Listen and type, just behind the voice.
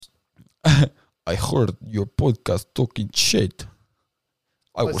I heard your podcast talking shit.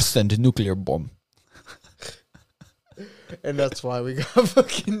 I will send a nuclear bomb. And that's why we got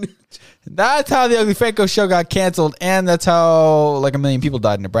fucking... That's how the Ugly Franco show got canceled, and that's how like 1 million people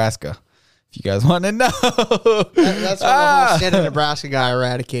died in Nebraska. If you guys want to know. That's how the whole state of Nebraska got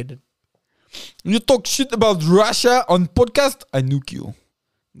eradicated. You talk shit about Russia on podcast, I nuke you.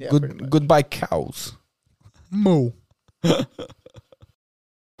 Yeah, Goodbye, cows. Moo.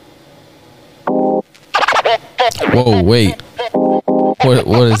 Whoa, wait.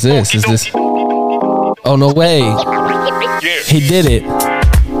 What is this? Is this... Oh, no way. He did it.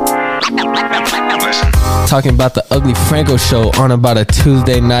 Talking about the Ugly Franco show on about a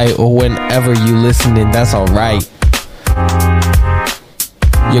Tuesday night or whenever you listening, that's all right.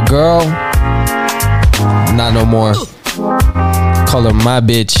 Your girl, not no more. Call her my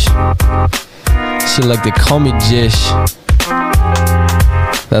bitch. She like to call me Jish.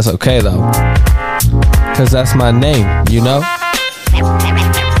 That's okay though, cause that's my name, you know.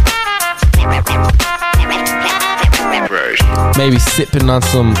 Maybe sipping on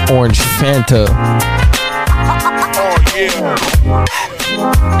some orange Fanta.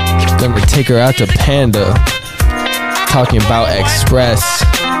 Gonna take her out to Panda. Talking about Express.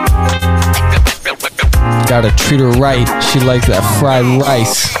 Gotta treat her right. She likes that fried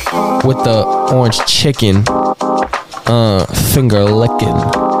rice with the orange chicken. Finger licking.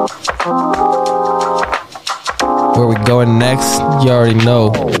 Where we going next? You already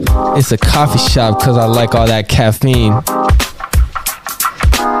know. It's a coffee shop cause I like all that caffeine.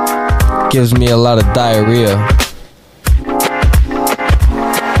 Gives me a lot of diarrhea.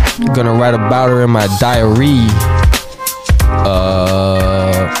 Gonna write about her in my diary.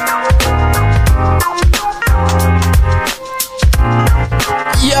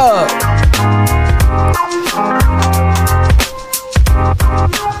 Yeah.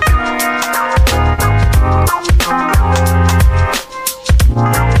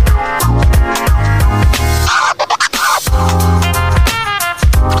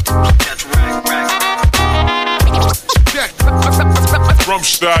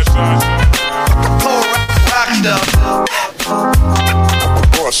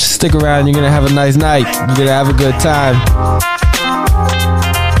 Stick around, you're gonna have a nice night. You're gonna have a good time.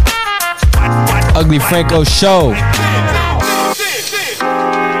 Ugly Franco show.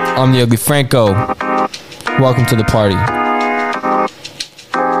 I'm the Ugly Franco. Welcome to the party.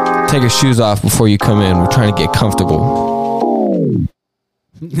 Take your shoes off before you come in. We're trying to get comfortable.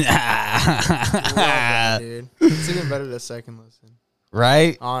 Love that, dude. It's even better the second listen.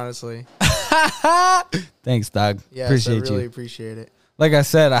 Right? Honestly. Thanks, dog. Yes, appreciate I really you. appreciate it. Like I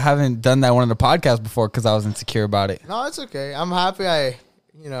said, I haven't done that one on the podcast before because I was insecure about it. No, it's okay. I'm happy I,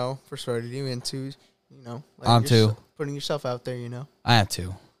 persuaded you into, like onto putting yourself out there, I have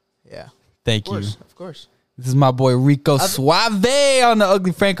to. Yeah. Thank you. Of course. This is my boy Rico Suave on the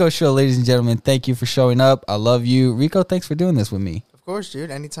Ugly Franco show, ladies and gentlemen. Thank you for showing up. I love you. Rico, thanks for doing this with me. Of course,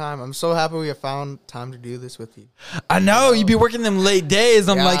 dude. Anytime. I'm so happy we have found time to do this with you. I know. You be working them late days.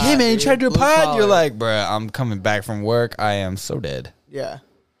 I'm like, hey, man, you try to do a pod? Collar. You're like, bruh, I'm coming back from work. I am so dead. Yeah.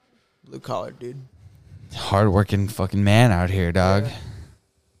 Blue collar, dude. Hardworking fucking man out here, dog. Yeah.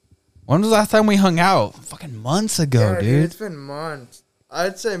 When was the last time we hung out? Fucking months ago, dude. It's been months.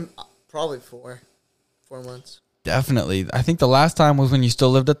 I'd say probably 4 months. Definitely. I think the last time was when you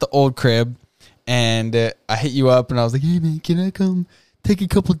still lived at the old crib. And I hit you up and I was like, hey, man, can I come take a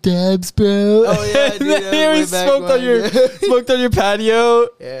couple dabs, bro? Oh, yeah, dude. We smoked on your patio.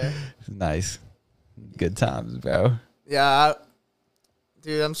 Yeah. Nice. Good times, bro. Yeah.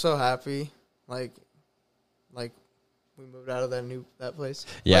 Dude, I'm so happy. Like we moved out of that place.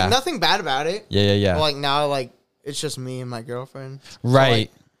 Yeah. Like, nothing bad about it. Yeah. But, now, it's just me and my girlfriend. Right.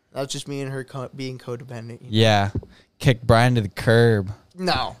 So, that's just me and her being codependent. Yeah. Kick Brian to the curb.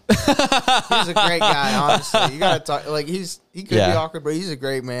 No. He's a great guy, honestly. You gotta talk. He could be awkward, but he's a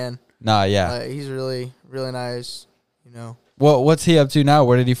great man. Nah, yeah. He's really, really nice, Well, what's he up to now?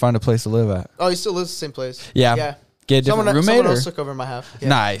 Where did he find a place to live at? Oh, he still lives the same place. Yeah. Yeah. Get a different roommate? Someone else took over my half. Yeah.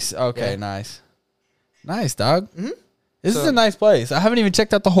 Nice. Okay, Yeah. nice. Nice, dog. Mm-hmm. This is a nice place. I haven't even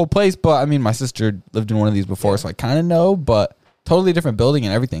checked out the whole place, but I mean, my sister lived in one of these before, so I kind of know, but totally different building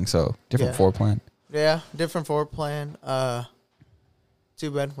and everything, so different floor plan. Yeah, different floor plan.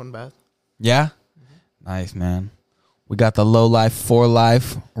 2 bed, 1 bath. Yeah? Mm-hmm. Nice, man. We got the low life, 4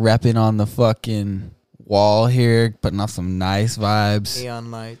 life repping on the fucking wall here, putting off some nice vibes.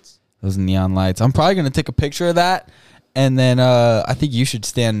 Neon lights. Those neon lights. I'm probably going to take a picture of that, and then I think you should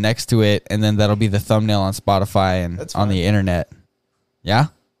stand next to it, and then that'll be the thumbnail on Spotify and on the internet. Yeah?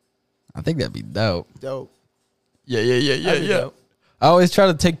 I think that'd be dope. Dope. Yeah. Dope. I always try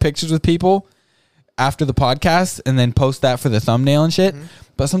to take pictures with people, after the podcast and then post that for the thumbnail and shit.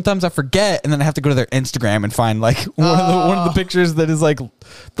 But sometimes I forget, and then I have to go to their Instagram and find like one of the pictures that is like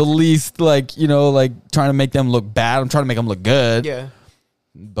the least like, you know, like trying to make them look bad. I'm trying to make them look good. Yeah.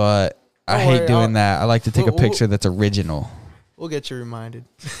 But I hate doing that. I like to take a picture that's original. We'll get you reminded.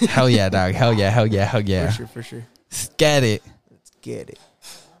 Hell yeah, dog. Hell yeah. Hell yeah. Hell yeah. For sure. Let's get it. Let's get it.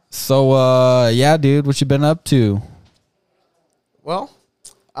 So, yeah, dude, what you been up to? Well,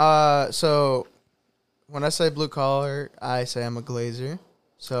 so when I say blue collar, I say I'm a glazer.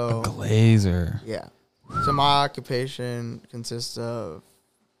 So A glazer. Yeah. So my occupation consists of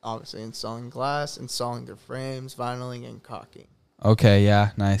obviously installing glass, installing their frames, vinyling, and caulking. Okay,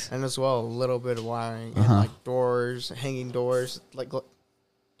 yeah, nice. And as well, a little bit of wiring and like doors, hanging doors, like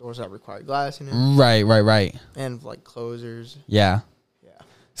doors that require glass in it. Right. And like closers. Yeah. Yeah.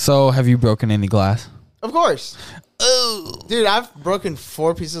 So, have you broken any glass? Of course. Oh. Dude, I've broken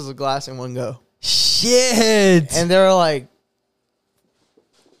 4 pieces of glass in one go. Shit. And they're like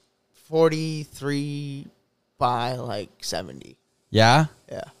 43 by like 70. Yeah?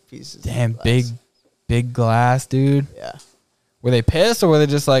 Yeah, pieces. Damn, big glass, dude. Yeah. Were they pissed or were they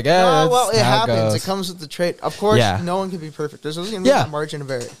just like, well, it happens. Goes. It comes with the trade. Of course, no one can be perfect. There's always going to be a margin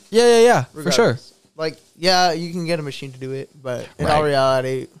of error. Yeah, for sure. Like, yeah, you can get a machine to do it, but in all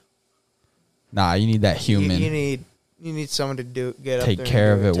reality, nah, you need that human. You need someone to get take up there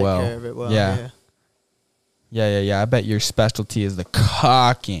care of it take well. Care of it well. Yeah. I bet your specialty is the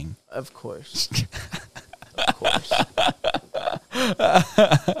caulking. Of course. Of course.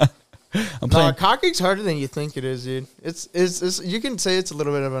 Caulking's harder than you think it is, dude. It's you can say it's a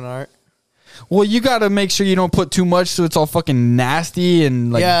little bit of an art. Well, you got to make sure you don't put too much so it's all fucking nasty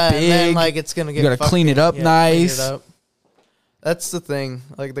and like big. And then, like it's gonna get. You got to clean it up nice. Clean it up. That's the thing.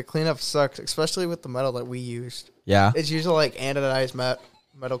 Like the cleanup sucks, especially with the metal that we used. Yeah. It's usually like anodized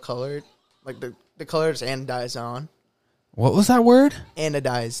metal colored. Like the color is anodized on. What was that word?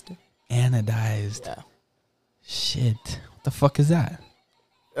 Anodized. Anodized. Yeah. Shit. What the fuck is that?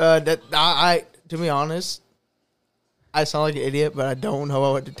 To be honest, I sound like an idiot, but I don't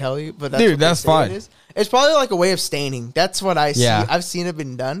know what to tell you. But that's fine. It's probably like a way of staining. That's what I see. Yeah. I've seen it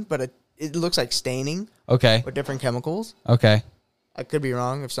been done, but it looks like staining. Okay. With different chemicals. Okay. I could be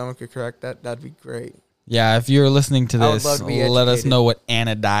wrong. If someone could correct that, that'd be great. Yeah, if you're listening to this, let us know what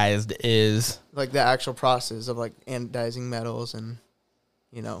anodized is. Like the actual process of like anodizing metals and,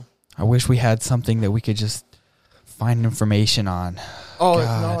 you know. I wish we had something that we could just find information on. Oh, God.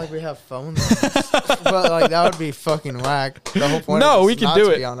 It's not like we have phones. But like that would be fucking whack. The whole point no, is we can not do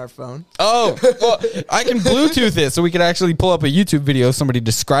to it be on our phone. Oh, well, I can Bluetooth it so we could actually pull up a YouTube video of somebody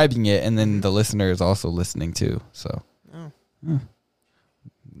describing it, and then the listener is also listening too. So,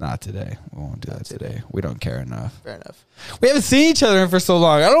 not today. We won't do that today. We don't care enough. Fair enough. We haven't seen each other for so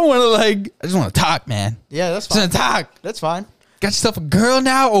long. I don't want to I just want to talk, man. Yeah, that's fine. Just want to talk. That's fine. Got yourself a girl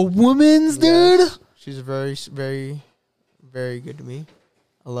now, a woman's dude. She's very, very, very good to me.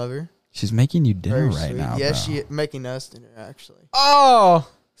 I love her. She's making you dinner very right sweet. now. Yeah, bro. she's making us dinner actually. Oh,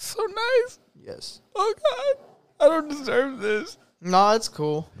 so nice. Yes. Oh God, I don't deserve this. No, it's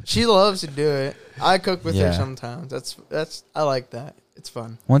cool. She loves to do it. I cook with her sometimes. That's I like that. It's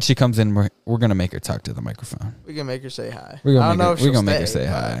fun. Once she comes in, we're gonna make her talk to the microphone. We can make her say hi. We're gonna make her say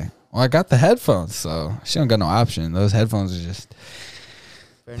hi. Well, I got the headphones, so she don't got no option. Those headphones are just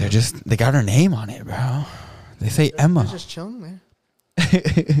they got her name on it, bro. They say Emma. They're just chilling there.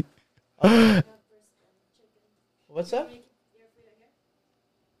 What's up?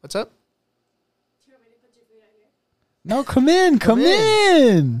 What's up? No, come in.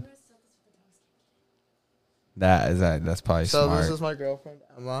 That's probably so smart. This is my girlfriend,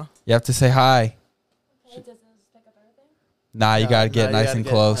 Emma. You have to say hi. Okay, does this pick up everything? Nah, you gotta get nice and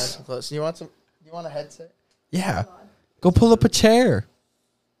close. You want a headset? Yeah. Go pull up a chair.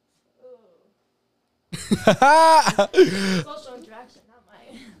 Social interaction, not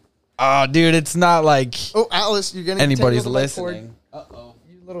mine. Oh, dude, it's not like Alice, you're gonna anybody's listening. Uh-oh.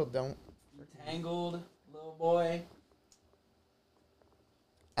 You little don't. You're tangled, little boy.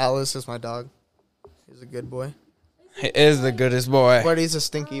 Alice is my dog. He's a good boy. He is the goodest boy. But he's a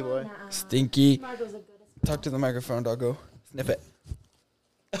stinky boy. Stinky. Margot's the goodest. Talk to the microphone, doggo. Sniff it.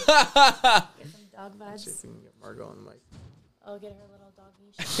 Get some dog See if vibes. we can get Margot on the mic. I'll get her little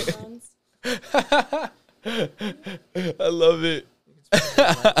doggy friends. I love it.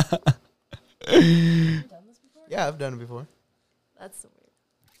 You done this before? Yeah, I've done it before. That's so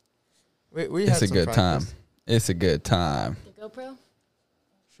weird. We It's had a some good practice. time. It's a good time. The GoPro?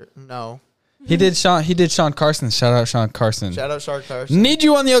 Sure. No. He did Sean Carson. Shout out Sean Carson. Shout out Shark Carson. Need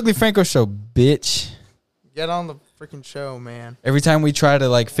you on the Ugly Franco show, bitch. Get on the freaking show, man. Every time we try to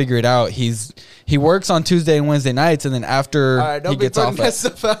like figure it out, he's He works on Tuesday and Wednesday nights, and then after All right, don't he be gets off. putting that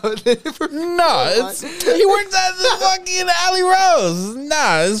stuff out. No, he works at the fucking Alley Rose.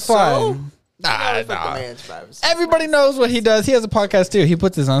 Nah, it's fine. Nah, Respect the nah. man's privacy. Everybody knows what he does. He has a podcast too. He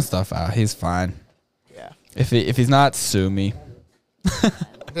puts his own stuff out. He's fine. Yeah. If he's not, sue me.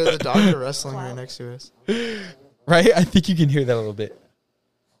 The dogs are wrestling right next to us. Right? I think you can hear that a little bit.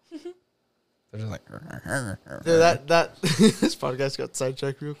 They're just like. Dude, that this podcast got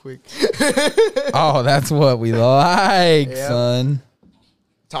sidetracked real quick. Oh, that's what we like, Yep. son.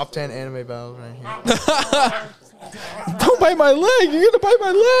 Top 10 anime battles right here. Don't bite my leg. You're gonna bite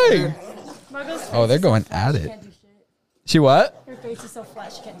my leg. Margot's Oh, they're face is going so flat, at she it. can't do shit. She what? Her face is so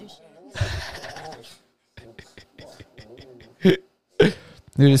flat, she can't do shit.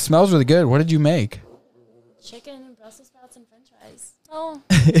 Dude, it smells really good. What did you make? Chicken and Brussels sprouts and French fries. Oh,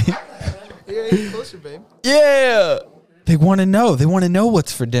 Yeah, you're closer, babe. Yeah. They want to know. They want to know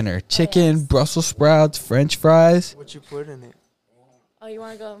what's for dinner. Chicken, Yes. Brussels sprouts, French fries. What you put in it? oh, you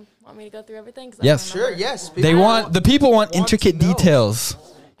want me to go through everything? 'Cause I Yes. don't Sure, remember. yes. They want the people want to intricate know. details.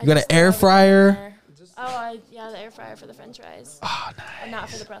 I You got an just air throw everything fryer. in there. The air fryer for the French fries, Oh, but not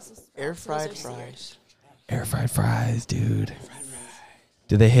for the Brussels sprouts. Air Those fried are seared. fries. air fried fries, dude.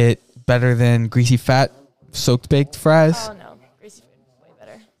 Do they hit better than greasy fat soaked baked fries? Oh no, greasy food, way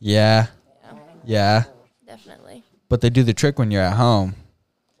better. Yeah. Yeah, Yeah. definitely. But they do the trick when you're at home.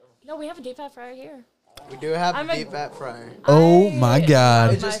 No, we have a deep fat fryer here. We do have I'm a a- deep fat fryer. Oh I my God.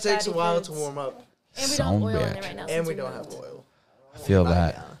 love It just my takes a fatty while foods. to warm up. And we So don't have oil in bad. there right now. And since we don't moved. have oil. I feel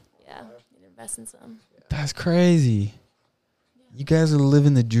that. Yeah, need to invest in some. That's crazy. You guys are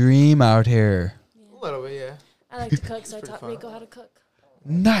living the dream out here. A little bit, yeah. I like to cook, so I pretty taught fun. Rico how to cook.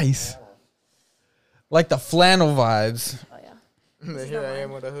 Nice. Like the flannel vibes. Oh yeah. And then here I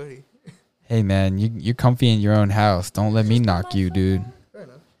am with a hoodie. Hey man, you're comfy in your own house. Don't let me knock you, dude. Fair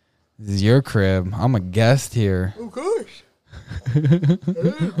enough. This is your crib. I'm a guest here. Of course. It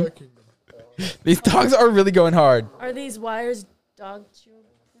is my kingdom. These dogs are really going hard. Are these wires dog chew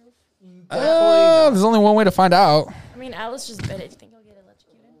proof? There's only one way to find out. I mean, Alice just bit it. Do you think he'll get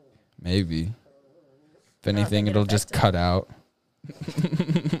electrocuted? Maybe. If don't anything, think it it'll just affected. cut out.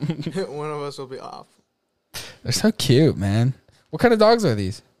 One of us will be off. They're so cute, man. What kind of dogs are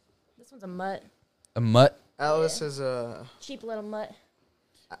these? This one's a mutt. A mutt? Alice is a Cheap little mutt.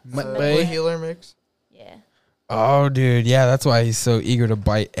 Mutt blue bay? healer mix. Yeah. Oh, dude. Yeah, that's why he's so eager to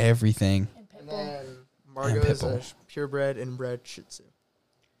bite everything. And And Pitbull. then Margot is Pitbull. a purebred and bred Shih Tzu.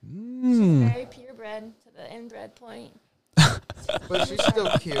 Mm. Very purebred to the inbred point. But she's still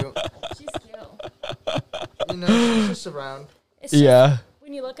cute. She's cute. You know, she's just around. It's just, Yeah.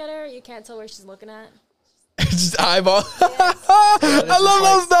 when you look at her, you can't tell where she's looking at. Just eyeball. Yes. I love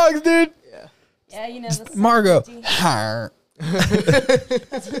those dogs, dude. Yeah. Yeah, you know. The Margot. sovereignty. Har.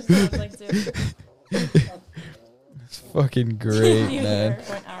 That's what she looks like too. It's fucking great, You man. hear her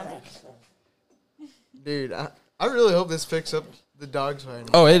going, "Ow." Dude, I really hope this picks up the dogs right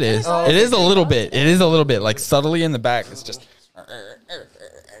now. Oh, it is. Oh, It is a little bit. It is a little bit. Like subtly in the back. It's just.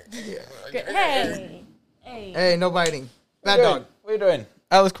 Good. Hey. Hey. Hey, no biting. Bad dog. What are you doing?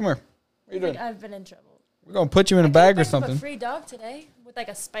 Alice, come here. What are you doing? I've been in trouble. We're going to put you in a I bag or picked up something. A free dog today with like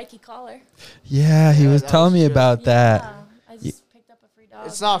a spiky collar. Yeah, he Yeah, was that telling was me good. about that. Yeah, I just picked up a free dog.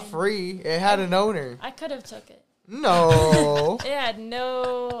 It's not and free. It had an owner. I could have took it. No. It had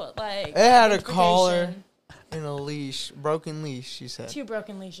no like. It had a identification. collar and a leash. Broken leash, she said. 2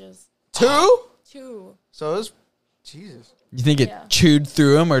 broken leashes. 2? 2. So it was. Jesus. You think it Yeah. chewed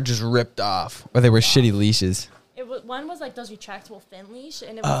through them or just ripped off? Or they were shitty leashes? One was like those retractable fin leash,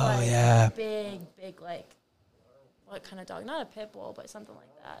 and it was Oh, like yeah. big like what kind of dog? Not a pit bull, but something like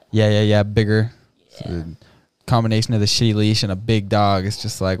that. Yeah. Bigger. Yeah. So the combination of the shitty leash and a big dog. It's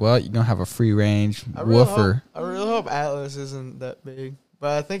just like, well, you're going to have a free range woofer. I really hope Atlas isn't that big.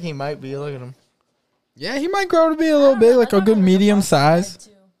 But I think he might be. Look at him. Yeah, he might grow to be a little I don't big, know, like that a dog good had, like, medium boxy size. head,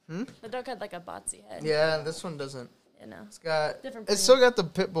 too. Hmm? The dog had like a botsy head. Yeah, this one doesn't. You know. It's got. Different It's breed. still got the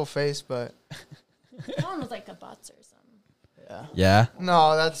pit bull face, but. That one was like a boxer or something. Yeah. Yeah.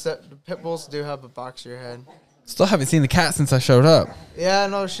 No, that's the pit bulls do have a boxier head. Still haven't seen the cat since I showed up. Yeah,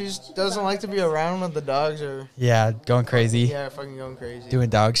 no, she doesn't like to be around when the dogs are. Yeah, going crazy. Yeah, fucking going crazy. Doing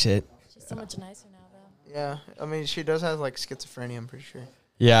dog shit. She's so much nicer now, though. Yeah, I mean, she does have like schizophrenia. I'm pretty sure.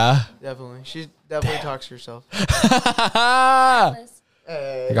 Yeah. Definitely, she definitely talks to herself. Like Alice.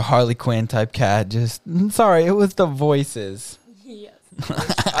 Hey, a Harley Quinn type cat. Just sorry, it was the voices. Yes.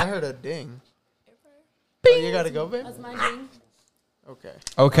 I heard a ding. Oh, you gotta go, babe. That's my thing. Okay.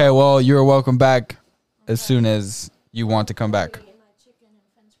 Okay, well, you're welcome back as soon as you want to come back. Get my chicken and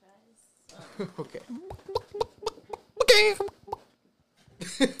french fries. Okay. Okay.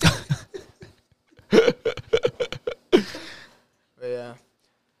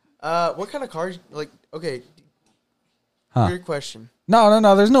 What kind of cars? Like, okay, Huh? weird question.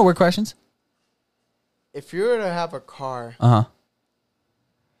 No. There's no weird questions. If you were to have a car Uh huh.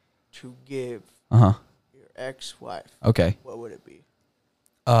 to give Uh huh. your ex-wife, Okay. what would it be?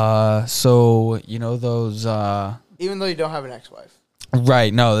 So you know those Even though you don't have an ex-wife.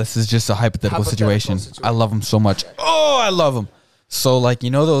 right, no, this is just a hypothetical situation. I love them so much. Okay. Oh, I love them. So like, you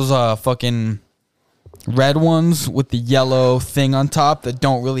know those fucking red ones with the yellow thing on top that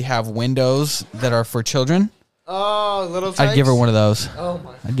don't really have windows that are for children? Oh, little I'd give her one of those. Oh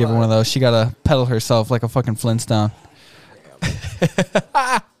my I'd give her one of those. She got to pedal herself like a fucking Flintstone.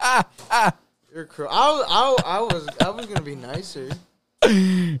 You're cruel. I was gonna be nicer.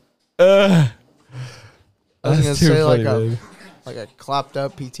 Uh, I was gonna that's too say funny, like baby. a clapped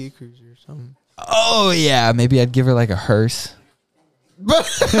up PT Cruiser or something. Oh yeah, maybe I'd give her like a hearse.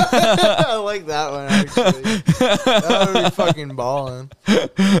 I like that one actually. That would be fucking balling.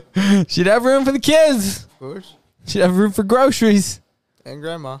 She'd have room for the kids. Of course. She'd have room for groceries. And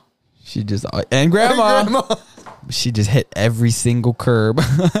grandma. She just and grandma. Grandma. She just hit every single curb.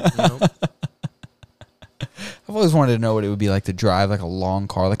 Nope. I've always wanted to know what it would be like to drive like a long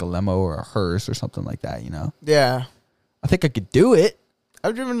car, like a limo or a hearse or something like that. You know, Yeah. I think I could do it.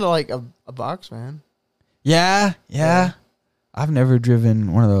 I've driven to like a box, man. Yeah. Yeah. I've never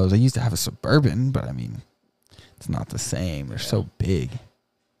driven one of those. I used to have a Suburban, but I mean, it's not the same. They're so big.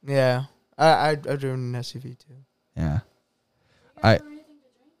 Yeah. I've driven an SUV too. Yeah. You guys I- want anything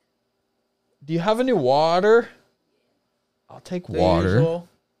to drink? Do you have any water? I'll take The water. usual.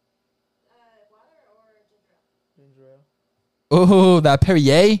 Water or ginger ale? Ginger ale. Oh, that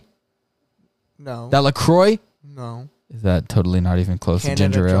Perrier? No. That LaCroix? No. Is that totally not even close Canada to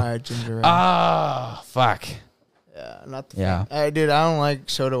ginger ale? Dry ginger ale. Ah, fuck. Yeah, not the Yeah. thing. Dude, I don't like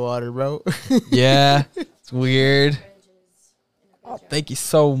soda water, bro. Yeah, it's weird. Fridges in the Oh, fridge. thank you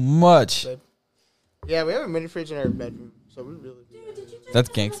so much. Yeah, we have a mini fridge in our bedroom, so we really do. Dude, did you just That's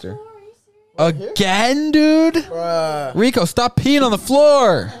piss on the gangster. floor? Are you serious? Right here? Again, dude? Bruh. Rico, stop peeing on the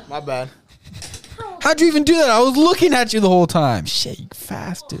floor. My bad. How'd you even do that? I was looking at you the whole time. Shit, you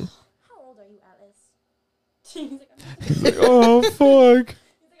fast, dude. How old are you, Alice? He's like, He's like, oh, fuck.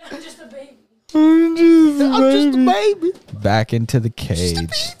 I'm just a baby. I'm just I'm just a baby. Back into the cage. Back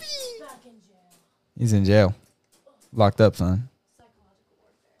in jail. He's in jail. Locked up, son.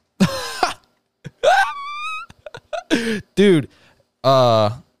 Psychological warfare. Dude,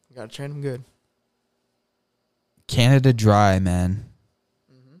 Gotta train him good. Canada Dry, man.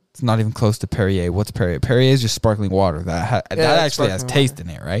 It's not even close to Perrier. What's Perrier? Perrier is just sparkling water. That Yeah, that it's actually has sparkling taste in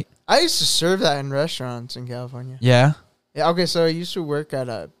it, right? I used to serve that in restaurants in California. Yeah. Yeah, okay, so I used to work at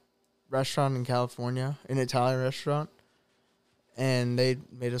a restaurant in California, an Italian restaurant, and they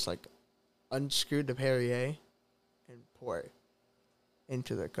made us like unscrew the Perrier and pour it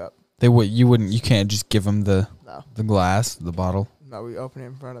into the cup. You can't just give them the No, glass, the bottle. no, we open it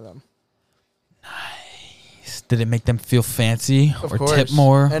in front of them. Did it make them feel fancy Of or course. tip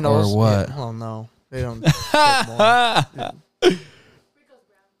more And or also- what? Yeah, well, no, they don't tip more. Rico's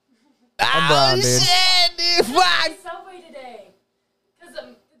brown. I'm brown, dude. Shit, dude, fuck. At Subway today. Because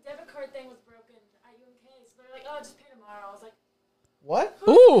the debit card thing was broken at UNK. So they're like, oh, just pay tomorrow. I was like, What?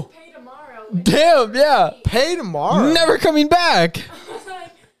 who Ooh. says pay tomorrow? Damn, yeah. Pay tomorrow. Never coming back. I was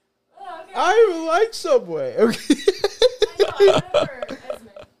like, oh, okay. I even like Subway. Okay. I know, I remember Esme.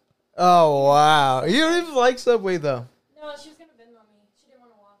 Oh wow, you don't even like Subway though. No, she was going to Venmo me. She didn't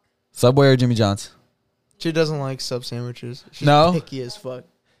want to walk. Subway or Jimmy John's? She doesn't like sub sandwiches. She's No? picky as fuck.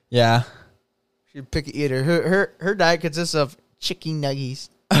 Yeah. She's a picky eater. Her diet consists of chicken nuggies,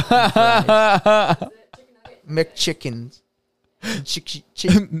 Is it chicken nugget? McChickens,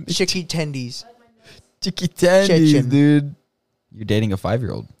 chicky tendies. I like my nuts. Chicky tendies, Chechen. dude. You're dating a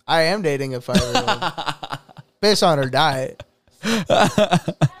 5-year-old. I am dating a 5-year-old based on her diet. At least I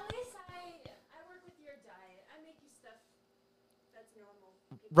work with your diet. I make you stuff that's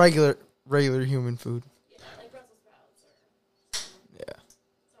normal. Regular human food. Yeah, like Brussels sprouts or Yeah.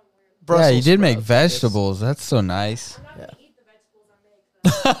 some weird. Yeah, you Brussels did make sprouts, I guess. vegetables. That's so nice. I'm not going to eat the vegetables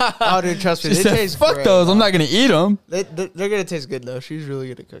I make, though. Oh, dude, trust me, She they said, taste fuck great, those. though. I'm not going to eat them. They're gonna taste good though. She's really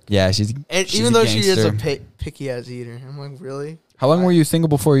good at cooking. Yeah, she's And she's even a though she is a gangster. picky ass eater, I'm like, really? How long were you single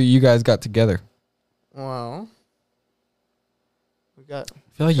before you guys got together? Well, we got. I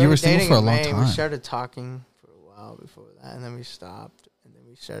feel like you were single dating for a in long May. time. We started talking for a while before that, and then we stopped, and then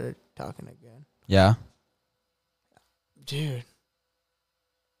we started talking again. Yeah. Dude,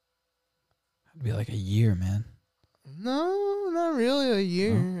 It'd be like a year, man. no, not really a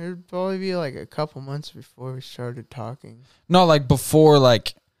year. No? It'd probably be like a couple months before we started talking. No, like before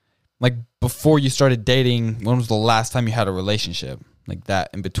you started dating, when was the last time you had a relationship? Like that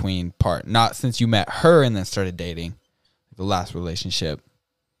in between part. Not since you met her and then started dating. The last relationship.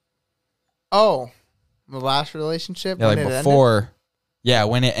 Oh, the last relationship? Yeah, like when it before. ended? Yeah,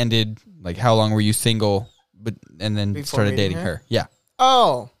 when it ended. Like how long were you single? But and then Before started meeting dating her? her. Yeah.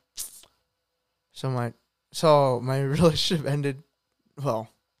 Oh. So my relationship ended, well,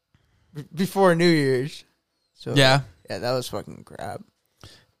 before New Year's. So Yeah. Yeah, that was fucking crap.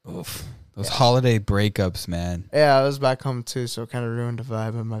 Oof. Those holiday breakups, man. Yeah, I was back home too, so it kind of ruined the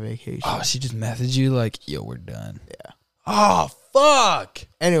vibe of my vacation. Oh, she just messaged you like, yo, we're done. Yeah. Oh, fuck.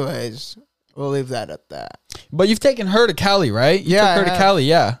 Anyways, we'll leave that at that. But you've taken her to Cali, right? You Yeah, took her I to have. Cali,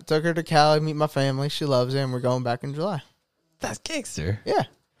 yeah. Took her to Cali, meet my family. She loves it, and we're going back in July. That's gangster. Yeah.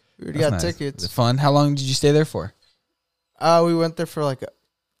 We already That's got nice. tickets. Was it fun? How long did you stay there for? We went there for like a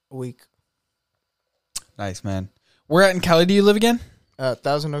week. Nice, man. Where at in Cali do you live again?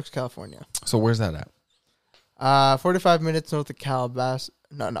 Thousand Oaks, California. So where's that at? 45 minutes north of Calabasas.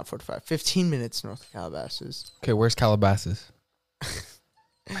 No, not 45. 15 minutes north of Calabasas. Okay, where's Calabasas?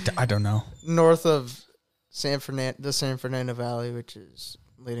 I don't know. North of the San Fernando Valley, which is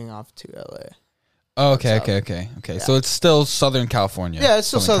leading off to LA. Oh, okay. Yeah. So it's still Southern California. Yeah, it's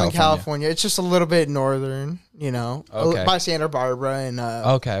still Southern California. It's just a little bit northern, Okay. by Santa Barbara and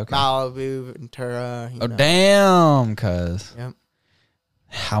Okay. Malibu, Ventura. Oh, damn, cuz. Yep.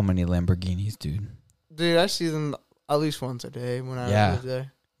 How many Lamborghinis, dude? Dude, I see them at least once a day when I Yeah. live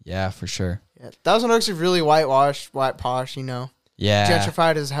there. Yeah, for sure. Yeah. Thousand Oaks is really whitewashed, white posh, Yeah.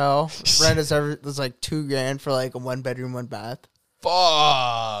 gentrified as hell. Rent is there's like $2,000 for like a 1-bedroom, 1-bath.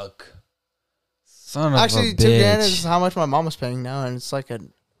 Fuck. Son of Actually, a $2,000 bitch. is how much my mom was paying now, and it's like a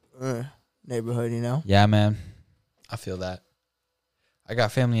neighborhood, Yeah, man. I feel that. I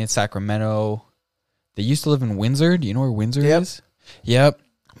got family in Sacramento. They used to live in Windsor. Do you know where Windsor Yep. is? Yep.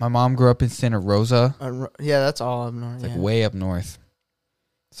 My mom grew up in Santa Rosa. Yeah, that's all up north. It's like way up north.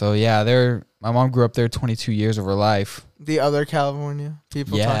 So yeah, my mom grew up there 22 years of her life. The other California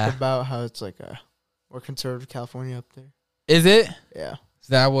people Yeah. talk about how it's like a more conservative California up there. Is it? Yeah. Is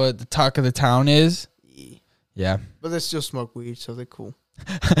that what the talk of the town is? Yeah. But they still smoke weed, so they're cool.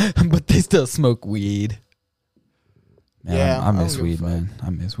 But they still smoke weed. Man, Yeah, I miss I don't give a weed, fuck. man. I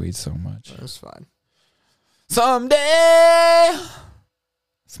miss weed so much. That's fine. Someday,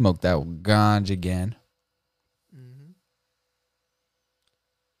 smoke that ganja again. Mm-hmm.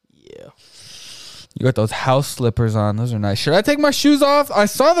 Yeah. You got those house slippers on. Those are nice. Should I take my shoes off? I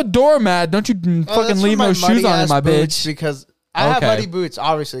saw the doormat. Don't you fucking leave no shoes on in my bitch. Because I have Okay. muddy boots,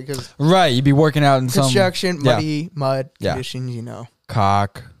 obviously, because Right, you'd be working out in some construction, yeah. muddy, mud Yeah. conditions,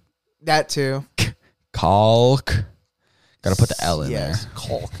 cock, That too. caulk. Got to put the L in Yes,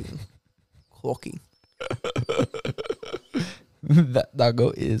 caulking. Caulking. there. That doggo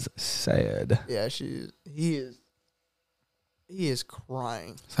is sad. Yeah, he is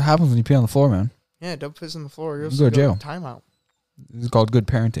crying. So what happens when you pee on the floor, man? Yeah, don't piss on the floor. You'll You go to jail. Timeout. This is called good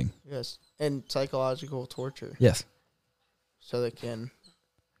parenting. Yes. And psychological torture. Yes. So they can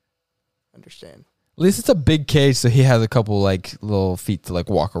understand. At least it's a big cage, so he has a couple like little feet to like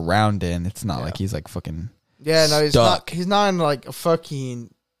walk around in. It's not Yeah. like he's like fucking Yeah, no, he's stuck. not. He's not in like a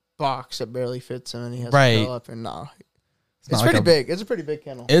fucking box that barely fits him, and he has Right. to fill up. And no, it's not like pretty a- big. It's a pretty big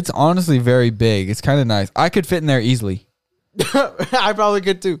kennel. It's honestly very big. It's kind of nice. I could fit in there easily. I probably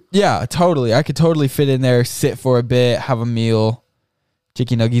could too. Yeah, totally. I could totally fit in there, sit for a bit, have a meal,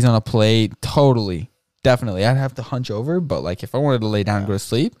 chicken nuggies on a plate. Totally. Definitely. I'd have to hunch over, but like if I wanted to lay down and go to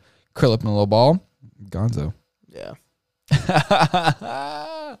sleep, curl up in a little ball, gonzo. Yeah,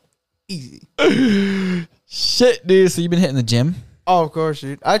 easy. Shit, dude. So you've been hitting the gym? Oh, of course,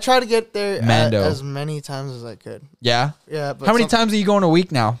 dude. I try to get there Mando. as many times as I could. Yeah. Yeah, but How many times are you going a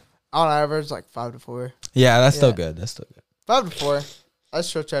week now? on average, like 5 to 4. Yeah, that's still Yeah. good. That's still good. 5 to 4. I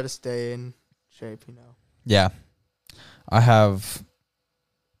still try to stay in shape, Yeah. I have,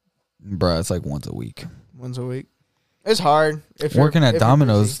 bruh, it's like once a week. once a week. It's hard. If you're- Working at if you're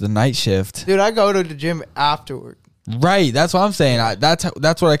Domino's, busy. the night shift. Dude, I go to the gym after work. Right. That's what I'm saying. That's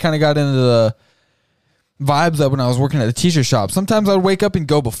what I kind of got into the vibes of when I was working at the t-shirt shop. Sometimes I would wake up and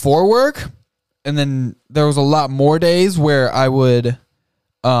go before work, and then there was a lot more days where I would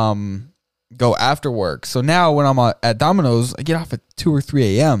go after work. So now when I'm at Domino's, I get off at 2 or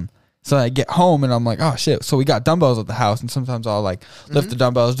 3 a.m. So I get home and I'm like, oh shit. So we got dumbbells at the house, and sometimes I'll like lift the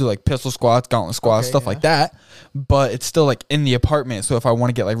dumbbells, do like pistol squats, gauntlet squats, Okay, stuff yeah. like that. But it's still like in the apartment. So if I want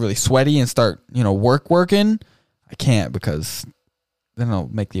to get like really sweaty and start, working, I can't, because then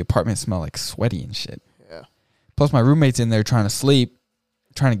it'll make the apartment smell like sweaty and shit. Yeah. Plus my roommate's in there trying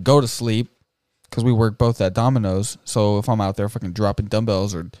to go to sleep, because we work both at Domino's. So if I'm out there fucking dropping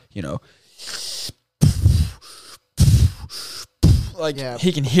dumbbells or, like Yeah.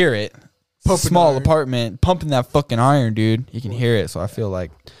 he can hear it. Pumping Small iron. apartment, pumping that fucking iron, dude. He can hear it, so I feel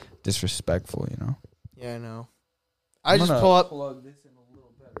like disrespectful, you know. Yeah, I know. I'm I just gonna pull up. plug this in a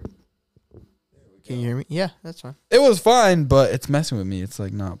little better. Can you hear me? Yeah, that's fine. It was fine, but it's messing with me. It's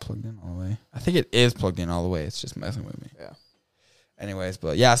like not plugged in all the way. I think it is plugged in all the way. It's just messing with me. Yeah. Anyways,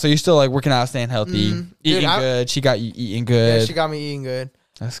 but yeah, so you're still like working out, staying healthy, eating good. She got you eating good. Yeah, she got me eating good.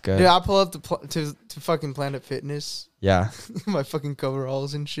 That's good. Dude, I pull up to fucking Planet Fitness. Yeah. My fucking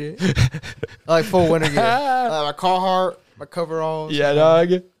coveralls and shit. I like full winter gear. My Carhartt, my coveralls. Yeah, dog.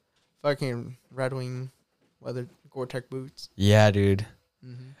 Fucking Red Wing leather Gore-Tex boots. Yeah, dude.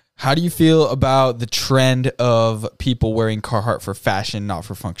 Mm-hmm. How do you feel about the trend of people wearing Carhartt for fashion, not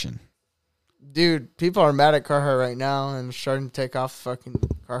for function? Dude, people are mad at Carhartt right now and starting to take off fucking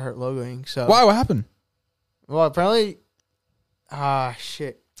Carhartt logoing. So Why? What happened? Well, apparently,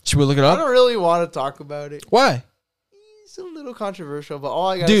 shit. Should we look it I up? don't really want to talk about it. Why? It's a little controversial, but all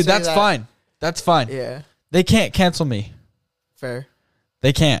I got Dude, that's fine. That's fine. Yeah, They can't cancel me. fair.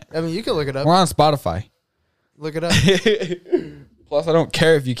 They can't. I mean, you can look it up. We're on Spotify. Look it up. Plus, I don't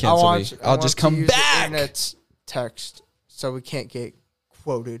care if you cancel me. I'll just come use back. The internet's text, so we can't get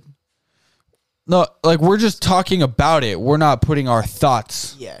quoted. No, like we're just talking about it. We're not putting our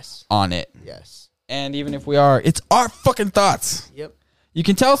thoughts Yes. on it. Yes. And even if we are, it's our fucking thoughts. Yep. You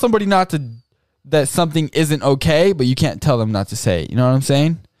can tell somebody that something isn't okay, but you can't tell them not to say it. You know what I'm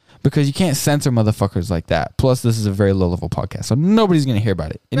saying? Because you can't censor motherfuckers like that. Plus, this is a very low-level podcast, so nobody's going to hear about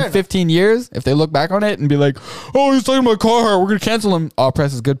it. In Fair 15 years, if they look back on it and be like, oh, he's talking about Carhartt, we're going to cancel him. All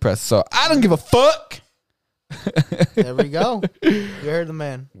press is good press. So I don't give a fuck. There we go. You heard the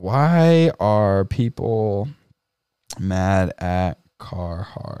man. Why are people mad at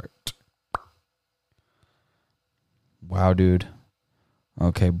Carhartt? Wow, dude.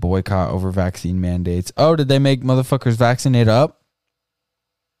 Okay, boycott over vaccine mandates. Oh, did they make motherfuckers vaccinate up?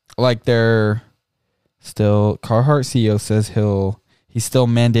 Like they're still... Carhartt CEO says he's still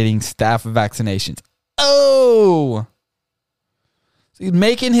mandating staff vaccinations. Oh! So he's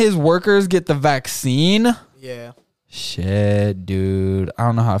making his workers get the vaccine? Yeah. Shit, dude. I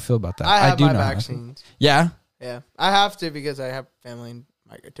don't know how I feel about that. I have do my know how I feel. vaccines. Yeah? Yeah. I have to because I have family in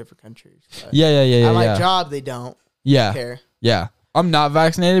different countries. But Yeah. at my Yeah. job, they don't Yeah. care. Yeah. I'm not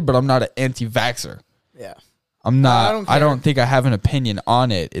vaccinated, but I'm not an anti-vaxxer. Yeah. I'm not. don't I care. don't think I have an opinion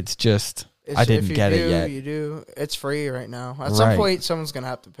on it. It's just I didn't if you get do, it yet. You do. It's free right now. At Right. some point, someone's gonna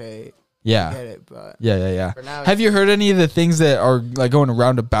have to pay to Yeah. get it. But Yeah. for now, Have you heard any of the things that are like going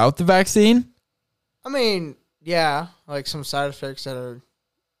around about the vaccine? I mean, yeah, like some side effects that are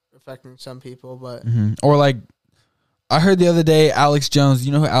affecting some people, but Or like, I heard the other day, Alex Jones.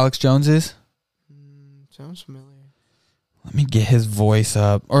 You know who Alex Jones is? sounds familiar. Let me get his voice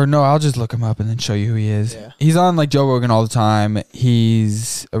up. Or no, I'll just look him up and then show you who he is. Yeah. He's on like Joe Rogan all the time.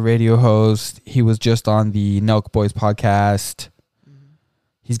 He's a radio host. He was just on the Nelk Boys podcast.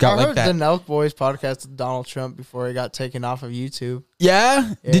 He's got I like heard that. the Nelk Boys podcast with Donald Trump before he got taken off of YouTube.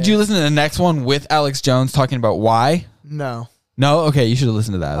 Yeah? Did Yeah. you listen to the next one with Alex Jones talking about why? No. No? Okay, you should have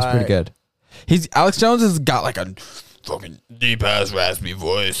listened to that. It was All pretty right. good. Alex Jones has got like a fucking deep ass raspy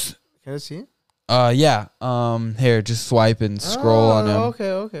voice. Can I see it? Yeah. Here, just swipe and scroll on him.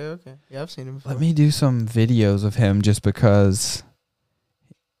 Okay. Yeah, I've seen him before. Let me do some videos of him just because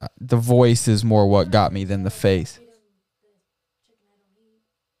the voice is more what got me than the face.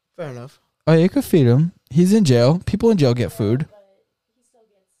 Fair enough. Oh, you could feed him. He's in jail. People in jail get food.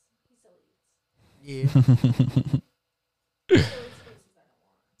 Yeah. Let's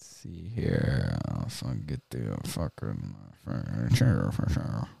see here. So I get the fucking furniture for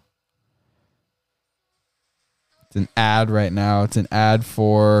sure. It's an ad right now. It's an ad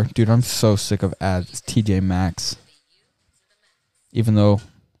for... Dude, I'm so sick of ads. It's TJ Maxx. Even though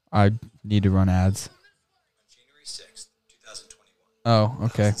I need to run ads. January 6th, 2021. Oh,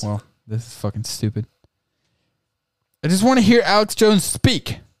 okay. Well, this is fucking stupid. I just want to hear Alex Jones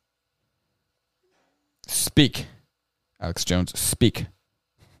speak. Speak. Alex Jones, speak.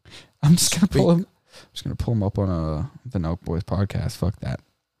 I'm just gonna pull him. I'm just gonna pull him up on the Nelk Boys podcast. Fuck that.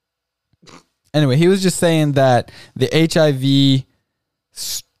 Anyway, he was just saying that the HIV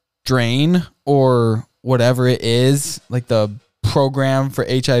strain or whatever it is, like the program for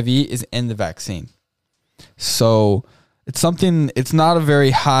HIV, is in the vaccine. So it's something. It's not a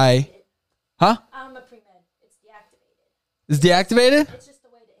very high. Huh? I'm a pre-med. It's deactivated. It's deactivated? It's just the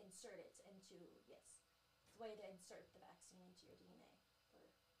way to insert it into, yes, the way to insert the vaccine into your DNA.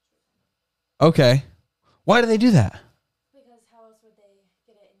 Okay. Why do they do that? Because how else would they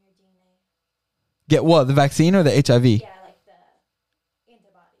get it in your DNA? Get what? The vaccine or the HIV? Yeah, like the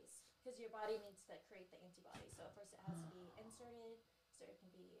antibodies. because your body needs to create the antibody. So first it has to be inserted, so it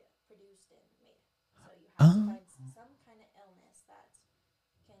can be produced and made. So you have to find some kind of illness that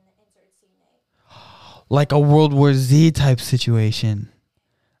can insert CNA. Like a World War Z type situation.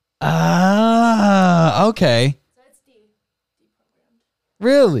 Ah, okay. So it's deprogrammed.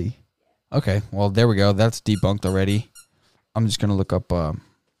 Really? Okay, well, there we go. That's debunked already. I'm just going to look up the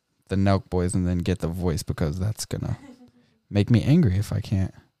Nelk Boys and then get the voice because that's going to make me angry if I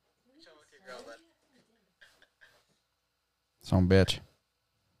can't. Son bitch.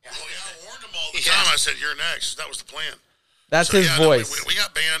 Well, yeah, I warned him all the time. I said, you're next. That was the plan. That's So, his yeah, no, voice. we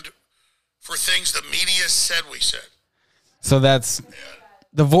got banned for things the media said we said. So that's...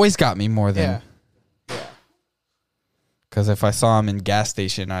 The voice got me more than... Yeah. Because if I saw him in gas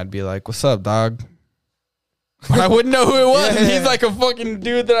station, I'd be like, what's up, dog? But I wouldn't know who it was. And he's like a fucking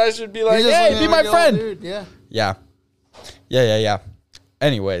dude that I should be like, hey, be my friend. Dude, yeah. Yeah.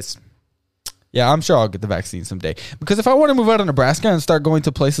 Anyways. Yeah, I'm sure I'll get the vaccine someday. Because if I want to move out of Nebraska and start going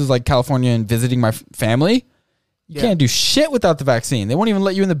to places like California and visiting my family, you can't do shit without the vaccine. They won't even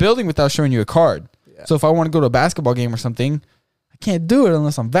let you in the building without showing you a card. Yeah. So if I want to go to a basketball game or something, I can't do it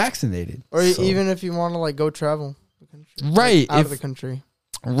unless I'm vaccinated. Or even if you want to like go travel the country. Right. Like, out of the country.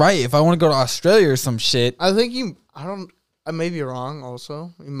 Right. If I want to go to Australia or some shit. I think I may be wrong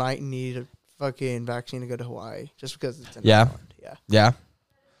also. You might need a fucking vaccine to go to Hawaii just because it's an island. Yeah.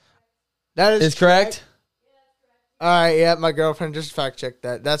 That is correct. All right, yeah, my girlfriend just fact checked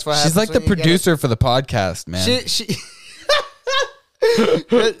that. That's why she's like the producer for the podcast, man. She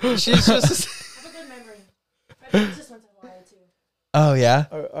she's just I have a good memory. I just went to Hawaii too. Oh yeah.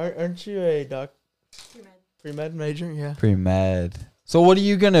 Aren't you a Pre-med. pre-med major? Yeah. Pre-med. So what are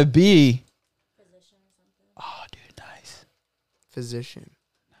you gonna be? Physician or something. Oh, dude, nice. Physician.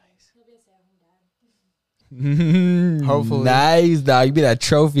 He'll be a stay-at-home dad. Hopefully. Nice, dog. You be that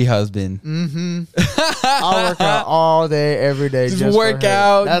trophy husband. Mm-hmm. I'll work out all day, every day. Just work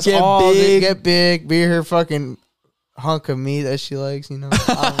out, That's get all. big. Get big. Be her fucking hunk of meat that she likes. You know.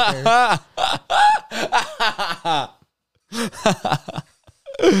 I don't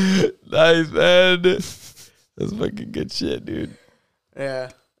care. Nice, man. That's fucking good shit, dude. Yeah.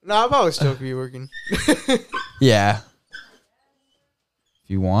 No, I'll probably still be working. Yeah. If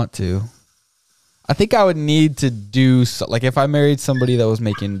you want to. I think I would need to do like if I married somebody that was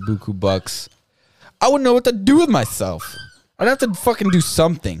making buku bucks, I wouldn't know what to do with myself. I'd have to fucking do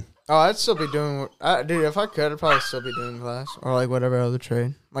something. Oh, I'd still be doing. Dude, if I could, I'd probably still be doing glass or like whatever other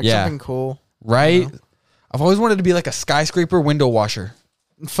trade, like something cool. Right? You know? I've always wanted to be like a skyscraper window washer.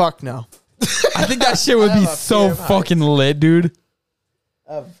 Fuck no. I think that shit would be so fucking lit, dude.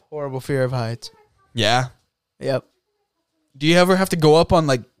 I have horrible fear of heights. Yeah. Yep. Do you ever have to go up on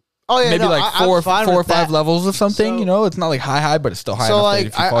like maybe like four or 5 levels of something? So, you know, it's not like high, but it's still high enough like, that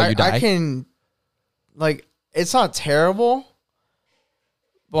if you fall, you die. I can, like, it's not terrible,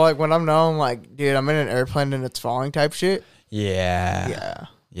 but like when I'm known, like, dude, I'm in an airplane and it's falling type shit. Yeah.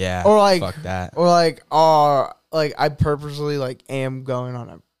 Or like, fuck that. Or like, I purposely like am going on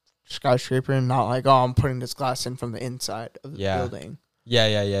a skyscraper and not like, I'm putting this glass in from the inside of the building.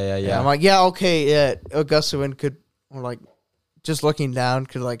 Yeah. I'm like, okay, a gust of wind could, or like, just looking down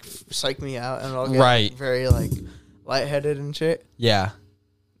could like psych me out and I'll get very like lightheaded and shit. Yeah.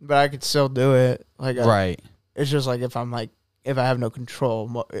 But I could still do it. Like it's just like if I have no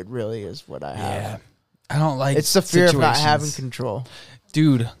control, it really is what I have. Yeah. I don't like it's the fear of not having control.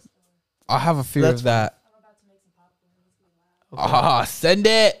 Dude, I have a fear of that. I'm about to make some popcorn. Okay. Send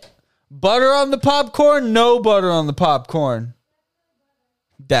it. Butter on the popcorn? No butter on the popcorn.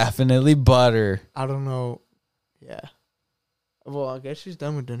 Definitely butter. I don't know. Yeah. Well, I guess she's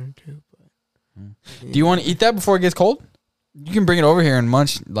done with dinner too. But do you want to eat that before it gets cold? You can bring it over here and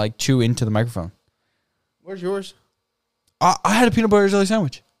munch, like chew into the microphone. Where's yours? I had a peanut butter jelly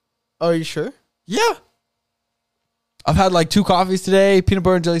sandwich. Oh, are you sure? Yeah. I've had like 2 coffees today, peanut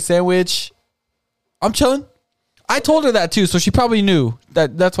butter and jelly sandwich. I'm chilling. I told her that too, so she probably knew.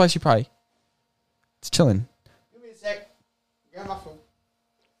 That's why she probably... It's chilling. Give me a sec. Get my phone.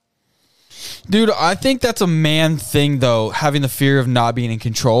 Dude, I think that's a man thing, though, having the fear of not being in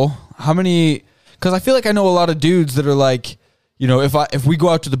control. How many... Because I feel like I know a lot of dudes that are like, you know, if we go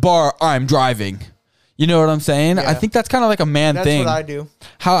out to the bar, I'm driving. You know what I'm saying? Yeah. I think that's kind of like a man thing. That's what I do.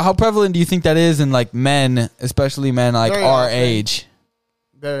 How prevalent do you think that is in, like, men, especially men like Very our often. age?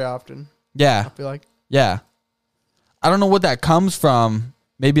 Very often. Yeah. I feel like. Yeah. I don't know what that comes from.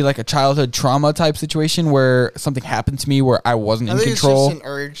 Maybe like a childhood trauma type situation where something happened to me where I wasn't in control. It's just an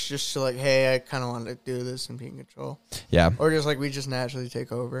urge just to like, hey, I kind of want to do this and be in control. Yeah. Or just like we just naturally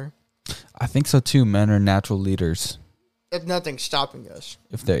take over. I think so too. Men are natural leaders. if nothing's stopping us.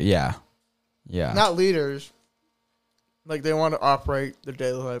 If they're yeah. Not leaders. Like, they want to operate their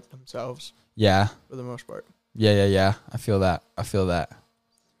daily life themselves. Yeah. For the most part. Yeah. I feel that. I feel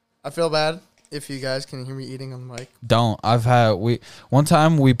bad if you guys can hear me eating on the mic. Don't. One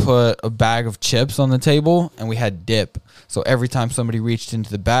time we put a bag of chips on the table and we had dip. So every time somebody reached into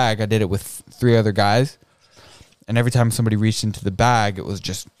the bag, I did it with 3 other guys. And every time somebody reached into the bag, it was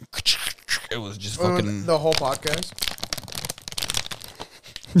just fucking the whole podcast.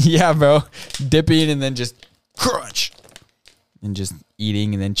 Yeah, bro. Dipping and then just crunch. And just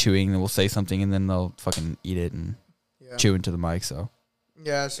eating and then chewing, and we'll say something and then they'll fucking eat it and chew into the mic. So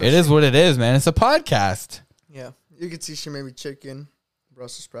yeah, so it is what it is, man. It's a podcast. Yeah, you could see she made me chicken,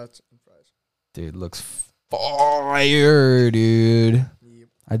 Brussels sprouts, and fries. Dude, looks fire, dude. Yep.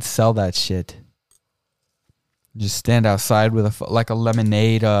 I'd sell that shit. Just stand outside with like a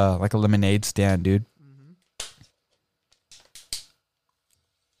lemonade stand, dude. Mm-hmm.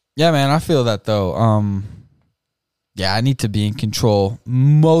 Yeah, man, I feel that though. Yeah, I need to be in control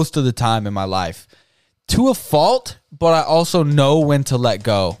most of the time in my life. To a fault, but I also know when to let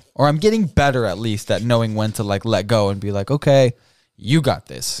go. Or I'm getting better at least at knowing when to like let go and be like, okay, you got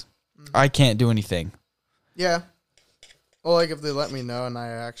this. Mm-hmm. I can't do anything. Yeah. Well, like if they let me know and I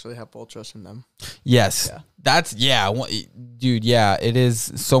actually have full trust in them. Yes. Yeah. Dude, yeah, it is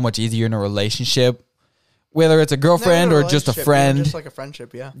so much easier in a relationship. Whether it's a girlfriend or just a friend. Just like a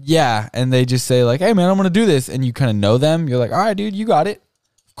friendship, yeah. Yeah, and they just say like, hey, man, I'm going to do this. And you kind of know them. You're like, all right, dude, you got it.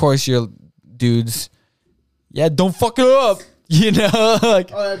 Of course, you're dudes. Yeah, don't fuck it up. You know?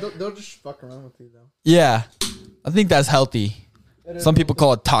 Like, oh, yeah, don't just fuck around with you, though. Yeah. I think that's healthy. Some people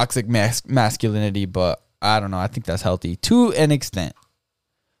call it toxic masculinity, but I don't know. I think that's healthy to an extent.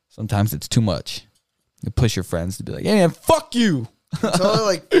 Sometimes it's too much. You push your friends to be like, hey, man, fuck you. Until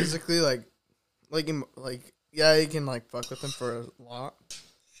like physically, yeah, you can like fuck with them for a lot,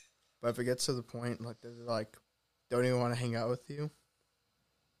 but if it gets to the point like they're like don't even want to hang out with you,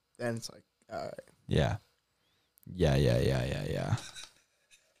 then it's like, all right. Yeah.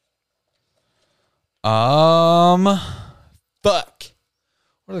 Fuck.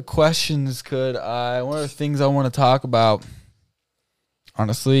 What are the questions what are the things I want to talk about?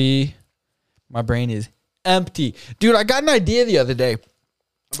 Honestly, my brain is empty. Dude, I got an idea the other day.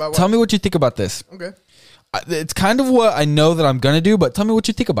 About what? Tell me what you think about this. Okay. It's kind of what I know that I'm going to do, but tell me what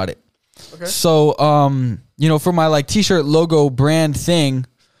you think about it. Okay. So, for my like t-shirt logo brand thing,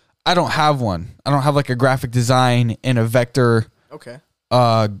 I don't have one. I don't have like a graphic design in a vector. Okay.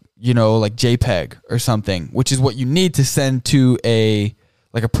 Like JPEG or something, which is what you need to send to a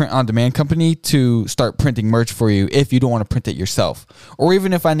print on demand company to start printing merch for you if you don't want to print it yourself. Or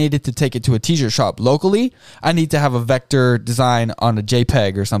even if I needed to take it to a t-shirt shop locally, I need to have a vector design on a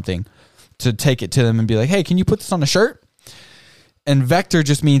JPEG or something to take it to them and be like, hey, can you put this on a shirt? And vector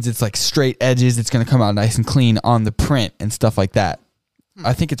just means it's like straight edges. It's going to come out nice and clean on the print and stuff like that.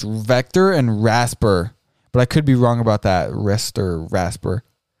 I think it's vector and rasper, but I could be wrong about that. Rasper.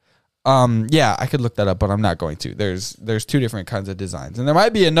 Yeah, I could look that up, but I'm not going to. There's 2 different kinds of designs, and there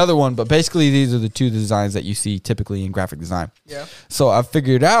might be another one, but basically these are the 2 designs that you see typically in graphic design. Yeah. So I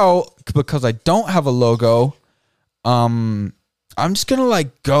figured out, because I don't have a logo, I'm just gonna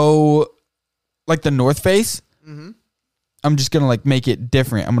like go like the North Face. Mm-hmm. I'm just gonna like make it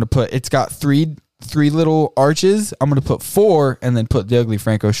different. I'm gonna put, it's got three little arches. I'm gonna put 4 and then put the Ugly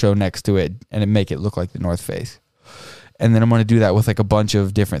Franco show next to it and make it look like the North Face. And then I'm going to do that with like a bunch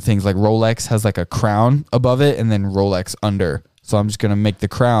of different things. Like Rolex has like a crown above it and then Rolex under. So I'm just going to make the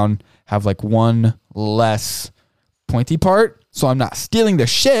crown have like one less pointy part. So I'm not stealing their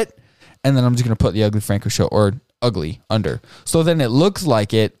shit. And then I'm just going to put the Ugly Franco show or ugly under. So then it looks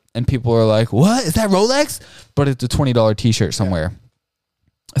like it. And people are like, what? Is that Rolex? But it's a $20 t-shirt somewhere. Yeah.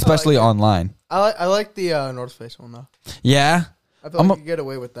 Especially online. I like the North Face one though. Yeah. I feel like you get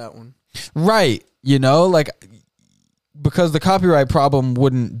away with that one. Right. Like, because the copyright problem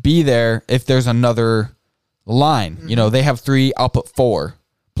wouldn't be there if there's another line. Mm-hmm. They have 3, I'll put 4.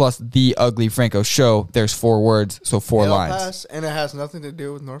 Plus the Ugly Franco show, there's 4 words, so 4 lines. Pass, and it has nothing to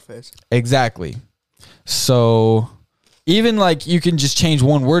do with North Face. Exactly. So even like you can just change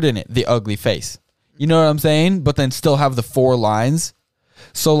one word in it, the ugly face. You know what I'm saying? But then still have the 4 lines.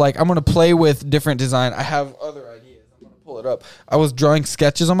 So like I'm going to play with different design. I have other ideas. Pull it up. I was drawing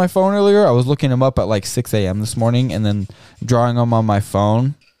sketches on my phone earlier. I was looking them up at like 6 a.m. this morning and then drawing them on my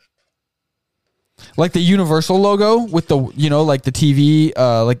phone. Like the Universal logo with the, like the TV,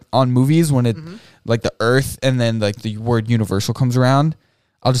 like on movies when it, like the Earth and then like the word Universal comes around.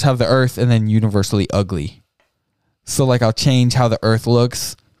 I'll just have the Earth and then universally ugly. So like I'll change how the Earth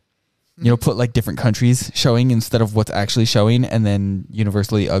looks You know, put like different countries showing instead of what's actually showing, and then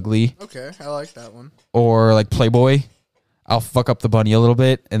universally ugly. Okay, I like that one. Or like Playboy. I'll fuck up the bunny a little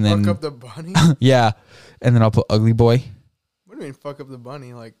bit, and then Fuck up the bunny? yeah, and then I'll put ugly boy. What do you mean fuck up the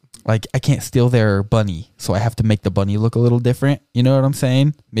bunny? Like I can't steal their bunny, so I have to make the bunny look a little different. You know what I'm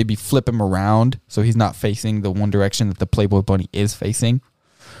saying? Maybe flip him around so he's not facing the one direction that the Playboy bunny is facing.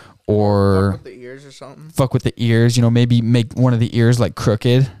 Or fuck with the ears or something? fuck with the ears. You know, maybe make one of the ears like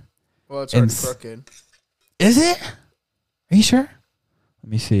crooked. Well, it's already And crooked. Is it? Are you sure? Let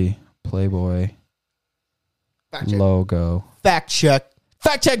me see. Playboy Fact check. logo. Fact check.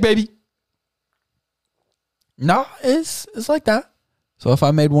 Fact check, baby. No, it's like that. So if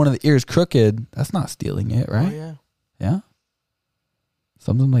I made one of the ears crooked, that's not stealing it, right? Oh, yeah. Yeah.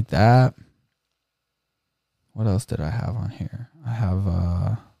 Something like that. What else did I have on here? I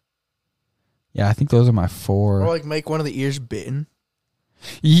have yeah, I think those are my 4. Or like make one of the ears bitten.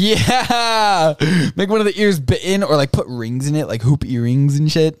 Yeah. Make one of the ears bitten, or like put rings in it, like hoop earrings and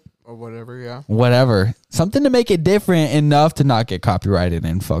shit. Or whatever, yeah. Whatever. Something to make it different enough to not get copyrighted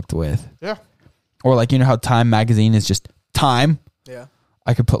and fucked with. Yeah. Or like, you know how Time magazine is just time? Yeah.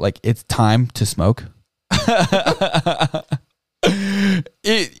 I could put like, it's time to smoke.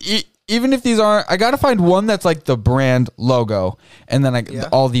 Even if these aren't, I gotta find one that's like the brand logo, and then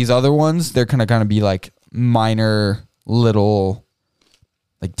all these other ones, they're gonna be like minor little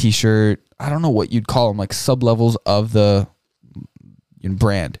like t-shirt. I don't know what you'd call them, like sub levels of the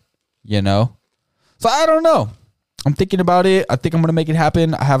brand, you know. So I don't know. I'm thinking about it. I think I'm gonna make it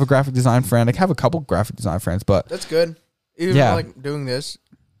happen. I have a graphic design friend. I have a couple graphic design friends, but That's good. Even like doing this,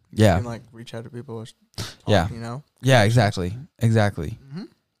 you can like reach out to people. Or talk, you know. Yeah, exactly. Mm-hmm.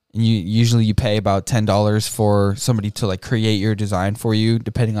 And you pay about $10 for somebody to like create your design for you,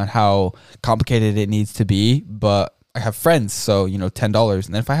 depending on how complicated it needs to be. But I have friends, so $10.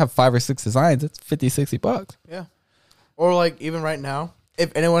 And then if I have 5 or 6 designs, it's $50-$60. Yeah. Or like even right now,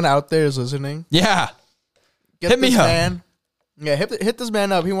 if anyone out there is listening, yeah, hit me up. Man. Yeah, hit this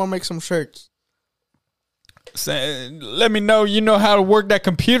man up. He want to make some shirts. Let me know you know how to work that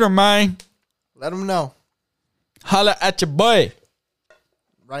computer, man. Let him know. Holla at your boy.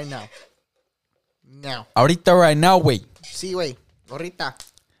 Right now. Now. Ahorita, right now, güey. Sí, güey. Ahorita.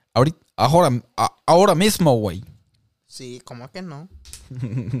 Ahora mismo, güey. Sí, como que no.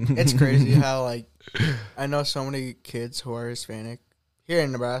 It's crazy how, like, I know so many kids who are Hispanic here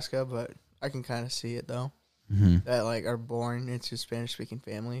in Nebraska, but I can kind of see it, though. Mm-hmm. That, like, are born into a Spanish-speaking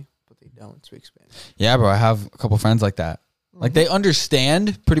family, but they don't speak Spanish. Yeah, bro. I have a couple friends like that. Mm-hmm. Like, they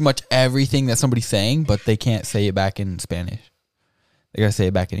understand pretty much everything that somebody's saying, but they can't say it back in Spanish. They gotta say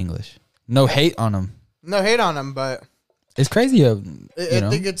it back in English. No hate on them. No hate on them, but it's crazy. I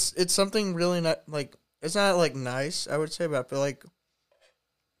think it's something really not like it's not like nice. I would say, but I feel like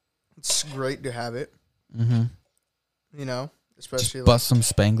it's great to have it. Mm-hmm. You know, especially just bust some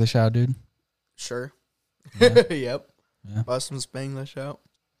Spanglish out, dude. Sure. Yeah. Yep. Yeah. Bust some Spanglish out.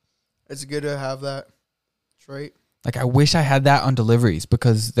 It's good to have that trait. Like I wish I had that on deliveries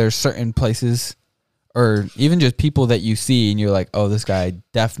because there's certain places. Or even just people that you see and you're like, oh, this guy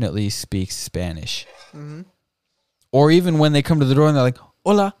definitely speaks Spanish. Mm-hmm. Or even when they come to the door and they're like,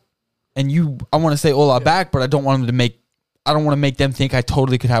 hola. And I want to say hola back, but I don't want them to make them think I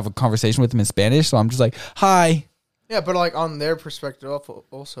totally could have a conversation with them in Spanish. So I'm just like, hi. Yeah, but like on their perspective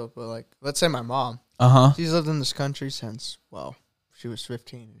also, but like, let's say my mom. She's lived in this country since, she was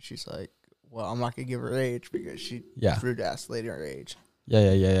 15. And she's like, well, I'm not going to give her age because she rude ass lady her age.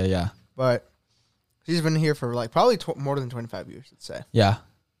 Yeah. But she's been here for like probably more than 25 years, let's say. Yeah.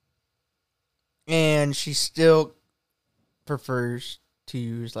 And she still prefers to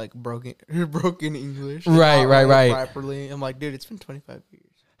use like broken English. Right. Properly. I'm like, dude, it's been 25 years.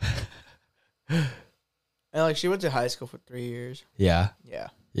 And like she went to high school for 3 years. Yeah. And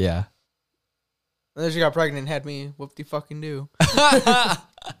then she got pregnant and had me whoop-de-fucking-do.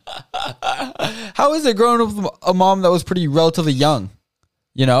 How is it growing up with a mom that was pretty relatively young?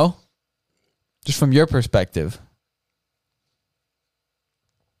 You know? Just from your perspective.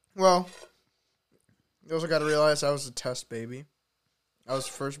 Well, you also got to realize I was a test baby. I was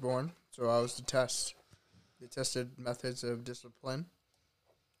firstborn, so I was the test. They tested methods of discipline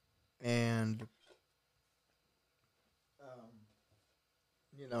and,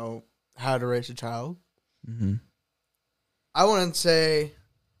 how to raise a child. Mm-hmm. I wouldn't say,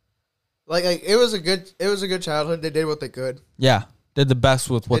 like it was a good childhood. They did what they could. Yeah. Did the best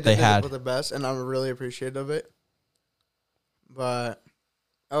with what they had. With the best, and I'm really appreciative of it. But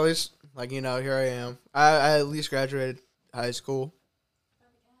I always, here I am. I at least graduated high school.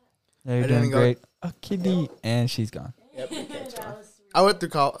 Yeah, you're doing great. A kitty, and she's gone. Yep. I went through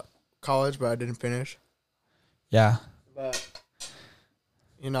college. college, but I didn't finish. Yeah. But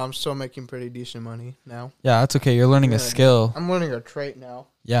I'm still making pretty decent money now. Yeah, that's okay. You're learning a skill. I'm learning a trait now.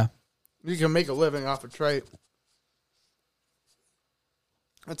 Yeah. You can make a living off a trait.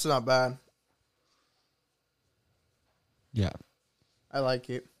 That's not bad. Yeah. I like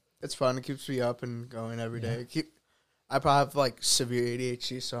it. It's fun. It keeps me up and going every day. I probably have like severe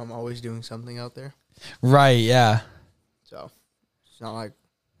ADHD, so I'm always doing something out there. Right, yeah. So it's not like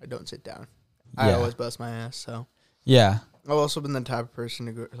I don't sit down. I always bust my ass. So yeah. I've also been the type of person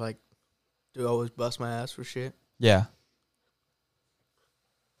to go, like to always bust my ass for shit. Yeah.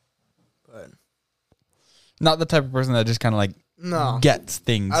 But not the type of person that just kind of like gets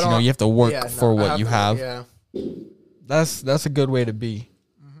things. You have to work for what you have. Yeah. That's a good way to be.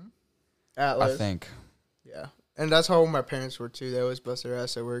 Mm-hmm. I think. Yeah. And that's how my parents were too. They always bust their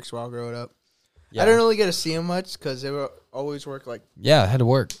ass at work while growing up. Yeah. I didn't really get to see them much because they would always work like... Yeah, I had to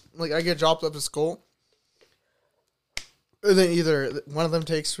work. Like, I get dropped up to school. And then either one of them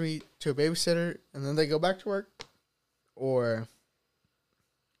takes me to a babysitter and then they go back to work. Or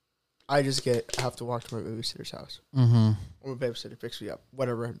I just have to walk to my babysitter's house. Mm-hmm. Or my babysitter picks me up.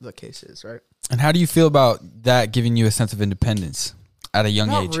 Whatever the case is, right? And how do you feel about that giving you a sense of independence at a young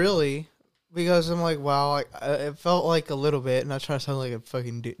age? Not really. Because I'm like, wow, it felt like a little bit, not trying to sound like a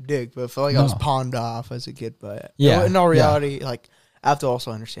fucking dick, but it felt like I was pawned off as a kid. But in all reality, like, I have to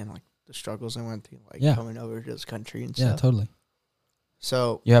also understand, like, the struggles I went through, like, coming over to this country and stuff. Yeah, totally.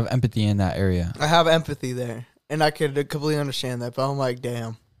 So you have empathy in that area. I have empathy there, and I could completely understand that, but I'm like,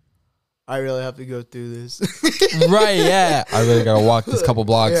 damn, I really have to go through this. Right, yeah. I really got to walk this couple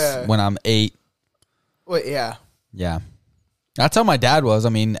blocks when I'm 8. Wait, yeah. Yeah. That's how my dad was. I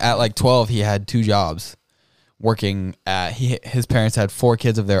mean, at like 12, he had 2 jobs working at, his parents had 4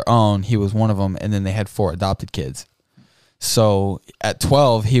 kids of their own. He was one of them. And then they had 4 adopted kids. So at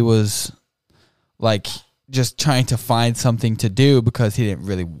 12, he was like just trying to find something to do because he didn't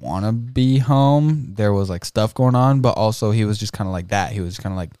really want to be home. There was like stuff going on, but also he was just kind of like that. He was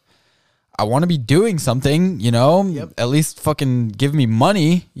kind of like, I want to be doing something, at least fucking give me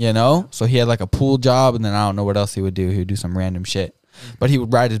money, So he had like a pool job, and then I don't know what else he would do. He would do some random shit. But he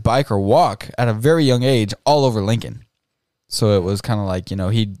would ride his bike or walk at a very young age all over Lincoln. So it was kind of like,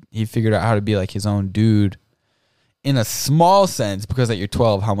 he figured out how to be like his own dude in a small sense, because at your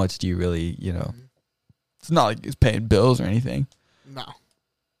 12, how much do you really, it's not like he's paying bills or anything. No.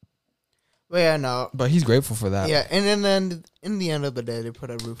 But yeah, no. But he's grateful for that. Yeah, and then in the end of the day, they put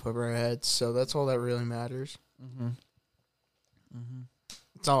a roof over our heads, so that's all that really matters. Mm-hmm. Mm-hmm.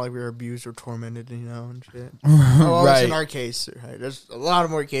 It's not like we were abused or tormented, and shit. Well, right. In our case, right? There's a lot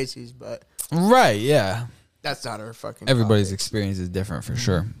of more cases, but right, yeah, that's not our fucking. Everybody's topic. Experience is different for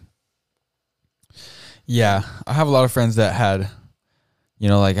sure. Yeah, I have a lot of friends that had,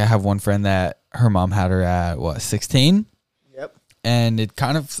 like I have one friend that her mom had her at 16. And it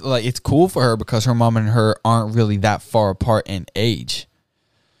kind of like it's cool for her because her mom and her aren't really that far apart in age.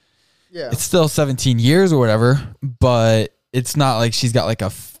 Yeah. It's still 17 years or whatever, but it's not like she's got like a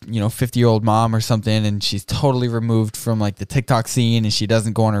 50-year-old mom or something and she's totally removed from like the TikTok scene and she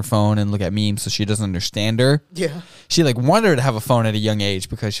doesn't go on her phone and look at memes, so she doesn't understand her. Yeah. She like wanted her to have a phone at a young age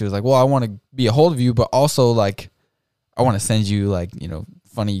because she was like, well, I want to be a hold of you, but also like I want to send you like,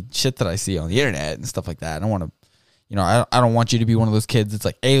 funny shit that I see on the internet and stuff like that. I don't want to I don't want you to be one of those kids that's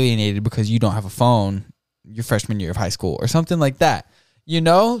like alienated because you don't have a phone your freshman year of high school or something like that.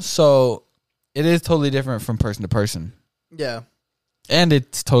 So it is totally different from person to person. Yeah. And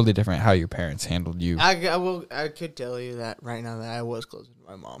it's totally different how your parents handled you. I could tell you that right now that I was close to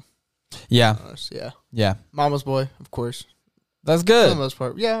my mom. Yeah. Yeah. Yeah. Mama's boy, of course. That's good. For the most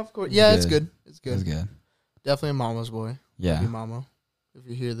part. Yeah, of course. Yeah, it's good. It's good. It's good. Definitely a mama's boy. Yeah. Love you, mama. If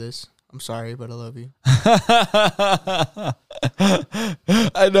you hear this. I'm sorry, but I love you.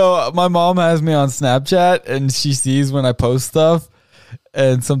 I know my mom has me on Snapchat and she sees when I post stuff,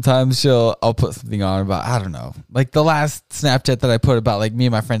 and sometimes I'll put something on about, I don't know, like the last Snapchat that I put about like me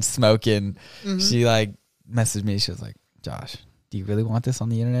and my friends smoking. Mm-hmm. She like messaged me. She was like, Josh, do you really want this on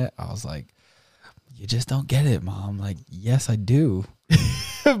the internet? I was like, you just don't get it, Mom. Like, yes, I do.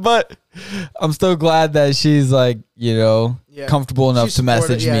 But I'm still glad that she's like, comfortable enough to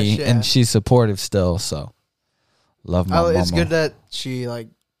message me and she's supportive still. So love my mama. It's good that she like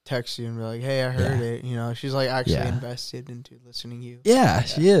texts you and be like, hey, I heard it. She's like actually invested into listening to you. Yeah,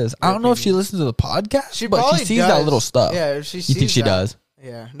 she is. I don't know if she listens to the podcast, but she sees that little stuff. Yeah, if she sees you think she does?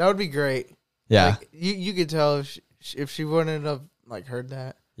 Yeah, that would be great. Yeah. Like, you could tell if she wouldn't have like heard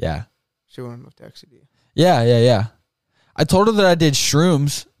that. Yeah. She wouldn't have texted you. Yeah. I told her that I did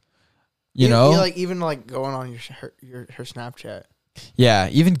shrooms, like even like going on her Snapchat. Yeah,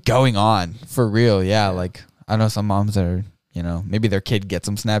 even going on for real. Yeah, like I know some moms that are, maybe their kid gets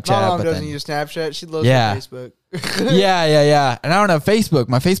them Snapchat. My mom but doesn't then, use Snapchat. She loves Yeah. Facebook. yeah. And I don't have Facebook.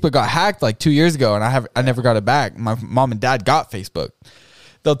 My Facebook got hacked like 2 years ago, and I never got it back. My mom and dad got Facebook.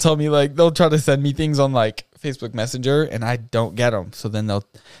 They'll tell me they'll try to send me things on Facebook Messenger, and I don't get them. So then they'll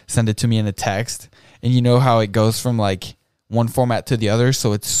send it to me in a text, and you know how it goes from one format to the other,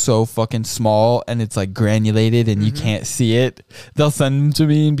 so it's so fucking small and it's granulated and you can't see it. They'll send them to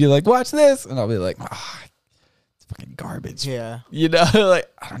me and be like, "Watch this," and I'll be like, "It's fucking garbage." Yeah. I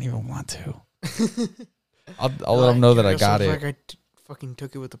don't even want to. I'll let them know that I got it. I fucking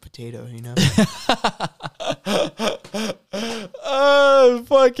took it with a potato,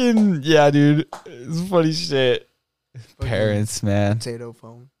 Fucking yeah, dude. It's funny shit. Fucking Parents, man, potato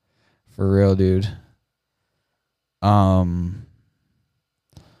phone. for real, dude. Fuck.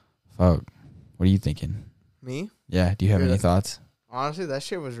 What are you thinking? Me? Yeah. Do you have Dude, any thoughts? Honestly, that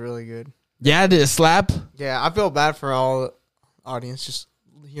shit was really good. Yeah. Did it slap? Yeah, I feel bad for all audience just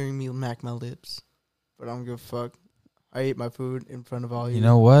hearing me mack my lips, but I don't give a fuck. I ate my food in front of all you. You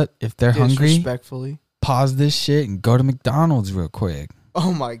know what? If they're hungry, Disrespectfully. pause this shit and go to McDonald's real quick.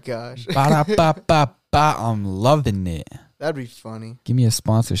 Oh my gosh. Ba-da-ba-ba-ba. I'm loving it. That'd be funny. Give me a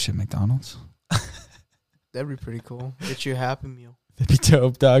sponsorship, McDonald's. That'd be pretty cool. Get you a Happy Meal. That'd be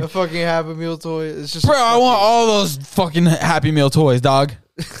dope, dog. A fucking Happy Meal toy. It's just Bro, I want all those fucking Happy Meal toys, dog.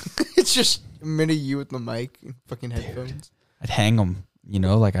 It's just a mini you with the mic and fucking headphones. I'd hang them,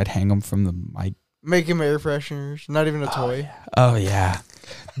 I'd hang them from the mic. Make him air fresheners. Not even a toy. Oh, yeah.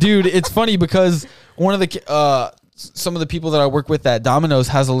 Dude, it's funny because one of the some of the people that I work with at Domino's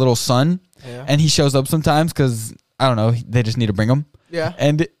has a little son, Yeah. and he shows up sometimes because, I don't know, they just need to bring him. Yeah.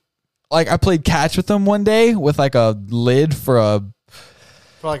 And, I played catch with him one day with, a lid for a...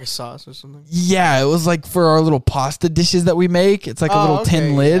 For a sauce or something. Yeah, it was, for our little pasta dishes that we make. It's a little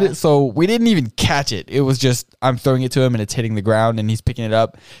tin lid. Yeah. So we didn't even catch it. It was just, I'm throwing it to him and it's hitting the ground and he's picking it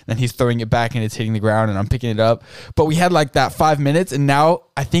up. Then he's throwing it back and it's hitting the ground and I'm picking it up. But we had that 5 minutes and now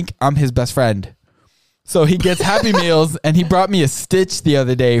I think I'm his best friend. So he gets Happy Meals and he brought me a Stitch the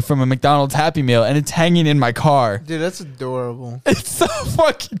other day from a McDonald's Happy Meal and it's hanging in my car. Dude, that's adorable. It's so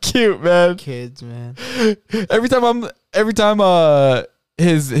fucking cute, man. Kids, man. Every time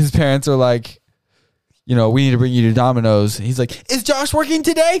his parents are like, we need to bring you to Domino's. He's like, "Is Josh working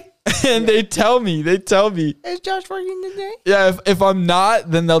today?" And they tell me. Is Josh working today? Yeah, if I'm not,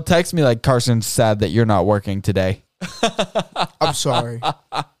 then they'll text me like, "Carson's sad that you're not working today." I'm sorry.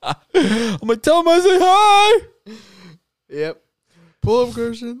 I'm like, "Tell him I say hi." Yep. Pull up,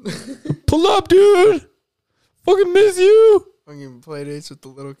 Carson. Pull up, dude. Fucking miss you. Fucking play dates with the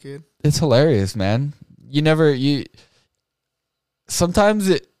little kid. It's hilarious, man. Sometimes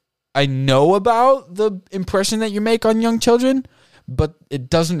I know about the impression that you make on young children, but it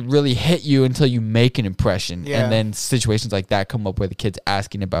doesn't really hit you until you make an impression. Yeah. And then situations like that come up where the kid's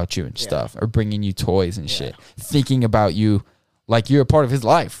asking about you and stuff, or bringing you toys and shit, thinking about you like you're a part of his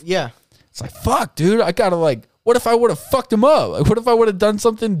life. Yeah. It's like, fuck, dude, I gotta what if I would have fucked him up? What if I would have done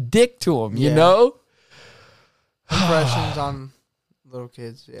something dick to him, you know? Impressions on little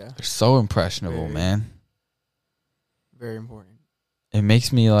kids, yeah. They're so impressionable, Very. man. Very important. It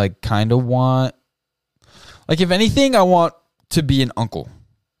makes me kind of want, if anything, I want to be an uncle.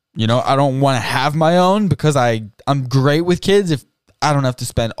 I don't want to have my own because I'm great with kids if I don't have to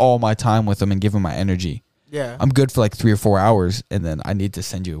spend all my time with them and give them my energy. Yeah. I'm good for 3 or 4 hours and then I need to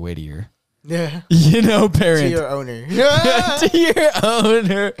send you away to your, Yeah. parent. To your owner. To your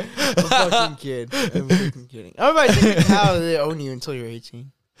owner. I'm fucking kid. I'm fucking kidding. I'm about to take a cow they own you until you're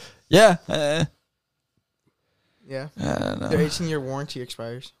 18. Yeah. Yeah. I don't know. Their 18-year warranty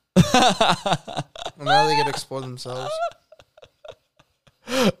expires. And now they get to explore themselves.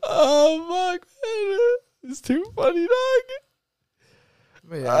 Oh, fuck, man. It's too funny, dog.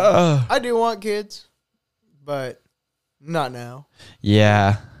 But yeah. I do want kids, but not now.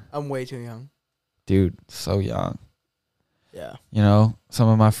 Yeah. I'm way too young. Dude, so young. Yeah. Some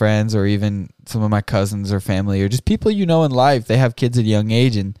of my friends or even some of my cousins or family or just people in life, they have kids at a young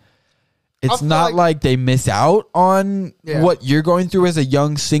age and it's feel not like they miss out on what you're going through as a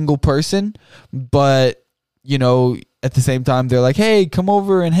young single person, but, at the same time, they're like, "Hey, come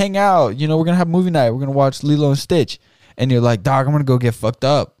over and hang out. We're going to have movie night. We're going to watch Lilo and Stitch." And you're like, "Dog, I'm going to go get fucked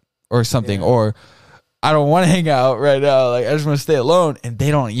up or something." Or, "I don't want to hang out right now. I just want to stay alone." And they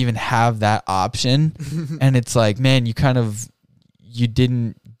don't even have that option. And it's like, man, you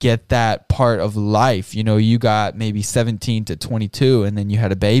didn't get that part of life. You got maybe 17 to 22 and then you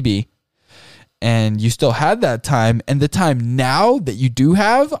had a baby. And you still had that time. And the time now that you do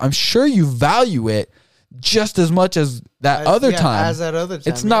have, I'm sure you value it just as much as that other time. As that other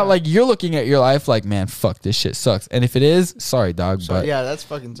time. It's not like you're looking at your life like, man, fuck, this shit sucks. And if it is, sorry, dog, So, but yeah, that's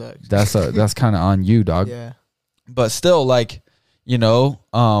fucking sucks. that's kind of on you, dog. Yeah. But still, like, you know,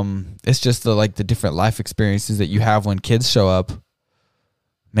 it's just the different life experiences that you have when kids show up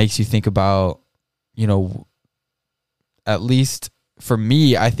makes you think about, you know, at least for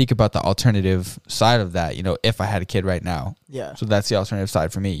me, I think about the alternative side of that, you know, if I had a kid right now. Yeah. So that's the alternative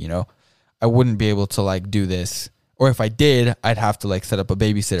side for me, you know. I wouldn't be able to like do this. Or if I did, I'd have to like set up a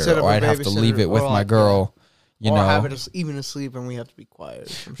babysitter, or I'd have to leave it with my girl, you know. have it even asleep and we have to be quiet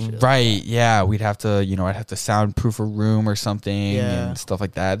or some shit. Right, yeah. We'd have to, you know, I'd have to soundproof a room or something and stuff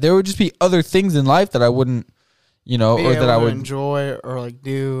like that. There would just be other things in life that I wouldn't, you know, Be or that I would enjoy or like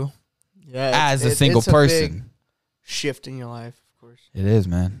do. Yeah. as a single person. Big shift in your life, of course. It is,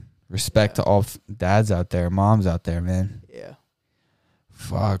 man. Respect to all dads out there, moms out there, man. Yeah.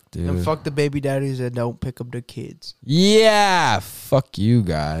 Fuck, dude. And fuck the baby daddies that don't pick up their kids. Yeah, fuck you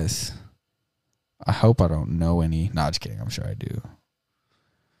guys. I hope I don't know any. No, just kidding. I'm sure I do.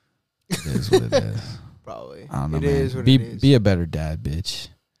 It is what it is. Probably. I don't know, It man. is what it is. Be a better dad, bitch.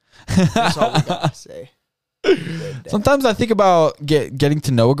 That's all we gotta say. Sometimes I think about getting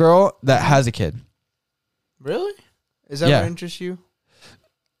to know a girl that has a kid. Really? Is that Yeah. what interests you?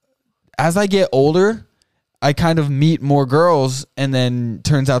 As I get older, I kind of meet more girls, and then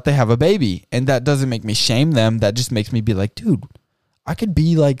turns out they have a baby, and that doesn't make me shame them. That just makes me be like, dude, I could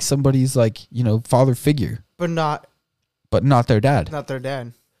be like somebody's like, you know, father figure, But not their dad. their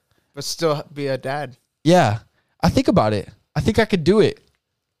dad. But still be a dad. Yeah, I think about it. I think I could do it.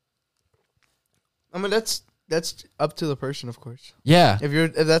 I mean, that's up to the person, of course. Yeah,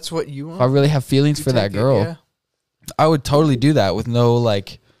 If that's what you want, if I really have feelings you for that take it, girl, yeah. I would totally do that with no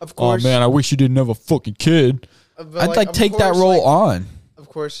like, Of oh course. man, I wish you didn't have a fucking kid. But, I'd like of take that course, role like, on. Of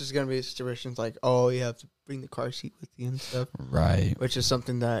course, there's gonna be situations like, oh, you have to bring the car seat with you and stuff, Right. which is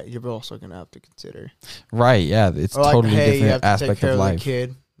something that you're also gonna have to consider. Right. Yeah. It's Or like, totally hey, you different have to take aspect care of of the life.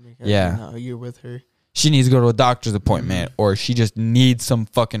 kid. Yeah. No, you're with her. She needs to go to a doctor's appointment, or she just needs some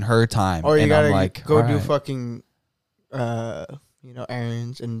fucking her time. Or you and gotta I'm like, go all do right. fucking,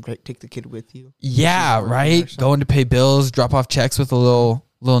 errands and take the kid with you. Yeah. working or Right. something. Going to pay bills, drop off checks with a little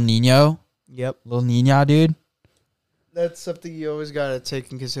Nino, Yep. little Nina, dude. That's something you always gotta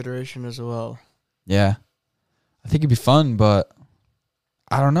take in consideration as well. Yeah. I think it'd be fun, but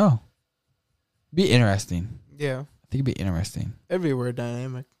I don't know. Be interesting. Yeah. I think it'd be interesting. Everywhere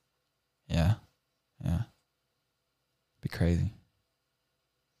dynamic. Yeah. Yeah. Be crazy.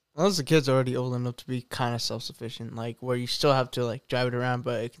 Unless the kid's already old enough to be kind of self-sufficient, like where you still have to like drive it around,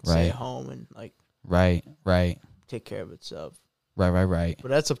 but it can stay Right. at home and like Right. Right. take care of itself. Right. But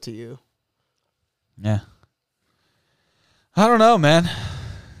that's up to you. Yeah. I don't know, man.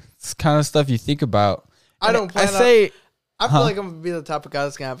 It's kind of stuff you think about. I don't plan. I say, I feel like I'm gonna be the type of guy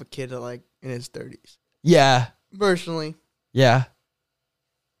that's gonna have a kid at like in his 30s. yeah. Personally, Yeah.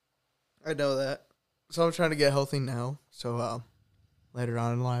 I know that. So I'm trying to get healthy now. So later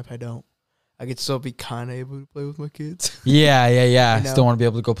on in life, I could still be kind of able to play with my kids. Yeah. You know? Still want to be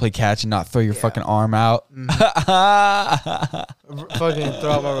able to go play catch and not throw your Yeah. fucking arm out. Fucking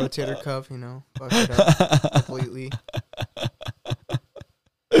throw out my rotator cuff, fuck it up completely.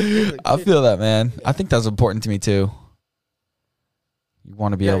 I feel that, man. I think that's important to me too. You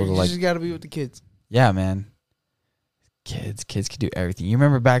want to be able to you like, just gotta be with the kids. yeah, man. Kids can do everything. You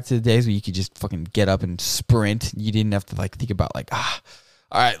remember back to the days where you could just fucking get up and sprint. You didn't have to like think about like, all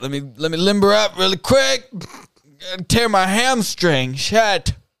right, let me limber up really quick. Gotta tear my hamstring.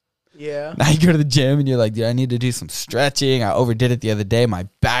 Shit. Yeah. Now you go to the gym and you're like, dude, I need to do some stretching. I overdid it the other day. My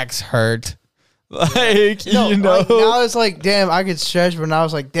back's hurt. Like, Like, now it's like, damn, I could stretch, but now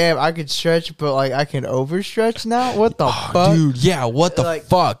it's like, damn, I could stretch, but like I can overstretch now. What the fuck, dude? Yeah, what the Like,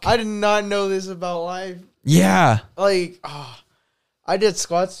 fuck? I did not know this about life. Yeah. Like, I did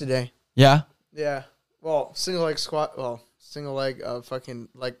squats today. Yeah. Yeah. Well, single leg squat. Well, single leg, fucking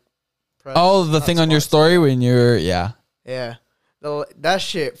like. Press, Oh, the not thing on your squats. story when you're, yeah. Yeah. That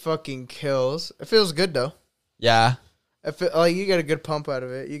shit fucking kills. It feels good though. Yeah. Like you get a good pump out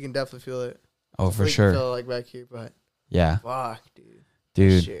of it. You can definitely feel it. Oh, for Like, you sure. Feel it, like back here, but Yeah. fuck, dude.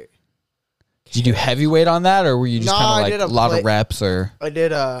 Dude. Shit. Did you do heavyweight on that, or were you just No, kind I of did like a a lot plate- of reps, or? I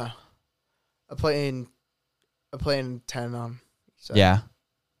did a plane 10 on each side. Yeah.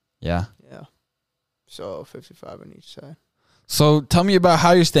 Yeah. Yeah. So 55 on each side. So tell me about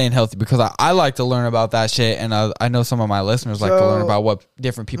how you're staying healthy, because I like to learn about that shit, and I know some of my listeners like to learn So, about what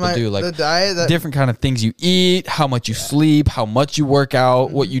different people do, like the diet that different kind of things you eat, how much you sleep, how much you work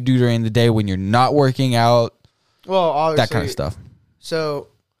out, what Mm-hmm. you do during the day when you're not working out, well, obviously, that kind of stuff. So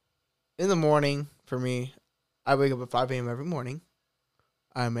in the morning, for me, I wake up at 5 a.m. every morning.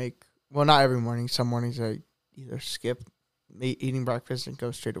 Well, not every morning. Some mornings I either skip eating breakfast and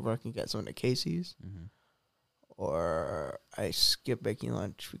go straight to work and get something at Casey's. Mm-hmm. Or I skip making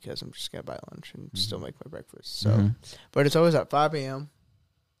lunch because I'm just going to buy lunch and still make my breakfast. So, Mm-hmm. But it's always at 5 a.m.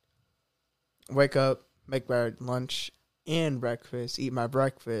 Wake up, make my lunch and breakfast, eat my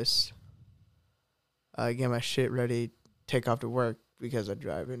breakfast, get my shit ready, take off to work because I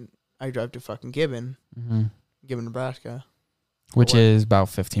drive to fucking Gibbon, Mm-hmm. Gibbon, Nebraska. Which is about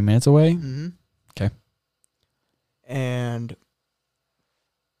 15 minutes away. Mm-hmm. Okay. And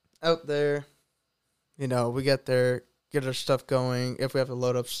out there, we get there, get our stuff going. If we have to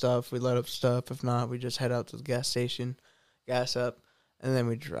load up stuff, we load up stuff. If not, we just head out to the gas station, gas up, and then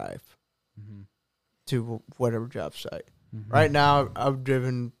we drive Mm-hmm. to whatever job site. Mm-hmm. Right now, I've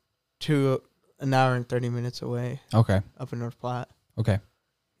driven to an hour and 30 minutes away Okay. up in North Platte. Okay.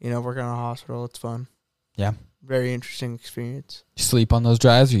 Working on a hospital. It's fun. Yeah. Very interesting experience. You sleep on those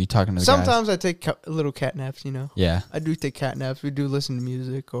drives, or are you talking to the guys? Sometimes I take little cat naps, Yeah. I do take cat naps. We do listen to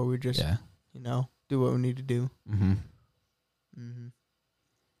music, or we just, Yeah. do what we need to do. Mm-hmm. Mm-hmm.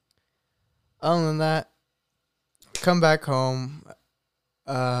 Other than that, come back home.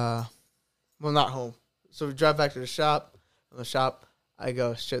 Well, not home. So we drive back to the shop. From the shop, I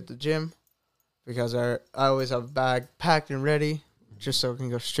go straight to the gym because I always have a bag packed and ready just so I can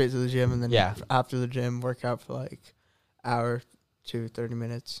go straight to the gym. And then after the gym, work out for like hour to 30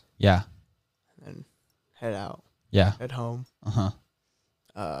 minutes. Yeah. And then head out. Yeah. Head home. Uh-huh.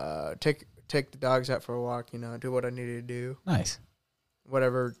 Take the dogs out for a walk, do what I need to do. Nice.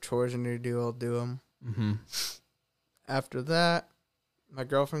 Whatever chores I need to do, I'll do them. Mm-hmm. After that, my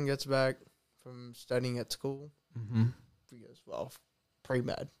girlfriend gets back from studying at school. Mm-hmm. Because, well,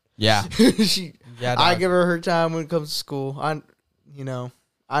 pre-med. Yeah. I give her time when it comes to school.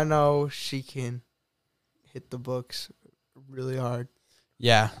 I know she can hit the books really hard.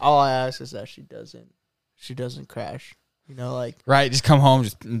 Yeah. All I ask is that she doesn't crash. Right, just come home,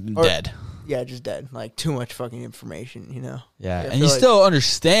 just dead. Yeah, just dead. Like, too much fucking information, Yeah, I and you feel still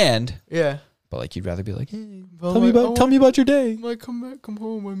understand, Yeah. but like you'd rather be like, hey, Well, tell me about your day. I'm like, come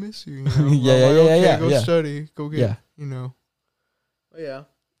home, I miss you. Yeah. Go study, go get, Yeah.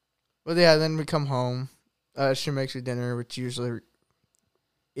 But yeah, then we come home. She makes me dinner, which usually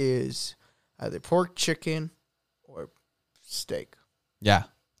is either pork, chicken, or steak. Yeah.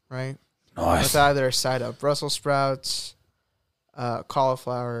 Right? Nice. With either a side of Brussels sprouts,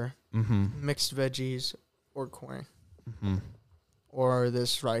 cauliflower, Mm-hmm. mixed veggies, or corn. Mm-hmm. Or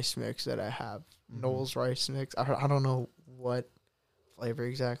this rice mix that I have. Mhm. Noel's rice mix. I don't know what flavor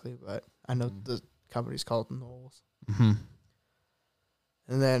exactly, but I know the company's called Noel's. Mm-hmm.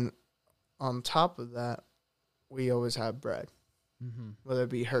 And then on top of that, we always have bread. Mm-hmm. Whether it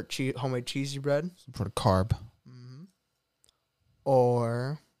be her homemade cheesy bread. Some sort of carb. Mm-hmm.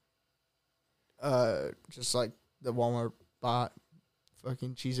 Or just like the Walmart bought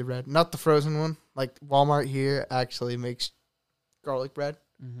fucking cheesy bread. Not the frozen one. Like Walmart here actually makes garlic bread.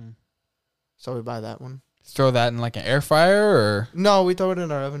 Mm-hmm. So we buy that one. Throw that in like an air fryer, or No, we throw it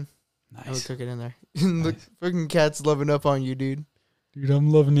in our oven. And we nice. cook it in there. The fucking cat's loving up on you, dude. Dude, I'm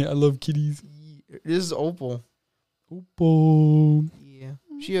loving it. I love kitties. This is Opal. Opal. Yeah.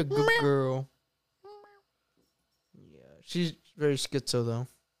 She a good girl. Yeah. She's very schizo, though.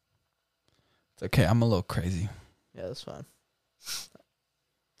 It's okay. I'm a little crazy. Yeah, that's fine.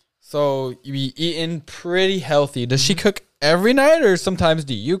 So you be eating pretty healthy. Does she cook every night, or sometimes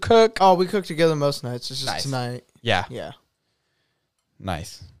do you cook? Oh, we cook together most nights. It's just Nice. tonight. Yeah. Yeah.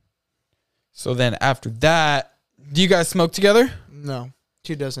 Nice. So then after that, do you guys smoke together? No,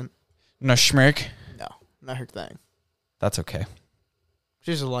 she doesn't. No schmirk. No, not her thing. That's okay.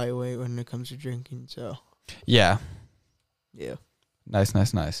 She's a lightweight when it comes to drinking, so. Yeah. Yeah. Nice.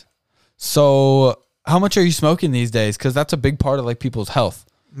 So how much are you smoking these days? Because that's a big part of like people's health.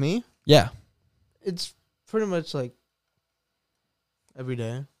 Me? Yeah. It's pretty much like every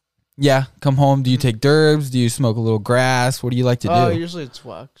day. Yeah. Come home. Do you take derbs? Do you smoke a little grass? What do you like to do? Usually it's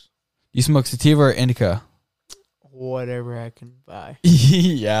wax. You smoke sativa or indica? Whatever I can buy.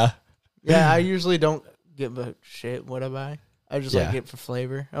 Yeah. Yeah, I usually don't give a shit what I buy. I just like Yeah. it for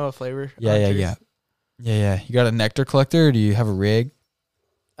flavor. Oh, a flavor. Yeah. You got a nectar collector, or do you have a rig?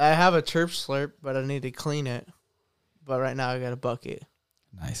 I have a chirp slurp, but I need to clean it. But right now I got a bucket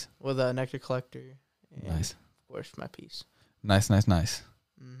Nice. with a nectar collector. And Nice. Of course, my piece. Nice.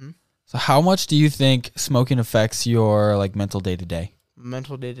 Mm-hmm. So how much do you think smoking affects your like mental day to day?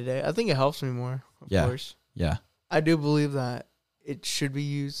 Mental day to day. I think it helps me more. Of Yeah. course. Yeah. I do believe that it should be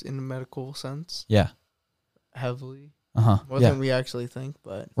used in a medical sense Yeah. heavily, Uh-huh. more Yeah. than we actually think.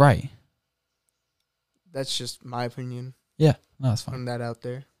 But Right. That's just my opinion. Yeah, no, that's fine. Putting that out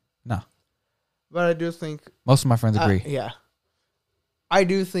there. No, But I do think most of my friends agree. yeah. I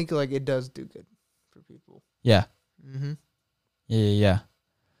do think like it does do good for people. Yeah, Mm-hmm. yeah. It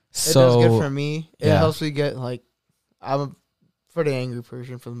So does good for me. It yeah. helps me get like I'm a pretty angry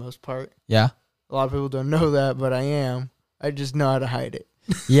person for the most part. yeah, A lot of people don't know that, but I am. I just know how to hide it.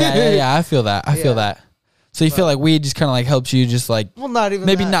 yeah. I feel that. I feel Yeah. that. So you feel like weed just kind of like helps you just like Well, not even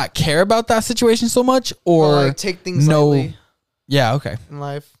maybe that. not care about that situation so much, or Or like take things lightly yeah, okay, in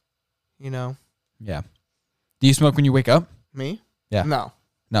life. You know, yeah. Do you smoke when you wake up? me? Yeah. No.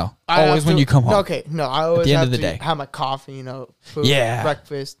 No, I always have when to- you come home. No, okay, no. I always the end have of the to day. have my coffee. You know, food, Yeah.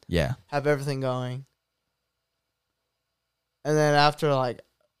 breakfast, Yeah, have everything going, and then after like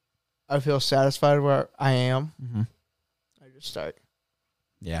I feel satisfied where I am, mm-hmm. I just start.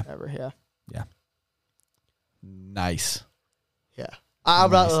 Yeah, Ever, yeah. nice. Yeah.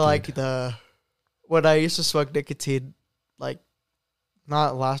 I'm not Nice, like dude. when I used to smoke nicotine, like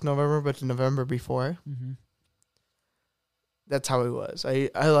not last November, but the November before. Mm-hmm. That's how it was. I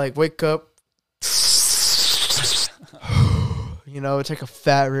like wake up, you know, take a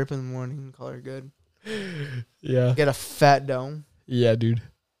fat rip in the morning, call her good. Yeah, Get a fat dome. yeah, dude.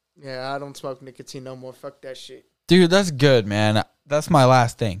 Yeah, I don't smoke nicotine no more. Fuck that shit. Dude, that's good, man. That's my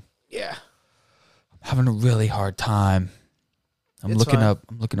last thing. Yeah. Having a really hard time. I'm It's looking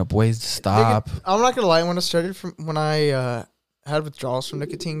fine. up ways to stop. I'm not gonna lie. When I started when I had withdrawals from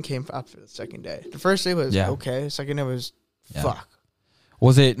nicotine, came after the second day. The first day was Yeah. okay. The second day was Yeah. fuck.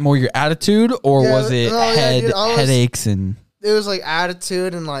 Was it more your attitude, or Yeah, was it no, yeah, dude, I was- headaches and It was like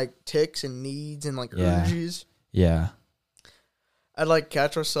attitude and like tics and needs and like Yeah. urges. yeah, I'd like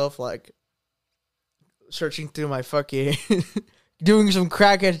catch myself like searching through my fucking doing some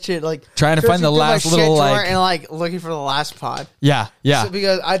crackhead shit, like trying to find searching the through my last shit little drawer like and like looking for the last pod. yeah. So,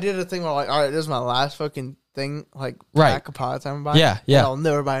 because I did a thing where like, all right, this is my last fucking thing, like Right. pack of pods I'm buying. Yeah, yeah. And I'll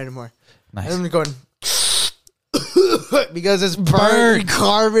never buy it anymore. Nice. And I'm going because it's burnt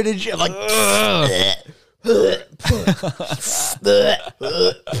carbon and shit. Like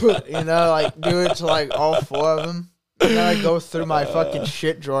you know, like do it to like all four of them. And then I go through my fucking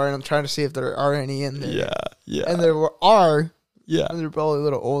shit drawer and I'm trying to see if there are any in there. yeah, And there are, yeah. and they're probably a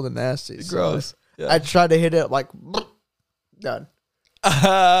little old and nasty. So Gross. I tried to hit it like done.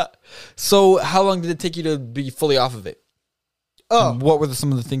 So how long did it take you to be fully off of it? Oh, And what were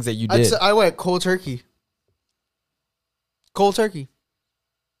some of the things that you I'd did? say I went cold turkey. Cold turkey.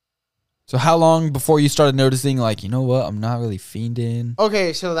 So how long before you started noticing, like, you know what, I'm not really fiending?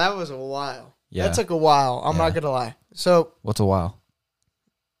 Okay, so that was a while. Yeah. That took a while. I'm not Yeah. gonna lie. So What's a while?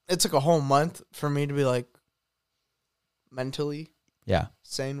 it took a whole month for me to be like mentally Yeah.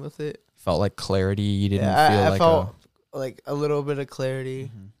 sane with it. Felt like clarity. You didn't Yeah, feel I like felt like a little bit of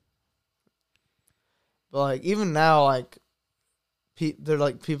clarity. Mhm. But like even now, like they're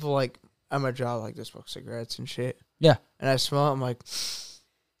like people like at my job like they smoke cigarettes and shit. Yeah. And I smell it, I'm like,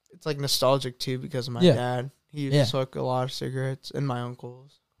 it's like nostalgic too because of my Yeah. dad. He used Yeah. to smoke a lot of cigarettes and my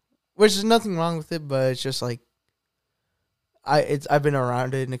uncles, which is nothing wrong with it, but it's just like I've been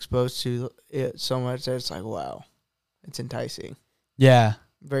around it and exposed to it so much that it's like wow, it's enticing, Yeah.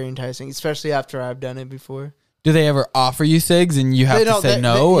 very enticing, especially after I've done it before. Do they ever offer you cigs and you have to say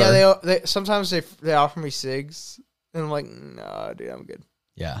no? They sometimes they offer me cigs and I'm like, no, dude, I'm good.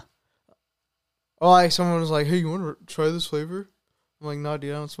 Yeah. Or like someone was like, hey, you want to try this flavor? I'm like, no,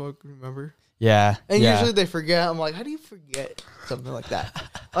 dude, I don't smoke. Remember? Yeah. And yeah. usually they forget. I'm like, how do you forget something like that?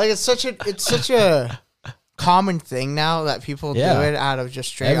 Like it's such a common thing now that people Yeah. do it out of just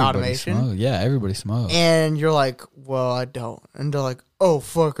straight Everybody automation. smokes. Yeah, everybody smokes. And you're like, well, I don't. And they're like, oh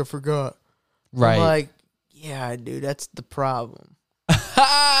fuck, I forgot. Right. I'm like, yeah, dude, that's the problem.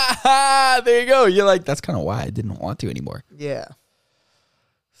 There you go. You're like, that's kind of why I didn't want to anymore. Yeah.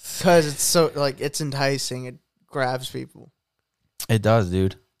 Because it's so like it's enticing. It grabs people. It does,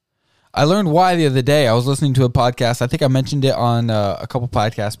 dude. I learned why the other day. I was listening to a podcast. I think I mentioned it on a couple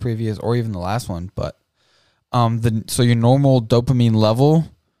podcasts previous, or even the last one. But so your normal dopamine level,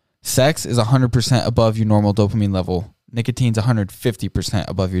 sex is 100% above your normal dopamine level. Nicotine's 150%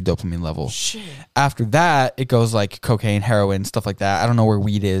 above your dopamine level. Shit. After that, it goes like cocaine, heroin, stuff like that. I don't know where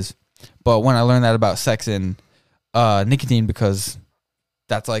weed is, but when I learned that about sex and nicotine, because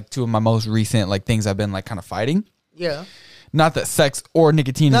that's like two of my most recent like things I've been like kind of fighting. Yeah. Not that sex or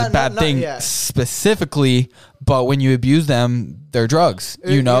nicotine is a bad thing yeah. specifically, but when you abuse them, they're drugs,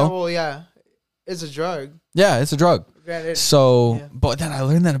 you know? Yeah, well, yeah. It's a drug. Yeah, it's a drug. Granted, So, yeah. but then I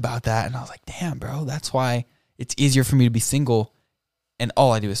learned that about that and I was like, damn, bro, that's why it's easier for me to be single and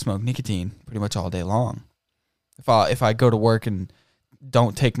all I do is smoke nicotine pretty much all day long. If I go to work and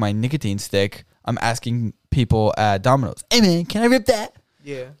don't take my nicotine stick, I'm asking people at Domino's, hey man, can I rip that?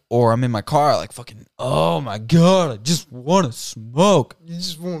 Yeah. Or I'm in my car like fucking, oh my God, I just want to smoke. You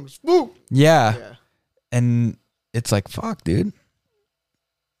just want to smoke. Yeah. Yeah. And it's like, fuck, dude.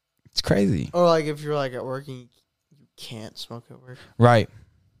 It's crazy. Or like if you're like at work and you can't smoke at work. Right.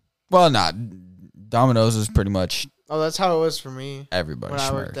 Well, not. Domino's is pretty much Oh, that's how it was for me. everybody When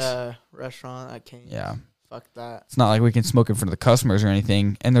I worked smokes. at a restaurant, I can't. Yeah. Fuck that. It's not like we can smoke in front of the customers or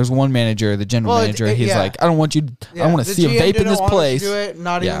anything. And there's one manager, the general manager, he's yeah. like, I don't want you, I don't want to the see a GM vape in didn't this want us to place. Do it,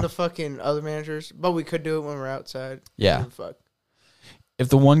 not Yeah. even the fucking other managers, but we could do it when we're outside. Yeah. Fuck. If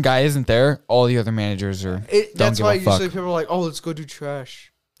the one guy isn't there, all the other managers are. Don't That's give why a fuck. usually people are like, "Oh, let's go do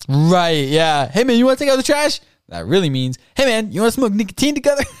trash." Right, yeah. Hey, man, you want to take out the trash? That really means, hey, man, you want to smoke nicotine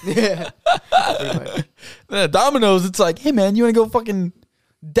together? Yeah. Pretty much. Then at Domino's, it's like, hey, man, you want to go fucking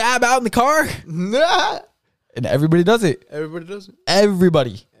dab out in the car? Nah. And everybody does it. Everybody does it.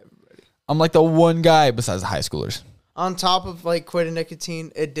 Everybody. I'm like the one guy besides the high schoolers. On top of like quitting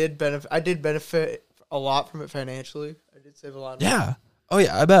nicotine, it did benefit. I did benefit a lot from it financially. I did save a lot. Of money. Yeah. Oh,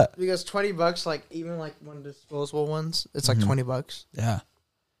 yeah, I bet. Because $20, like even like one of the disposable ones, it's like $20. Yeah.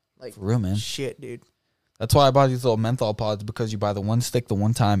 Like For real, man. shit, dude. That's why I bought these little menthol pods, because you buy the one stick the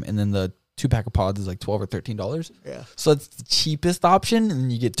one time, and then the 2-pack of pods is like $12 or $13. Yeah. So it's the cheapest option,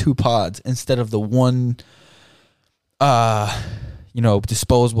 and you get 2 pods instead of the one,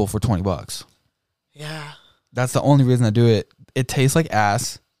 disposable for $20. Yeah. That's the only reason I do it. It tastes like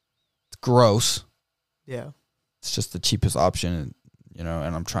ass. It's gross. Yeah. It's just the cheapest option, and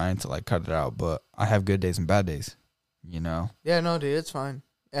I'm trying to like cut it out, but I have good days and bad days, Yeah, no, dude, it's fine.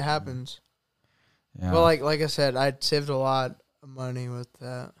 It happens. Yeah. Well, like I said, I saved a lot of money with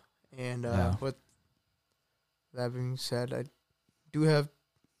that, and Yeah. with that being said, I do have,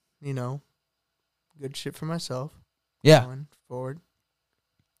 good shit for myself. yeah. Going forward.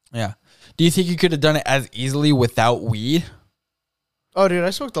 Yeah. Do you think you could have done it as easily without weed? Oh, dude,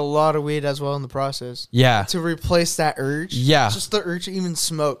 I smoked a lot of weed as well in the process Yeah. to replace that urge. Yeah. Just the urge to even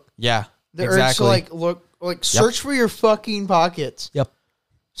smoke. Yeah. The exactly. urge to search for your fucking pockets. Yep.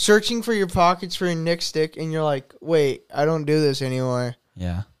 Searching for your pockets for your Nick stick, and you're like, wait, I don't do this anymore.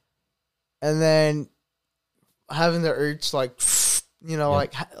 Yeah. And then having the urge to like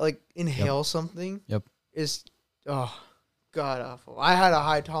inhale something. Yep. Is god awful. I had a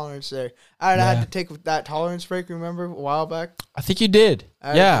high tolerance there. I had to take that tolerance break. Remember a while back? I think you did.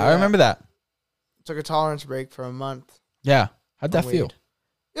 I remember that. Took a tolerance break for a month. Yeah. How'd that on feel? weed.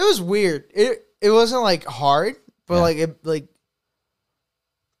 It was weird. It wasn't like hard, but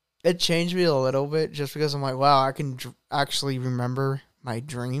it changed me a little bit just because I'm like, wow, I can actually remember my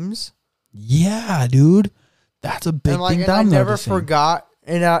dreams. Yeah, dude. That's a big thing. And I never forgot.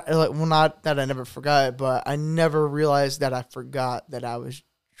 And not that I never forgot it, but I never realized that I forgot that I was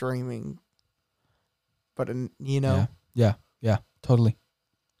dreaming. But Yeah, totally.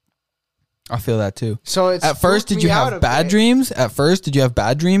 I feel that too. So it's at first, did you have bad dreams? At first, did you have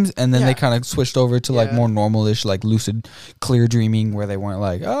bad dreams, and then they kind of switched over to like more normal-ish, like lucid, clear dreaming, where they weren't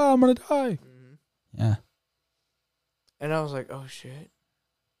like, "Oh, I'm gonna die." Mm-hmm. Yeah. And I was like, "Oh shit!"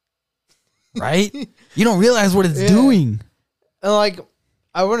 Right? You don't realize what it's doing. And like,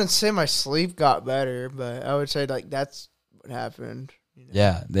 I wouldn't say my sleep got better, but I would say like that's what happened.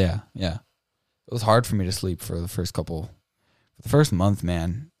 Yeah. It was hard for me to sleep for the first month,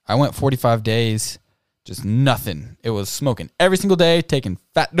 man. I went 45 days, just nothing. It was smoking every single day, taking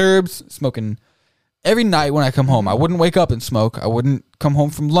fat derbs, smoking every night when I come home. I wouldn't wake up and smoke. I wouldn't come home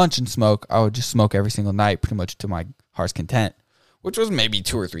from lunch and smoke. I would just smoke every single night, pretty much to my heart's content, which was maybe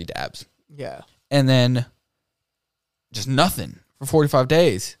 2 or 3 dabs. Yeah. And then just nothing for 45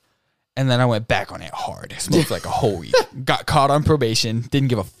 days. And then I went back on it hard. Smoked like a whole week. Got caught on probation. Didn't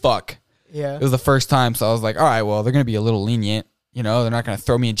give a fuck. Yeah. It was the first time, so I was like, all right, well, they're going to be a little lenient. They're not going to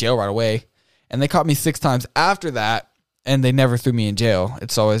throw me in jail right away. And they caught me 6 times after that, and they never threw me in jail.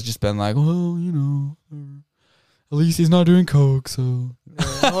 It's always just been like, well, at least he's not doing coke, so.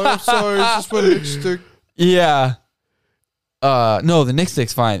 Oh, I'm sorry, it's just my Nick stick. Yeah. No, the Nick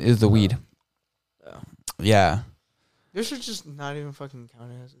stick's fine. It was the weed. Yeah. This should just not even fucking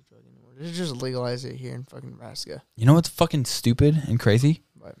count as a drug anymore. They should just legalize it here in fucking Nebraska. You know what's fucking stupid and crazy?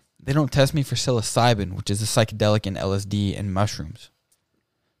 What? They don't test me for psilocybin, which is a psychedelic in LSD and mushrooms.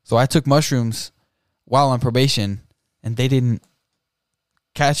 So I took mushrooms while on probation, and they didn't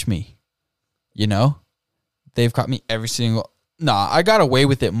catch me. They've caught me every single... Nah, I got away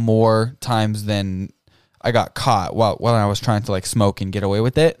with it more times than I got caught while I was trying to like smoke and get away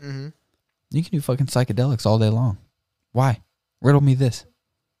with it. Mm-hmm. You can do fucking psychedelics all day long. Why? Riddle me this.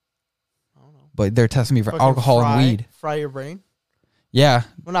 I don't know. But they're testing me for Fucking alcohol and weed. Fry your brain? Yeah.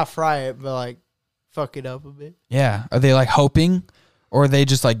 Well, not fry it, but like fuck it up a bit. Yeah. Are they like hoping, or are they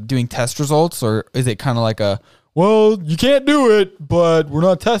just like doing test results, or is it kind of like a, well, you can't do it, but we're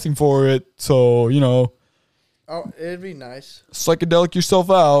not testing for it, so Oh, it'd be nice. psychedelic yourself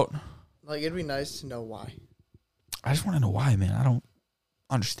out. Like, it'd be nice to know why. I just want to know why, man. I don't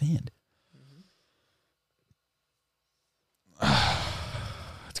understand.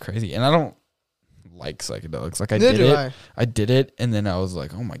 It's crazy, and I don't like psychedelics. Like I Neither did do it. I did it, and then I was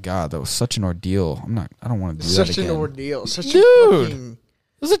like, "Oh my god, that was such an ordeal." I don't want to do that Such again. an ordeal. Such Dude. a fucking...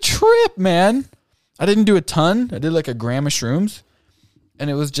 It was a trip, man. I didn't do a ton. I did like a gram of shrooms, and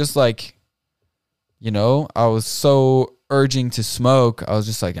it was just like, I was so urging to smoke. I was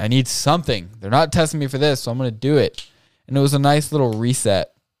just like, I need something. They're not testing me for this, so I'm gonna do it. And it was a nice little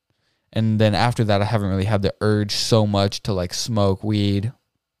reset. And then after that, I haven't really had the urge so much to like smoke weed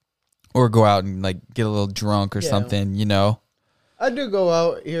or go out and like get a little drunk or something, I do go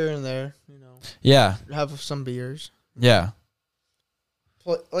out here and there, Yeah. have some beers. Yeah.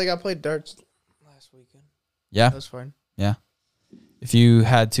 Like, I played darts last weekend. Yeah. That was fun. Yeah. If you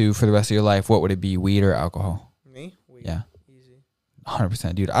had to for the rest of your life, what would it be? Weed or alcohol? Me? Weed. Yeah. Easy.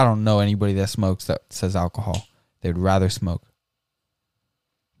 100%, dude. I don't know anybody that smokes that says alcohol. They would rather smoke.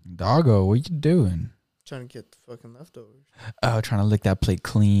 Doggo, what you doing? Trying to get the fucking leftovers. Oh, trying to lick that plate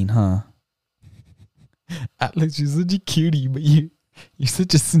clean, huh? Alex, you're such a cutie, but you're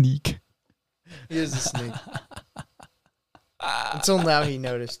such a sneak. He is a snake. Until now, he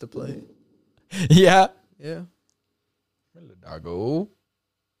noticed the plate. Yeah. Yeah. Hello, doggo.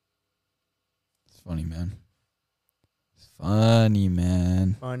 It's funny, man. It's funny,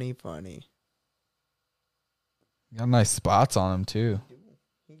 man. Funny. Got nice spots on him, too.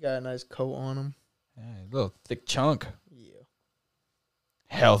 He got a nice coat on him. Yeah, a little thick chunk. Yeah.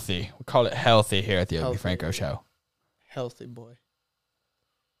 Healthy. We call it healthy here at the Ugly Healthy. Franco Show. Healthy boy.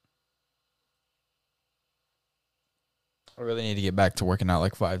 I really need to get back to working out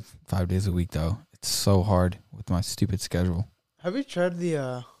like five days a week, though. It's so hard with my stupid schedule. Have you tried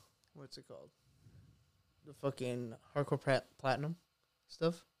the, what's it called? The fucking hardcore platinum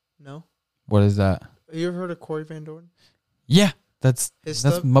stuff? No? What is that? Have you ever heard of Corey Van Dorn? Yeah, that's His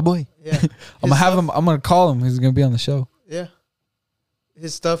stuff? my boy. Yeah. I'm gonna have him. I'm gonna call him. He's gonna be on the show. Yeah.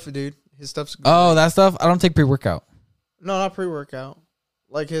 His stuff, dude. His stuff's good. Oh, that stuff. I don't take pre-workout. No, not pre-workout.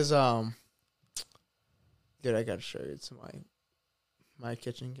 Like his, dude, I gotta show you. It's my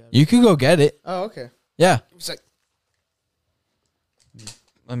kitchen cabinet. You could go get it. Oh, okay. Yeah. It's like,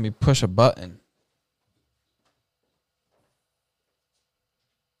 Let me push a button.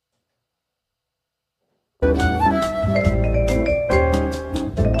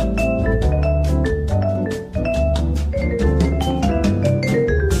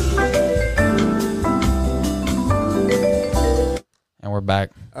 And we're back.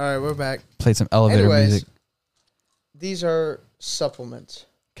 all right, we're back. Played some elevator Anyways, music. these are supplements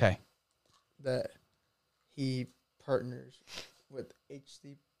Okay. that he partners with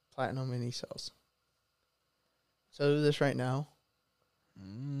HD Platinum and he sells. So do this right now.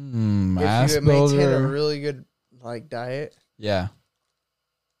 Mass If you maintain a builder. really good diet, Yeah.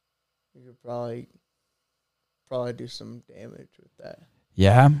 you could probably do some damage with that.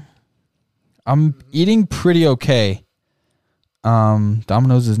 Yeah. I'm eating pretty okay.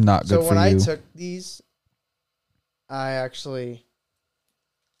 Domino's is not So good for when I you. took these, I actually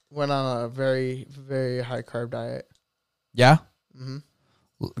went on a very, very high carb diet. Yeah. Mm-hmm.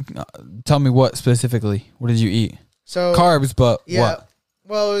 Tell me what specifically. What did you eat? So Carbs, but yeah. what?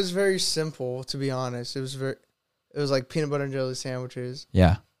 Well, it was very simple, to be honest. It was like peanut butter and jelly sandwiches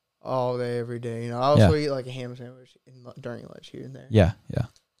Yeah. all day, every day. I also eat like a ham sandwich during lunch here and there. Yeah. Yeah.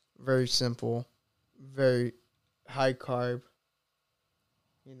 Very simple, very high carb.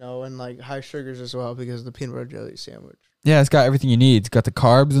 And like high sugars as well because of the peanut butter jelly sandwich. Yeah, it's got everything you need. It's got the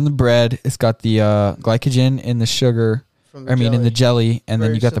carbs in the bread. It's got the glycogen in the sugar. From In the jelly. And then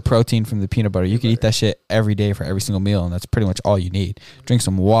Very you got the simple. protein from the peanut butter. You could eat that shit every day for every single meal, and that's pretty much all you need. Drink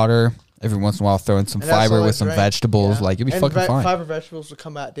some water. Every once in a while, throw in some And that's fiber all I with some drank. vegetables. Yeah. Like, you'll be And fucking fine. Fiber vegetables will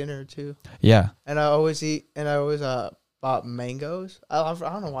come at dinner too. Yeah. And I always bought mangoes. I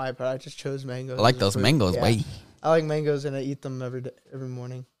don't know why, but I just chose mangoes. I like as a those fruit. mangoes, Yeah. way. I like mangoes and I eat them every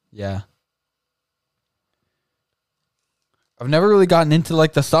morning. Yeah. I've never really gotten into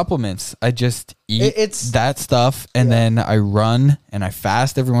like the supplements. I just eat It's- that stuff, and Yeah. then I run and I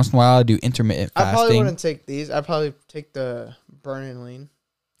fast every once in a while. I do intermittent I probably fasting. wouldn't take these. I'd probably take the burn and lean.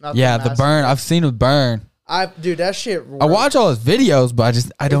 Not Yeah, the massive burn. one. I've seen with burn. Dude, that shit. I watch all his videos, but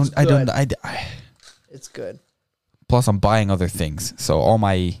I don't. good. It's good. Plus, I'm buying other things, so all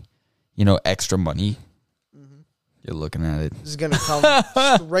my, extra money. Mm-hmm. You're looking at it. This is gonna come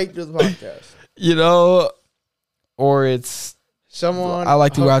straight to the podcast. you know, or it's Someone I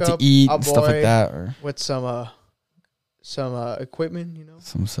like to go hook out to up eat a and stuff like boy that, or with some equipment,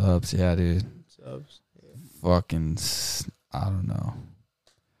 some subs. Yeah, dude. Subs. Fucking, I don't know.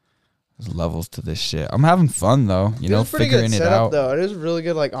 There's levels to this shit. I'm having fun though, you know, figuring it out. Though it is really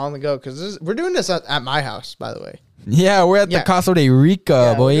good, like on the go, because we're doing this at my house, by the way. Yeah, we're at the Casa de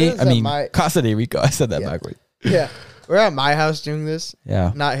Rico, Yeah, boy. I mean, Casa de Rico. I said that backwards. Yeah, we're at my house doing this.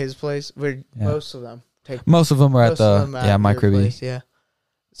 Yeah, not his place. Most of them take. Most of them are at my cribby. Yeah,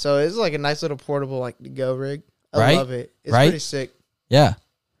 so it's like a nice little portable like to go rig. I love it. It's pretty sick. Yeah,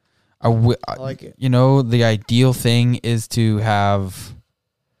 I like it. You know, the ideal thing is to have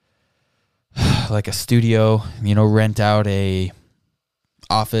like a studio. You know, rent out a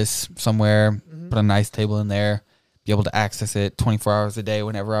office somewhere, put a nice table in there. Be able to access it 24 hours a day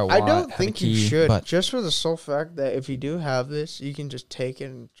whenever I want. I don't think you should, just for the sole fact that if you do have this, you can just take it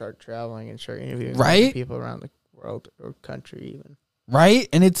and start traveling and start interviewing people around the world or country even. Right?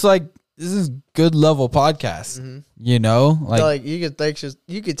 And it's like, this is good level podcast, you know? Like you could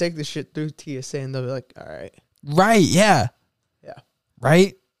take this shit through TSA and they'll be like, all right. Right, yeah. Yeah.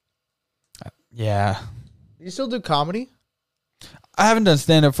 Right? Yeah. You still do comedy? I haven't done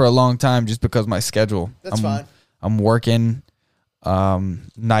stand-up for a long time just because my schedule. That's fine. I'm working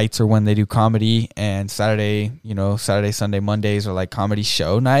nights are when they do comedy, and Saturday, Sunday, Mondays are like comedy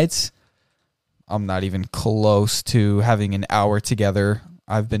show nights. I'm not even close to having an hour together.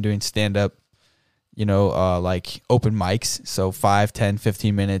 I've been doing stand-up, like open mics. So 5, 10,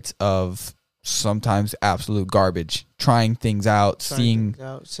 15 minutes of sometimes absolute garbage, trying things out, seeing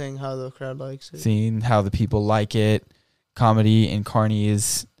how the crowd likes it. Seeing how the people like it. Comedy in Kearney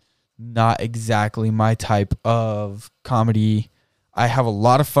is not exactly my type of comedy. I have a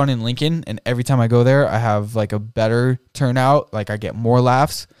lot of fun in Lincoln, and every time I go there, I have like a better turnout. Like I get more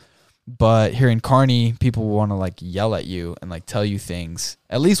laughs. But here in Kearney, people want to like yell at you and like tell you things.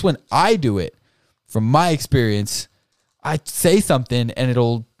 At least when I do it, from my experience, I say something and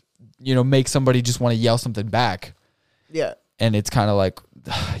it'll, make somebody just want to yell something back. Yeah. And it's kind of like,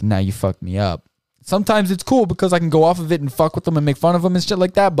 now you fucked me up. Sometimes it's cool because I can go off of it and fuck with them and make fun of them and shit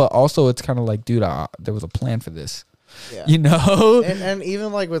like that. But also it's kind of like, dude, there was a plan for this. Yeah. And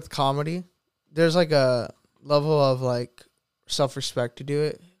even like with comedy, there's like a level of like self-respect to do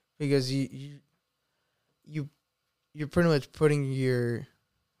it because you're pretty much putting your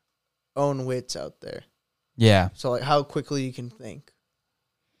own wits out there. Yeah. So like how quickly you can think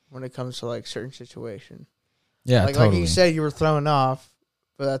when it comes to like certain situation. Yeah, like you said, you were thrown off,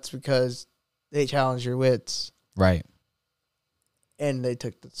 but that's because they challenged your wits, right? And they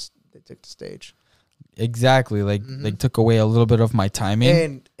took the stage. Exactly, like they took away a little bit of my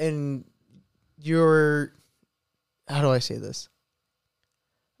timing. And you're, how do I say this?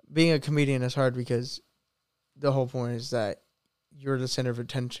 Being a comedian is hard because the whole point is that you're the center of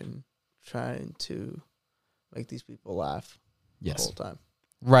attention, trying to make these people laugh the whole time.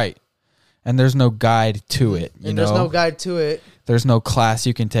 Right. And there's no guide to it, you know? There's no guide to it. There's no class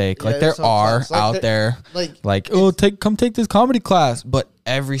you can take. Like there are out there. Come take this comedy class. But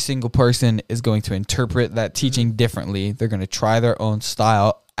every single person is going to interpret that teaching differently. They're going to try their own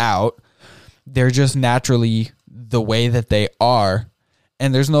style out. They're just naturally the way that they are.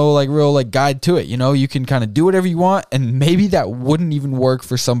 And there's no like real like guide to it. You can kind of do whatever you want. And maybe that wouldn't even work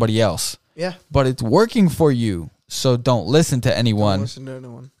for somebody else. Yeah. But it's working for you. So don't listen to anyone. Don't listen to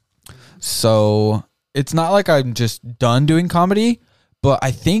anyone. So it's not like I'm just done doing comedy, but I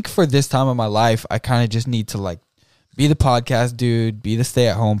think for this time of my life, I kind of just need to like be the podcast dude, be the stay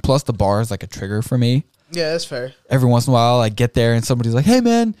at home. Plus the bar is like a trigger for me. Yeah, that's fair. Every once in a while I get there and somebody's like, hey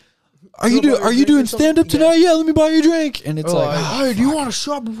man, are you doing stand up tonight? Yeah, let me buy you a drink. And it's hey, do you want a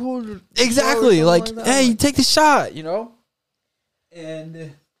shot before? Exactly. Like hey, take the shot,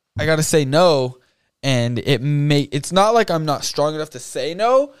 And I got to say no. And it's not like I'm not strong enough to say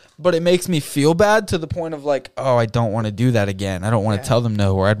no, but it makes me feel bad to the point of like, oh, I don't want to do that again. I don't want to tell them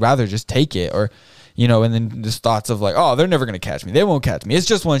no, or I'd rather just take it, or, and then just thoughts of like, oh, they're never going to catch me. They won't catch me. It's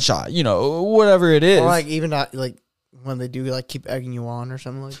just one shot, whatever it is. Or like even not like when they do like keep egging you on or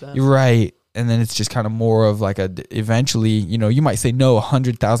something like that. You're right. And then it's just kind of more of like eventually, you might say no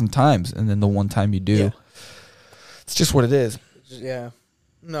 100,000 times. And then the one time you do, it's just what it is. Yeah.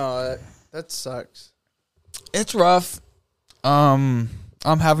 No, that sucks. It's rough. I'm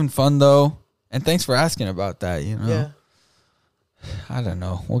having fun though, and thanks for asking about that. Yeah. I don't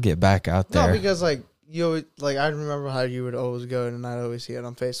know. We'll get back out there. No, because like I remember how you would always go, and I'd always see it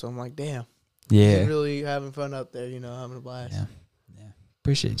on Facebook. I'm like, damn. Yeah. You're really having fun out there. Having a blast. Yeah.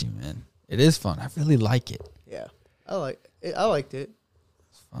 Appreciate you, man. It is fun. I really like it. Yeah, I liked it.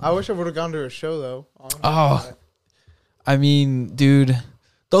 I wish I would have gone to a show though. Oh, I mean, dude,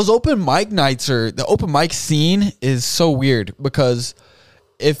 those open mic nights the open mic scene is so weird because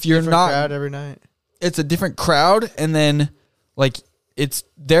if you're different not crowd every night. It's a different crowd, and then like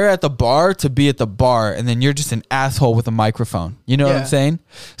they're at the bar to be at the bar, and then you're just an asshole with a microphone. You know what I'm saying?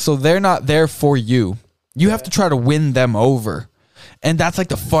 So they're not there for you. You have to try to win them over. And that's like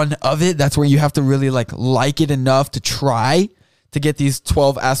the fun of it. That's where you have to really like it enough to try to get these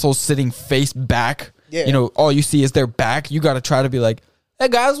 12 assholes sitting face back. Yeah. You know, all you see is their back. You got to try to be like, hey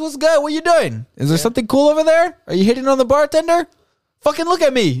guys, what's good? What you doing? Is there something cool over there? Are you hitting on the bartender? Fucking look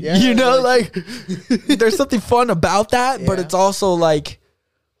at me. Yeah, you know, like there's something fun about that, but it's also like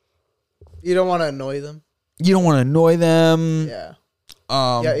you don't want to annoy them. You don't want to annoy them. Yeah.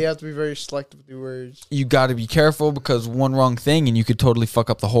 You have to be very selective with your words. You got to be careful because one wrong thing and you could totally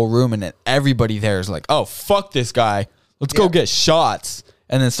fuck up the whole room, and then everybody there is like, oh, fuck this guy. Let's go get shots.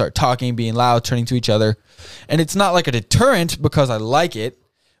 And then start talking, being loud, turning to each other. And it's not like a deterrent because I like it,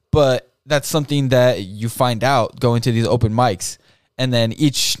 but that's something that you find out going to these open mics. And then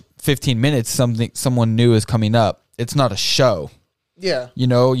each 15 minutes, someone new is coming up. It's not a show. Yeah. You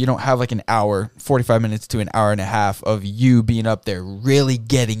know, you don't have like an hour, 45 minutes to an hour and a half of you being up there really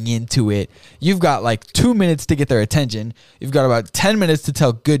getting into it. You've got like 2 minutes to get their attention. You've got about 10 minutes to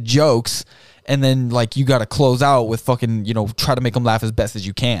tell good jokes. And then like you got to close out with fucking, you know, try to make them laugh as best as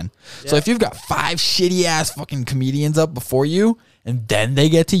you can. Yeah. So if you've got 5 shitty ass fucking comedians up before you and then they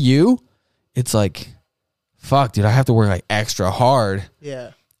get to you, it's like, fuck, dude, I have to work like extra hard.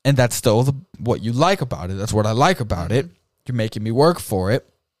 Yeah. And that's still what you like about it. That's what I like about it. You're making me work for it.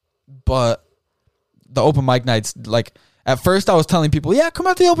 But the open mic nights, like at first I was telling people, yeah, come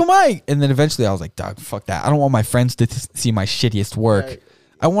out to the open mic. And then eventually I was like, dog, fuck that. I don't want my friends to see my shittiest work. Right.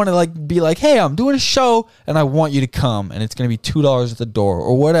 I want to like be like, hey, I'm doing a show and I want you to come. And it's going to be $2 at the door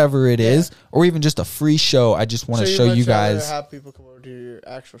or whatever it is. Or even just a free show. I just want to show you guys. Have people come over to your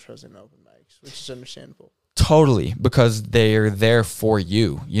actual shows in open mics, which is understandable. Totally, because they're there for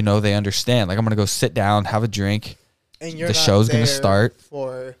you. You know, they understand. Like, I'm going to go sit down, have a drink. And you're the show's going to start.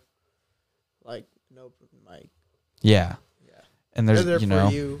 For, like, an open mic. Yeah. Yeah. And there's, they're there you know.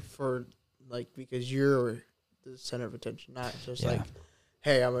 for you for, like, because you're the center of attention, not just like,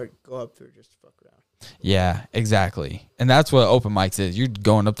 hey, I'm going to go up there just to fuck around. Yeah, exactly. And that's what open mics is. You're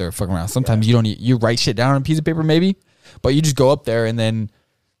going up there fucking around. Sometimes you write shit down on a piece of paper maybe, but you just go up there and then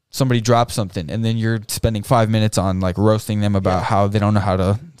somebody drops something, and then you're spending 5 minutes on like roasting them about how they don't know how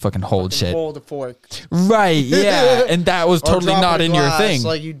to fucking hold shit. Hold a fork. Right, yeah. And that was totally not in your thing.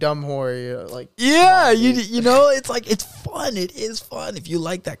 Like, you dumb whore. You're like, yeah, you know, it's like, it's fun. It is fun if you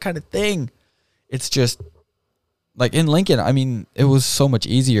like that kind of thing. It's just like in Lincoln, I mean, it was so much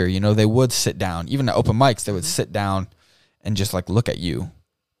easier. You know, they would sit down, even at open mics, they would sit down and just like look at you,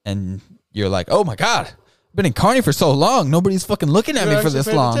 and you're like, oh my God, been in Carney for so long. Nobody's fucking looking at me for this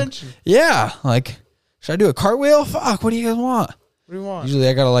long. Attention. Yeah. Like, should I do a cartwheel? Fuck. What do you guys want? What do you want? Usually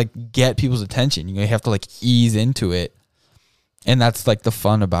I got to like get people's attention. You have to like ease into it. And that's like the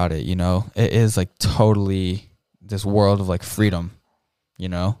fun about it. You know, it is like totally this world of like freedom, you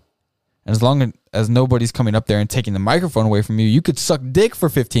know, and as long as nobody's coming up there and taking the microphone away from you, you could suck dick for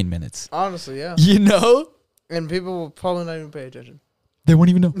 15 minutes. Honestly. Yeah. You know? And people will probably not even pay attention. They won't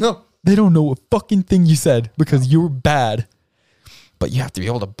even know. No. They don't know a fucking thing you said because you were bad. But you have to be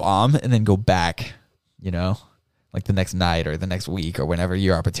able to bomb and then go back, you know, like the next night or the next week or whenever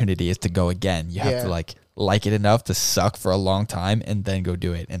your opportunity is to go again. You have to like it enough to suck for a long time and then go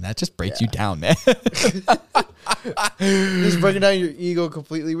do it. And that just breaks you down, man. Just breaking down your ego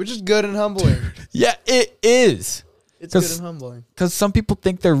completely, which is good and humbling. Yeah, it is. It's good and humbling. Because some people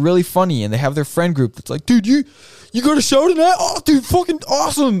think they're really funny and they have their friend group that's like, dude, you go to show tonight? Oh, dude, fucking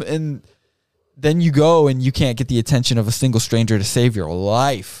awesome. And then you go and you can't get the attention of a single stranger to save your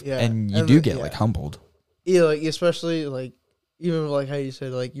life. Yeah. And you do get like humbled. Yeah, like especially like even like how you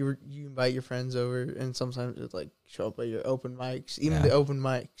said like you invite your friends over and sometimes it's like show up at your open mics, even the open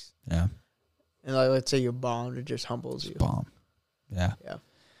mics. Yeah. And like let's say you bombed, it just humbles you. Bomb. Yeah. Yeah.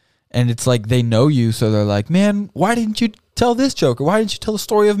 And it's like they know you, so they're like, man, why didn't you tell this joke? Or why didn't you tell the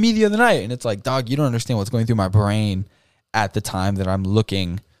story of me the other night? And it's like, dog, you don't understand what's going through my brain at the time that I'm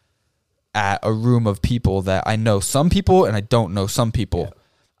looking at a room of people that I know some people and I don't know some people.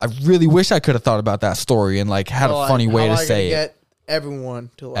 Yeah. I really wish I could have thought about that story and like had a funny way to say it. Get everyone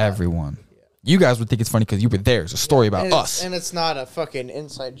to laugh. Everyone. Yeah. You guys would think it's funny because you were there. It's a story about us. And it's not a fucking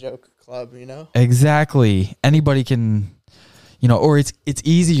inside joke club, you know? Exactly. Anybody can... You know, or it's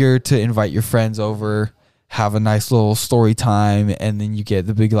easier to invite your friends over, have a nice little story time, and then you get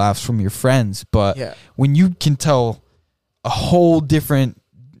the big laughs from your friends. But when you can tell a whole different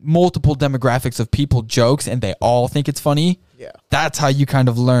multiple demographics of people jokes and they all think it's funny, Yeah. that's how you kind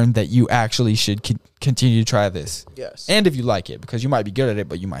of learn that you actually should continue to try this. Yes. And if you like it, because you might be good at it,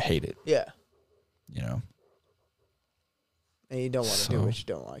 but you might hate it, Yeah. you know? And you don't want to do So- what you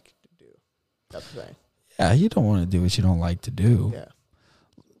don't like to do. That's the thing. Yeah, you don't want to do what you don't like to do. Yeah.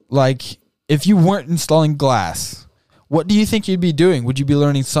 Like, if you weren't installing glass, what do you think you'd be doing? Would you be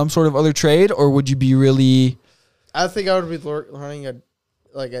learning some sort of other trade, or would you be really... I think I would be learning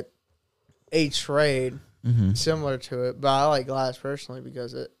a trade Mm-hmm. similar to it, but I like glass personally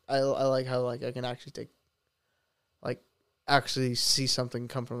because I like how like I can actually actually see something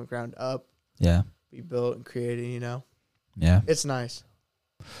come from the ground up, Yeah. be built and created. You know, Yeah. it's nice.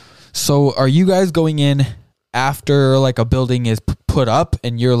 So are you guys going in after like a building is put up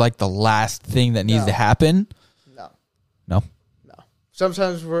and you're like the last thing that needs No. to happen? No, No.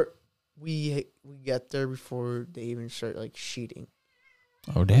 sometimes we get there before they even start like sheeting.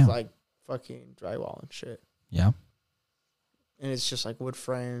 Oh, damn. It's like fucking drywall and shit, Yeah. and it's just like wood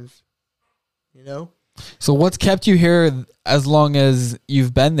frames. You know, So what's kept you here as long as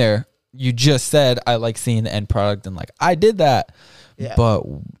you've been there? You just said, I like seeing the end product and like, I did that. yeah. But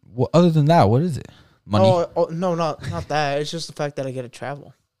other than that, what is it? Money? Oh no, not that. It's just the fact that I get to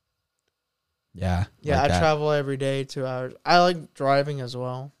travel. Yeah. Yeah, like I that. travel every day 2 hours. I like driving as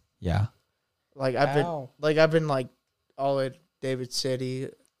well. Yeah. Like I've been like all at David City,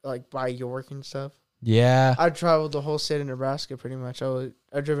 like by York and stuff. Yeah. I traveled the whole state of Nebraska pretty much. I've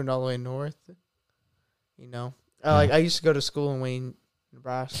driven all the way north. You know, I used to go to school in Wayne,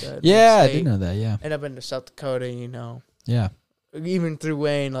 Nebraska. Yeah, I State, did know that. Yeah. and I've been to South Dakota. You know, Yeah. even through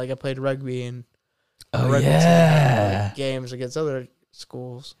Wayne, like I played rugby and Oh, rugby team had, yeah. like, games against other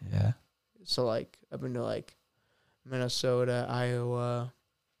schools. Yeah. So like I've been to like Minnesota, Iowa.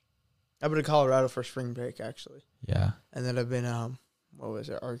 I've been to Colorado for spring break actually, Yeah. and then I've been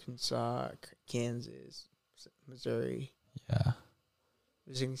Arkansas, Kansas, Missouri, Yeah.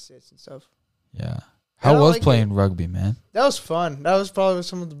 visiting states and stuff. Yeah. I How don't was like playing rugby, man? That was fun. That was probably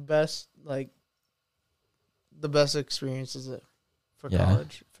some of the best experiences for Yeah.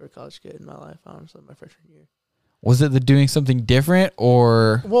 college kid in my life. Honestly, my freshman year. Was it the doing something different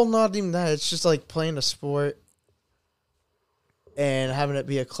or? Well, not even that. It's just like playing a sport and having it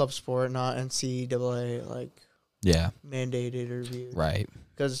be a club sport, not NCAA like Yeah. mandated or reviewed. Right.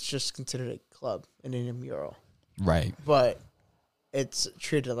 Because it's just considered a club and in a mural. Right. But it's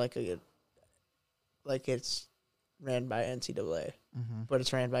treated like it's ran by NCAA, but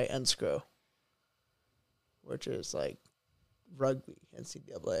it's ran by NSCRO, which is like rugby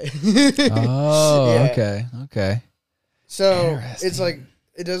NCAA. Oh, Yeah. okay. Okay. So it's Interesting. like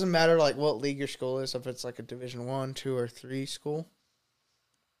it doesn't matter like what league your school is, if it's like a Division 1, 2, or 3 school.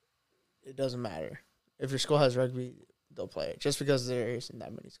 It doesn't matter. If your school has rugby, they'll play it. Just because there isn't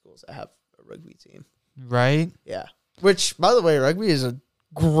that many schools that have a rugby team. Right. Yeah. Which, by the way, rugby is a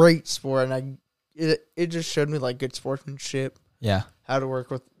great sport, and it just showed me like good sportsmanship, Yeah. how to work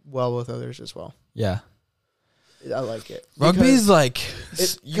with others as well. Yeah. I like it. Rugby's like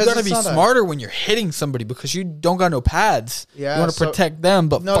it- you 'cause gotta it's be not a- smarter when you're hitting somebody because you don't got no pads. Yeah, You want to so- protect them,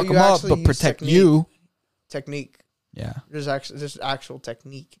 but No, fuck you them up, actually but use protect technique. you. Technique. Yeah. There's actual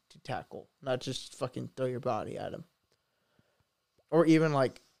technique to tackle, not just fucking throw your body at them. Or even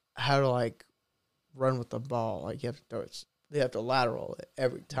like how to like run with the ball. Like you have to throw it. They have to lateral it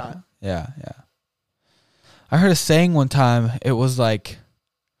every time. Yeah. Yeah. I heard a saying one time. It was like,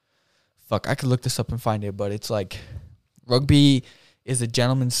 fuck, I could look this up and find it, but it's like rugby is a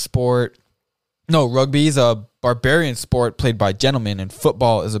gentleman's sport. No, rugby is a barbarian sport played by gentlemen, and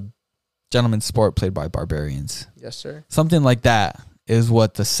football is a gentleman's sport played by barbarians. Yes, sir. Something like that is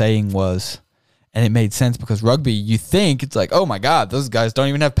what the saying was. And it made sense because rugby, you think it's like, oh my God, those guys don't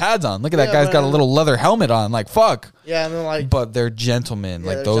even have pads on. Look at that Yeah, guy's but- got a little leather helmet on. Like, fuck. Yeah, and then like But they're gentlemen. Yeah,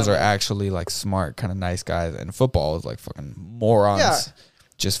 Like, they're those are gentlemen. actually like smart, kind of nice guys. And football is like fucking morons. Yeah.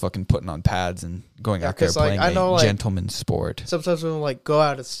 Just fucking putting on pads and going Yeah, out there 'cause, like, playing I know, a like- gentleman's sport. sometimes when we like go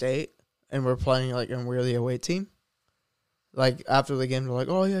out of state and we're playing like and we're the away team, like after the game, we're like,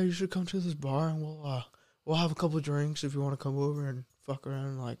 oh yeah, you should come to this bar and we'll have a couple of drinks if you want to come over and fuck around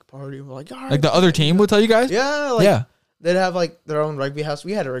and like party. And we're like, all right. Like the other team would tell you guys? Yeah, like Yeah. they'd have like their own rugby house.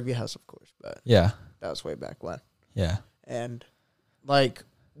 We had a rugby house, of course, but Yeah. that was way back when. Yeah. And like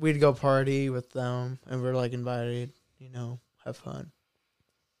we'd go party with them and we're like invited, have fun.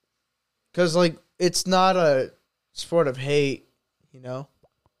 Cause like it's not a sport of hate,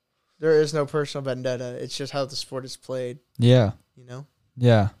 There is no personal vendetta. It's just how the sport is played, Yeah.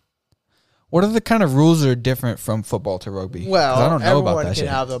 Yeah. What are the kind of rules that are different from football to rugby? 'Cause Well, I don't know about everyone that can shit.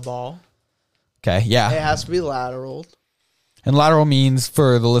 have the ball. Okay, yeah. It has to be lateral. And lateral means,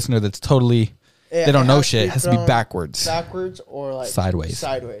 for the listener that's totally, they don't know shit, it has to be backwards. Backwards or like Sideways.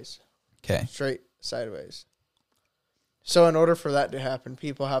 Sideways. Okay. Straight sideways. So in order for that to happen,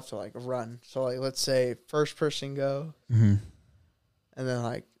 people have to like run. So like let's say first person go, Mm-hmm. and then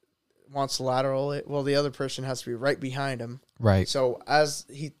like wants to lateral it. Well, the other person has to be right behind him. Right. So as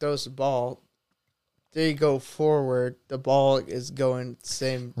he throws the ball, they go forward. The ball is going the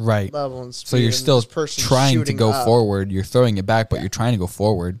same Right. level and speed. So you're and still this person's trying to shooting go up. forward. You're throwing it back, but you're trying to go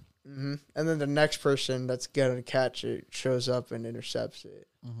forward. Mm-hmm. And then the next person that's going to catch it shows up and intercepts it.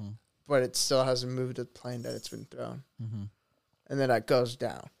 Mm-hmm. But it still hasn't moved to the plane that it's been thrown. Mm-hmm. And then that goes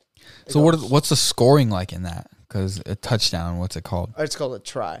down. So what's the scoring like in that? Because a touchdown, what's it called? It's called a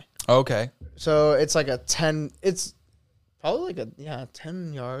try. Okay. So it's like a 10. It's probably like a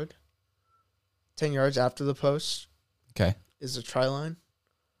 10 yard. 10 yards after the post. Okay. Is the try line.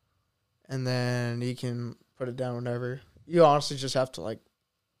 And then you can put it down whenever. You honestly just have to like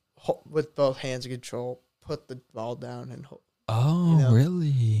with both hands in control, put the ball down and hold. Oh, You know?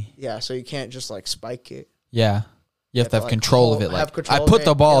 really? Yeah, so you can't just like spike it. Yeah. You have to have like, control of hold- it. have Like, control I of put it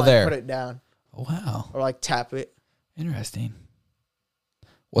the ball and, like, there. Put it down Wow. or like tap it. Interesting.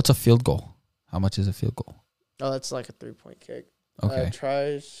 What's a field goal? How much is a field goal? Oh, that's like a 3-point kick. Okay.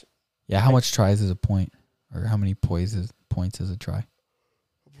 Tries. Yeah, how much tries is a point? Or how many points is a try?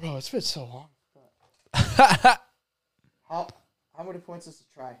 Bro, it's been so long. How many points is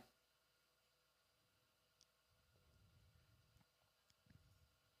a try?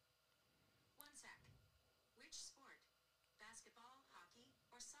 One sec. Which sport? Basketball, hockey,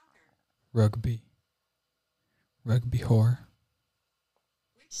 or soccer? Rugby. Rugby whore.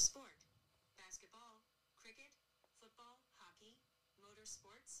 Which sport? Basketball, cricket, football, hockey,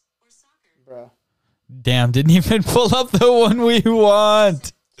 motorsports, or soccer? Bro. Damn, didn't even pull up the one we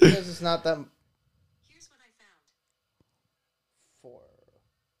want. Because it's not that. Here's what I found. 4.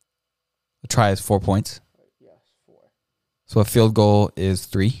 A try is 4 points. Yes, 4. So a field goal is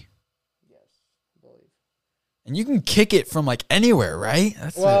 3. Yes, I believe. And you can kick it from like anywhere, right?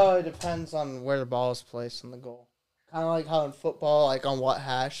 That's Well, it depends on where the ball is placed on the goal. Kind of like how in football, like on what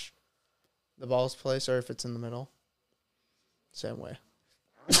hash the ball is placed, or if it's in the middle. Same way.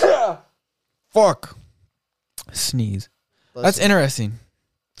 Fuck. Sneeze. That's Listen, interesting.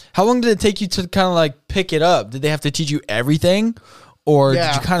 How long did it take you to kind of like pick it up? Did they have to teach you everything? Or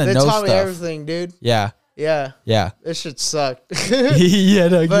did you kind of they know taught me stuff? everything, dude. Yeah. Yeah, Yeah. this shit sucked. Yeah,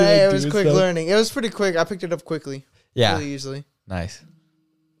 no, But hey, it was quick learning. It was pretty quick. I picked it up quickly. Yeah. Really easily. Nice.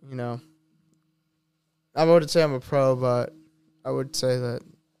 You know. I wouldn't say I'm a pro, but I would say that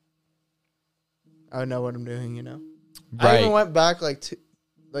I know what I'm doing, you know. I even Right. went back like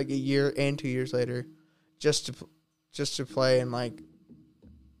a year and 2 years later just to play in like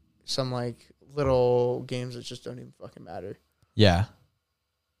some like little games that just don't even fucking matter. Yeah.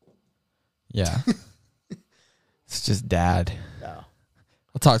 Yeah. It's just dad. No.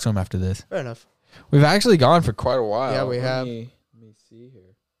 I'll talk to him after this. Fair enough. We've actually gone for quite a while. Yeah, we have. Let me see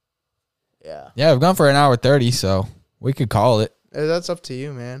here. Yeah. Yeah, we've gone for an hour 30, so we could call it. That's up to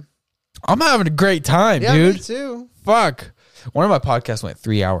you, man. I'm having a great time, Yeah, dude. me too. Fuck. One of my podcasts went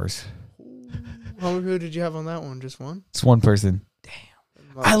 3 hours. How many people did you have on that one? Just one? It's one person.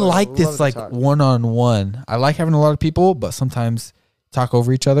 I like Love this to like talk. one-on-one. I like having a lot of people, but sometimes talk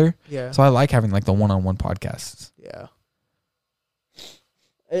over each other. Yeah. So I like having like the one-on-one podcasts. Yeah.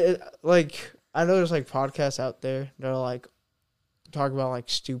 Like, I know there's like podcasts out there that are like talk about like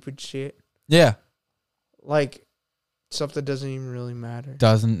stupid shit. Yeah. Like stuff that doesn't even really matter.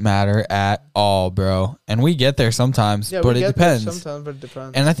 Doesn't matter at all, bro. And we get there sometimes, Yeah, but we it get there depends. sometimes, but it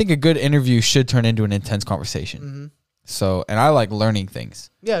depends. And I think a good interview should turn into an intense conversation. Mm-hmm. So, and I like learning things.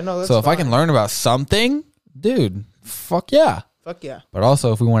 Yeah, no, that's So if I can fine. learn about something, dude, fuck yeah. Fuck yeah. But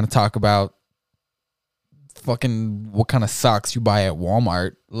also if we want to talk about fucking what kind of socks you buy at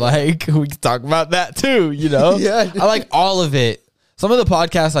Walmart, like we can talk about that too, you know? Yeah. I like all of it. Some of the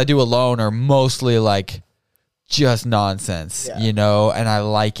podcasts I do alone are mostly like just nonsense, Yeah. you know, and I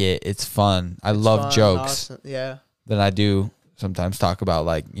like it. It's fun. I love Fun, jokes. awesome. Yeah. Then I do sometimes talk about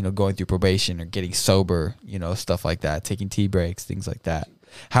like, you know, going through probation or getting sober, you know, stuff like that, taking tea breaks, things like that.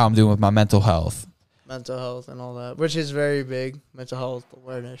 How I'm doing with my mental health. Mental health and all that, which is very big. Mental health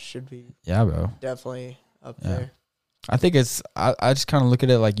awareness should be Yeah, bro. definitely up Yeah. there. I think it's, I just kind of look at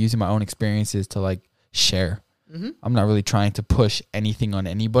it like using my own experiences to like share. Mm-hmm. I'm not really trying to push anything on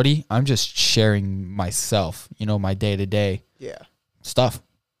anybody. I'm just sharing myself, you know, my day to day Yeah. stuff.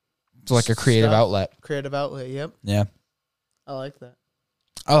 It's like a creative Stuff. outlet. Creative outlet. Yep. Yeah. I like that.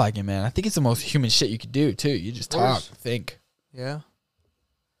 I like it, man. I think it's the most human shit you could do too. You just Of talk, course. think. Yeah.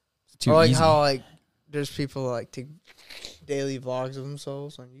 It's too Or like easy. how like there's people like take daily vlogs of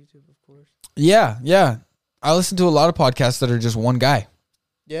themselves on YouTube, of course. Yeah, yeah. I listen to a lot of podcasts that are just one guy.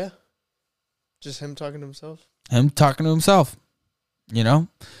 Yeah. Just him talking to himself. Him talking to himself. You know?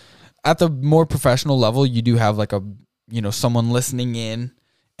 At the more professional level, you do have like a, someone listening in,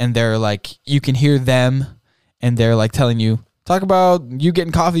 and they're like, you can hear them, and they're like telling you, talk about you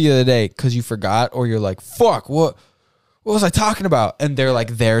getting coffee the other day because you forgot, or you're like, fuck, what was I talking about? And they're like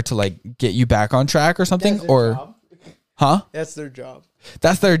there to like get you back on track or something. That's their Or job. huh? That's their job.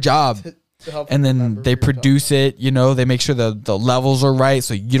 That's their job. To help And you then remember they what you're produce it, they make sure the levels are right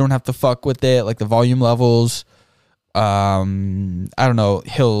so you don't have to fuck with it, like the volume levels. I don't know.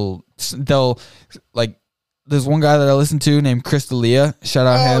 They'll like, there's one guy that I listen to named Chris D'Elia. Shout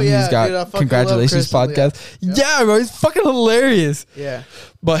out him. Yeah, He's got dude, I fucking Congratulations love Chris D'Elia. podcast. Yeah, bro. He's fucking hilarious. Yeah.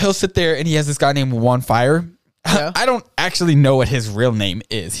 But he'll sit there and he has this guy named Juan Fire. Yeah. I don't actually know what his real name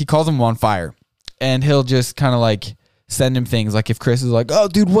is. He calls him Juan Fire. And he'll just kind of like send him things. Like if Chris is like, oh,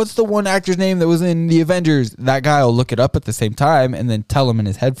 dude, what's the one actor's name that was in the Avengers? That guy will look it up at the same time and then tell him in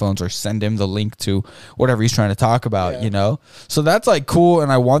his headphones or send him the link to whatever he's trying to talk about, So that's like cool.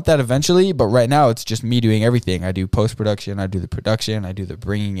 And I want that eventually. But right now it's just me doing everything. I do post-production. I do the production. I do the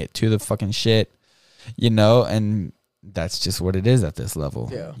bringing it to the fucking shit, and that's just what it is at this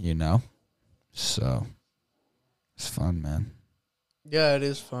level, So it's fun, man. Yeah, it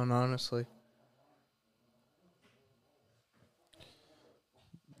is fun, honestly.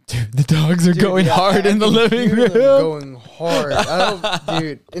 Dude, the dogs are going hard in the living room. Going hard.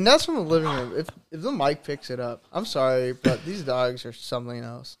 Dude. And that's from the living room. If the mic picks it up, I'm sorry, but these dogs are something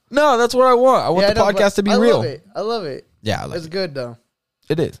else. No, that's what I want. I want the podcast to be real. I love it. Yeah, it's good though.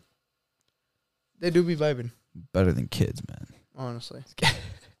 It is. They do be vibing. Better than kids, man. Honestly.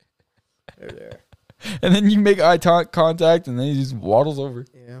 They're there. And then you make eye contact, and then he just waddles over.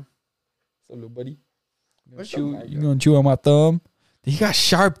 Yeah. So, little buddy, You gonna chew on my thumb? He got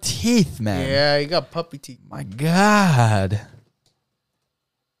sharp teeth, man. Yeah, he got puppy teeth. My God.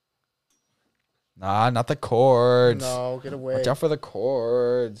 Nah, not the cords. No, get away. Watch out for the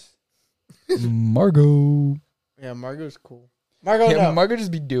cords. Margot. Yeah, Margot's cool. Margot, Yeah, no. Margot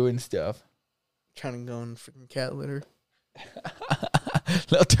just be doing stuff. Trying to go in freaking cat litter.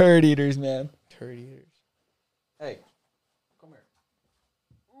 Little turd eaters, man. Turd eaters. Hey, come here.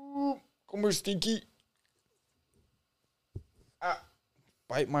 Ooh, come here, Stinky.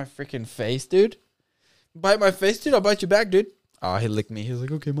 Bite my freaking face, dude. Bite my face, dude. I'll bite you back, dude. Oh, he licked me. He was like,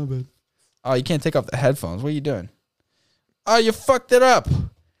 okay, my bad. Oh, you can't take off the headphones. What are you doing? Oh, you fucked it up.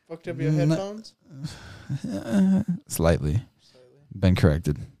 Fucked up your headphones? Slightly. Been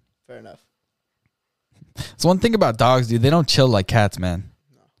corrected. Fair enough. It's one thing about dogs, dude. They don't chill like cats, man.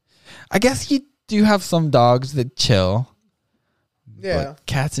 No. I guess you do have some dogs that chill. Yeah. But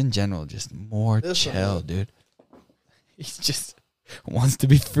cats in general, just more chill, dude. He's just wants to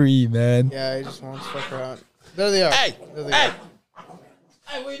be free, man. Yeah, he just wants to fuck around. There they are. Hey! There they Hey! are.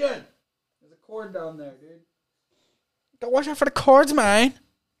 Hey, what you doing? There's a cord down there, dude. Don't watch out for the cords, man.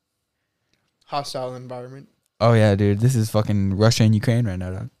 Hostile environment. Oh, yeah, dude. This is fucking Russia and Ukraine right now,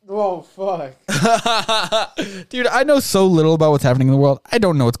 dog. Oh, fuck. Dude, I know so little about what's happening in the world. I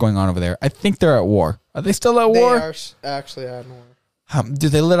don't know what's going on over there. I think they're at war. Are they still at war? They are actually at war. Do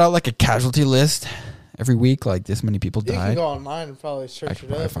they let out like a casualty list every week? Like this many people You can died? go online and probably I search could it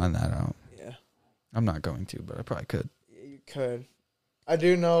probably up. find that out. Yeah. I'm not going to, but I probably could. Yeah, you could. I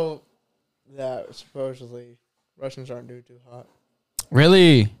do know that supposedly Russians aren't doing too hot.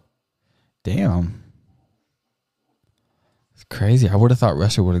 Really? Damn. It's crazy. I would have thought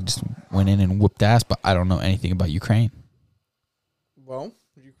Russia would have just went in and whooped ass, but I don't know anything about Ukraine. Well,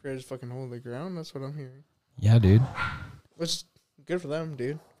 Ukraine is fucking holding the ground. That's what I'm hearing. Yeah, dude. Which is good for them,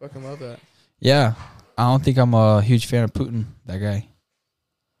 dude. Fucking love that. Yeah. I don't think I'm a huge fan of Putin, that guy.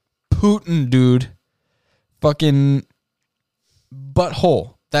 Putin, dude. Fucking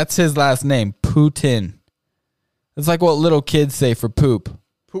butthole. That's his last name. Putin. It's like what little kids say for poop.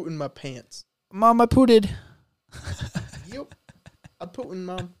 Putin my pants. Mom, I pooted. Yep. I'm Putin,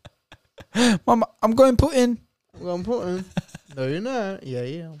 Mom. Mom, I'm going Putin. Well, I'm Putin. No, you're not. Yeah,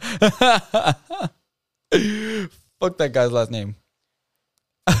 yeah. Fuck that guy's last name.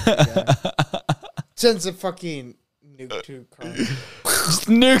 Yeah. Sends a fucking nuke to Ukraine. Just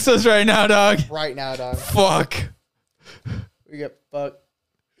nukes us right now, dog. Right now, dog. Fuck. We get fucked.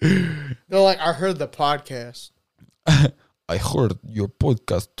 They're like, I heard the podcast. I heard your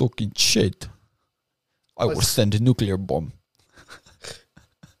podcast talking shit. I will send a nuclear bomb.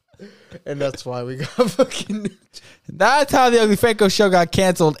 And that's why we got fucking nuked. That's how the Ugly Franco show got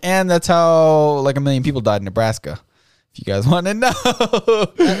canceled, and that's how like 1 million people died in Nebraska. If you guys want to know.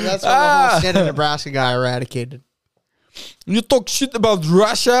 That's why the whole state of Nebraska got eradicated. You talk shit about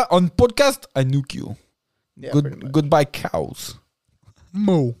Russia on podcast, I nuke you. Yeah, pretty much. Goodbye, cows.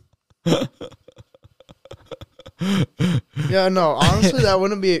 Moo. Yeah, no, honestly, that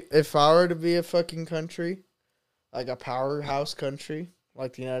wouldn't be, if I were to be a fucking country, like a powerhouse country,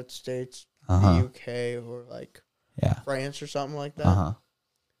 like the United States, the UK, or like France or something like that,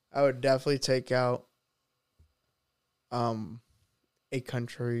 I would definitely take out a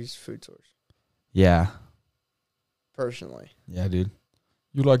country's food source. Yeah. Personally. Yeah, dude.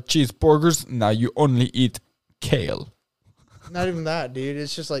 You like cheeseburgers? Now you only eat kale. Not even that, dude.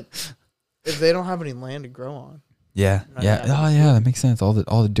 It's just like, if they don't have any land to grow on. Yeah. Yeah. Oh, yeah. That makes sense. All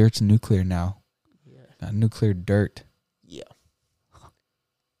the dirt's nuclear now. Yeah. Got nuclear dirt. Yeah.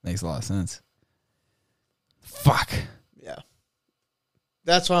 Makes a lot of sense. Fuck. Yeah.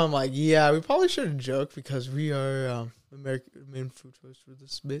 That's why I'm like, yeah, we probably shouldn't joke because we are American main food choice for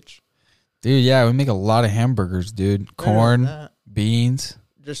this bitch. Dude, yeah, we make a lot of hamburgers, dude. Corn, beans.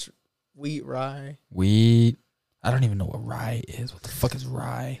 Just wheat, rye. Wheat. I don't even know what rye is. What the fuck is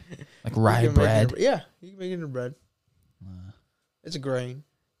rye? Like rye bread? Yeah, you can make it into bread. It's a grain.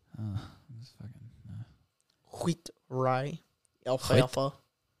 Wheat, rye, alfalfa.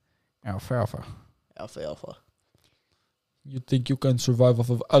 Alfalfa. Alfalfa. You think you can survive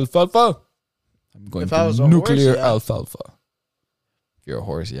off of alfalfa? I'm going If I was to a nuclear horse, yeah. alfalfa. If you're a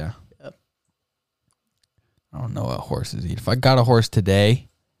horse, yeah. Yep. I don't know what horses eat. If I got a horse today,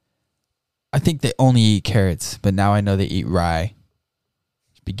 I think they only eat carrots, but now I know they eat rye.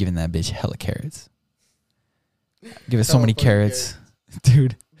 Should be giving that bitch hella carrots. Give it so many carrots.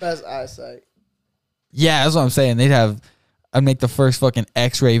 Dude. Best eyesight. Yeah, that's what I'm saying. I'd make the first fucking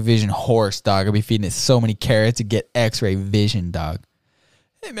X-ray vision horse, dog. I'd be feeding it so many carrots to get X-ray vision, dog.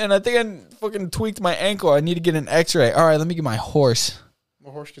 Hey, man, I think I fucking tweaked my ankle. I need to get an X-ray. All right, let me get my horse.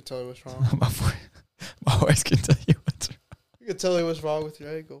 My horse can tell you what's wrong. My horse can tell you what's wrong. You can tell you what's wrong with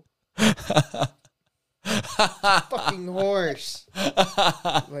your ankle. Fucking horse.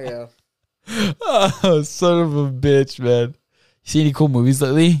 Yeah. Oh, son of a bitch, man. See any cool movies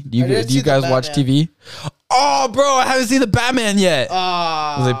lately? Do you guys watch TV? Oh, bro, I haven't seen the Batman yet.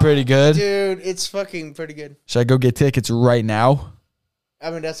 Was it pretty good? Dude, it's fucking pretty good. Should I go get tickets right now? I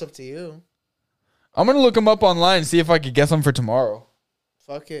mean, that's up to you. I'm going to look them up online and see if I could get them for tomorrow.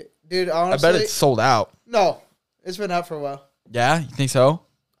 Fuck it. Dude, honestly. I bet it's sold out. No, it's been out for a while. Yeah? You think so?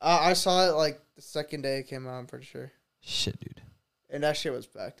 I saw it like the second day it came out, I'm pretty sure. Shit, dude. And that shit was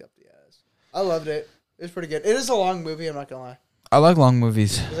backed up the ass. I loved it. It was pretty good. It is a long movie, I'm not going to lie. I like long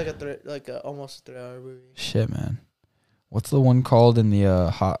movies. It's like almost a 3-hour movie. Shit, man. What's the one called in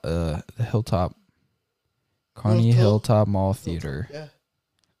the Hilltop? Carney Hilltop Mall Theater. Yeah.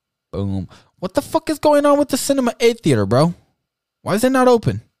 Boom. What the fuck is going on with the Cinema 8 theater, bro? Why is it not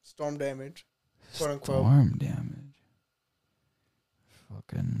open? Storm damage. Quote unquote. Storm damage.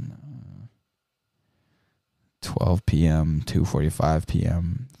 Fucking 12 p.m., 2:45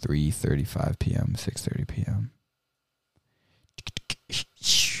 p.m., 3:35 p.m., 6:30 p.m.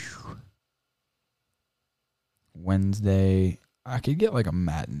 Wednesday. I could get like a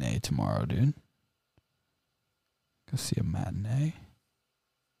matinee tomorrow, dude. Go see a matinee.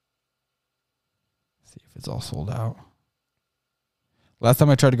 See if it's all sold out. Last time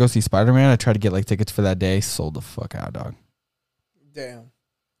I tried to go see Spider-Man, I tried to get like tickets for that day. Sold the fuck out, dog. Damn.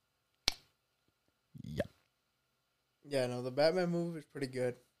 Yeah. Yeah, no, the Batman movie was pretty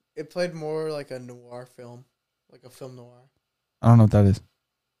good. It played more like a noir film. Like a film noir. I don't know what that is.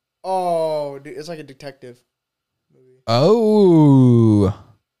 Oh, dude, it's like a detective movie. Oh.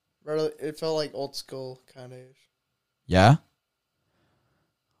 It felt like old school kind of. Yeah?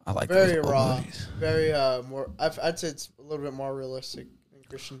 I like very those old raw. movies. Very more. I'd say it's a little bit more realistic than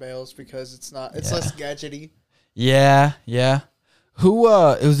Christian Bale's because it's not. It's less gadgety. Yeah, yeah. Who?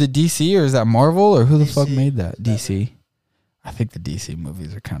 It was it DC or is that Marvel or who the DC. fuck made that? DC. I think the DC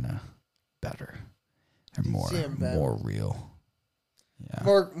movies are kind of better. They're more real.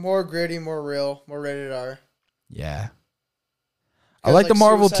 Yeah. More gritty, more real, more rated R. Yeah. I like the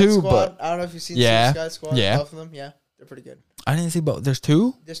Marvel Suicide too, Squad, but I don't know if you've seen Yeah. Suicide Squad. Yeah. Both of them, yeah, they're pretty good. I didn't see both. There's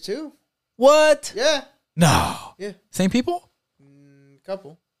two? There's two. What? Yeah. No. Yeah. Same people?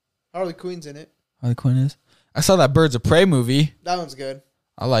 Couple. Harley Quinn's in it. Harley Quinn is. I saw that Birds of Prey movie. That one's good.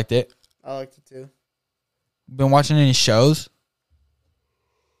 I liked it. I liked it too. Been watching any shows?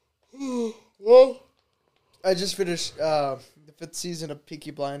 Well, I just finished the 5th season of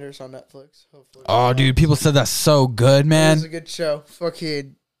Peaky Blinders on Netflix. Hopefully. Oh, dude, people said that's so good, It man. was a good show.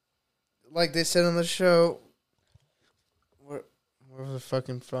 Fucking, like they said on the show, where was it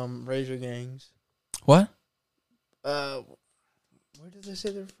fucking from? Razor Gangs. What? Where did they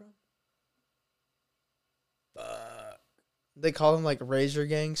say they're from? They call them like razor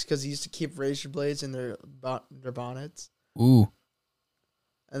gangs because they used to keep razor blades in their bonnets, Ooh.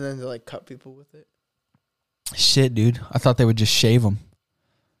 and then they like cut people with it. Shit, dude. I thought they would just shave them.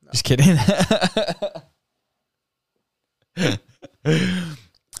 No. Just kidding.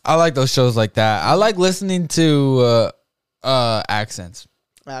 I like those shows like that. I like listening to accents.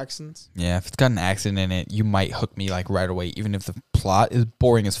 Accents? Yeah, if it's got an accent in it, you might hook me like right away, even if the plot is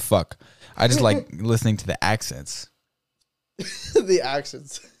boring as fuck. I just like listening to the accents. The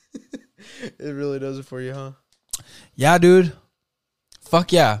accents. It really does it for you, huh? Yeah, dude.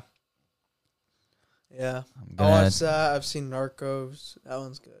 Fuck yeah. Yeah. I watched that. I've seen Narcos. That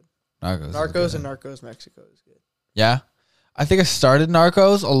one's good. Narcos and Narcos Mexico is good. Yeah. I think I started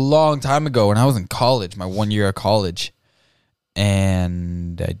Narcos a long time ago when I was in college, my 1 year of college.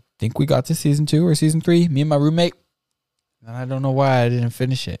 And I think we got to season 2 or season 3, me and my roommate. And I don't know why I didn't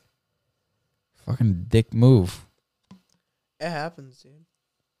finish it. Fucking dick move. It happens, dude.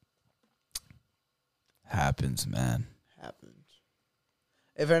 Happens, man. Happens.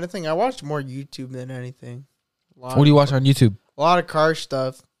 If anything, I watch more YouTube than anything. What do you watch on YouTube? A lot of car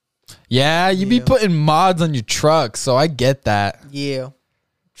stuff. Yeah, you be putting mods on your truck, so I get that. Yeah.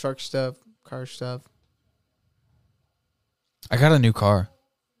 Truck stuff, car stuff. I got a new car.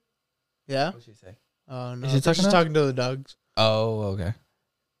 Yeah? What'd she say? Oh, no. Is she She's talking to the dogs. Oh, okay.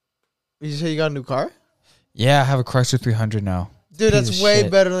 You say you got a new car? Yeah, I have a Chrysler 300 now. Dude, that's way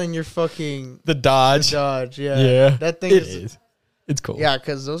better than your fucking... The Dodge. Dodge, yeah. Yeah. That thing is. It's cool. Yeah,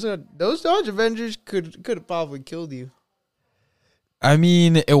 because those Dodge Avengers could have probably killed you. I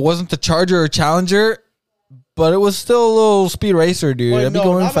mean, it wasn't the Charger or Challenger, but it was still a little speed racer, dude. It'd be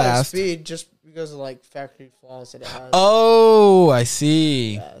going not fast. Speed, just because of like factory flaws that it has. Oh, I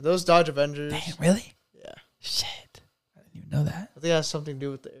see. Yeah, those Dodge Avengers. Damn, really? Yeah. Shit. I didn't even know that. I think it has something to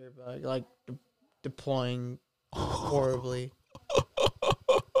do with the airbag, like deploying horribly.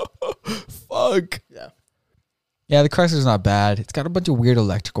 Fuck. Yeah. Yeah, the Chrysler's not bad. It's got a bunch of weird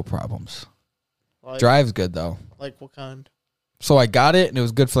electrical problems. Like, Drives good, though. Like what kind? So I got it, and it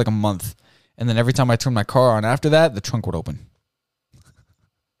was good for like a month. And then every time I turned my car on after that, the trunk would open.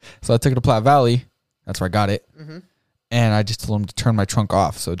 So I took it to Platte Valley. That's where I got it. Mm-hmm. And I just told them to turn my trunk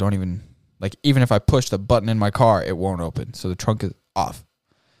off. So don't even, like, even if I push the button in my car, it won't open. So the trunk is off.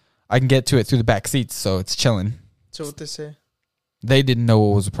 I can get to it through the back seats, so it's chilling. So what they say? They didn't know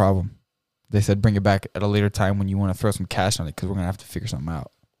what was the problem. They said bring it back at a later time when you want to throw some cash on it because we're going to have to figure something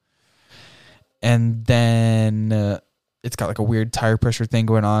out. And then it's got like a weird tire pressure thing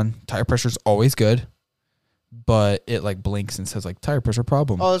going on. Tire pressure's always good, but it like blinks and says like tire pressure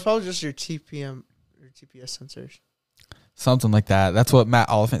problem. Oh, it's probably just your TPM or TPS sensors. Something like that. That's what Matt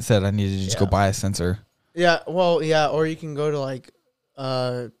Oliphant said. I needed to just go buy a sensor. Yeah, well, yeah, or you can go to like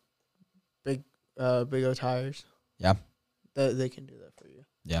Big O Tires. Yeah. They can do that for you.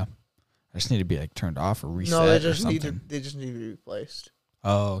 Yeah. I just need to be like turned off or reset. No, they just or need something. they just need to be replaced.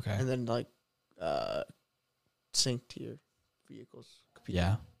 Oh, okay. And then like sync to your vehicle's computer.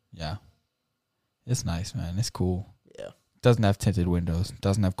 Yeah. Yeah. It's nice, man. It's cool. Yeah. Doesn't have tinted windows.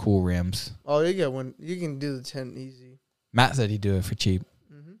 Doesn't have cool rims. Oh, you can do the 10 easy. Matt said he'd do it for cheap.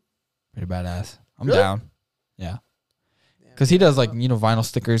 Mm-hmm. Pretty badass. I'm Really? down. Yeah. Because he does like, vinyl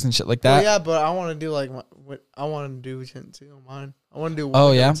stickers and shit like that. Well, yeah, but I want to do like what I want to do tint too on mine. I want to do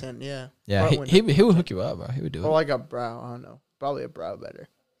Oh, yeah? tint, yeah. Yeah, Front he window. would hook you up, bro. He would do Or it. like a brow. I don't know. Probably a brow better.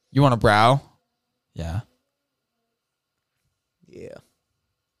 You want a brow? Yeah. Yeah.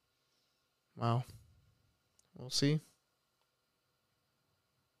 Wow. We'll see.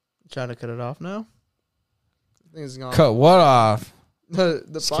 Trying to cut it off now? I think it's gone. Cut what off? The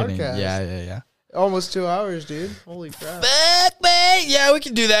Just podcast. kidding. Yeah. Almost 2 hours, dude. Holy crap. Fuck, mate. Yeah, we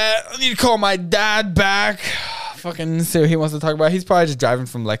can do that. I need to call my dad back. Fucking see what he wants to talk about. He's probably just driving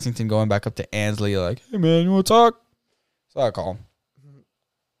from Lexington going back up to Ansley. Like, hey, man, you want to talk? So I call him.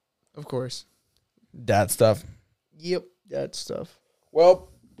 Of course. Dad stuff. Yep. That stuff. Well,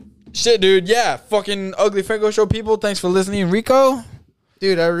 shit, dude. Yeah, fucking Ugly Franco Show people. Thanks for listening, Rico.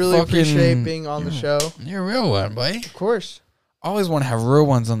 Dude, I really Fucking- appreciate being on the show. You're a real one, boy. Of course. Always want to have real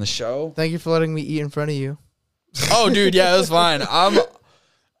ones on the show. Thank you for letting me eat in front of you. Oh, dude, yeah, that's fine. I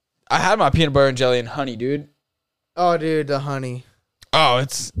had my peanut butter and jelly and honey, dude. Oh, dude, the honey. Oh,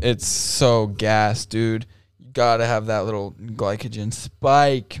 it's so gas, dude. You gotta have that little glycogen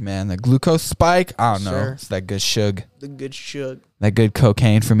spike, man. The glucose spike. I don't know. Sure. It's that good sugar. The good shug. That good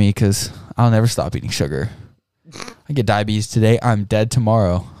cocaine for me because I'll never stop eating sugar. I get diabetes today. I'm dead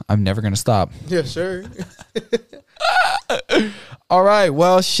tomorrow. I'm never gonna stop. Yes, sir. All right.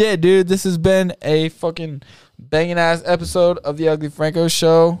 Well, shit, dude. This has been a fucking banging ass episode of the Ugly Franco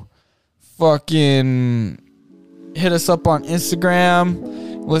Show. Fucking hit us up on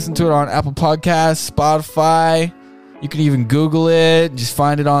Instagram. Listen to it on Apple Podcasts, Spotify. You can even Google it. Just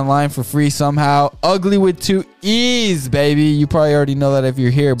find it online for free somehow. Ugly with 2 E's, baby. You probably already know that if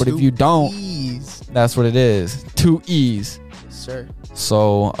you're here, but if you don't, that's what it is. 2 E's. Yes, sir.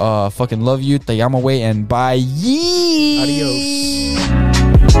 So, fucking love you. Te llamo, way, and bye.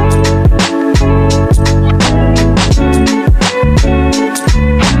 Adios.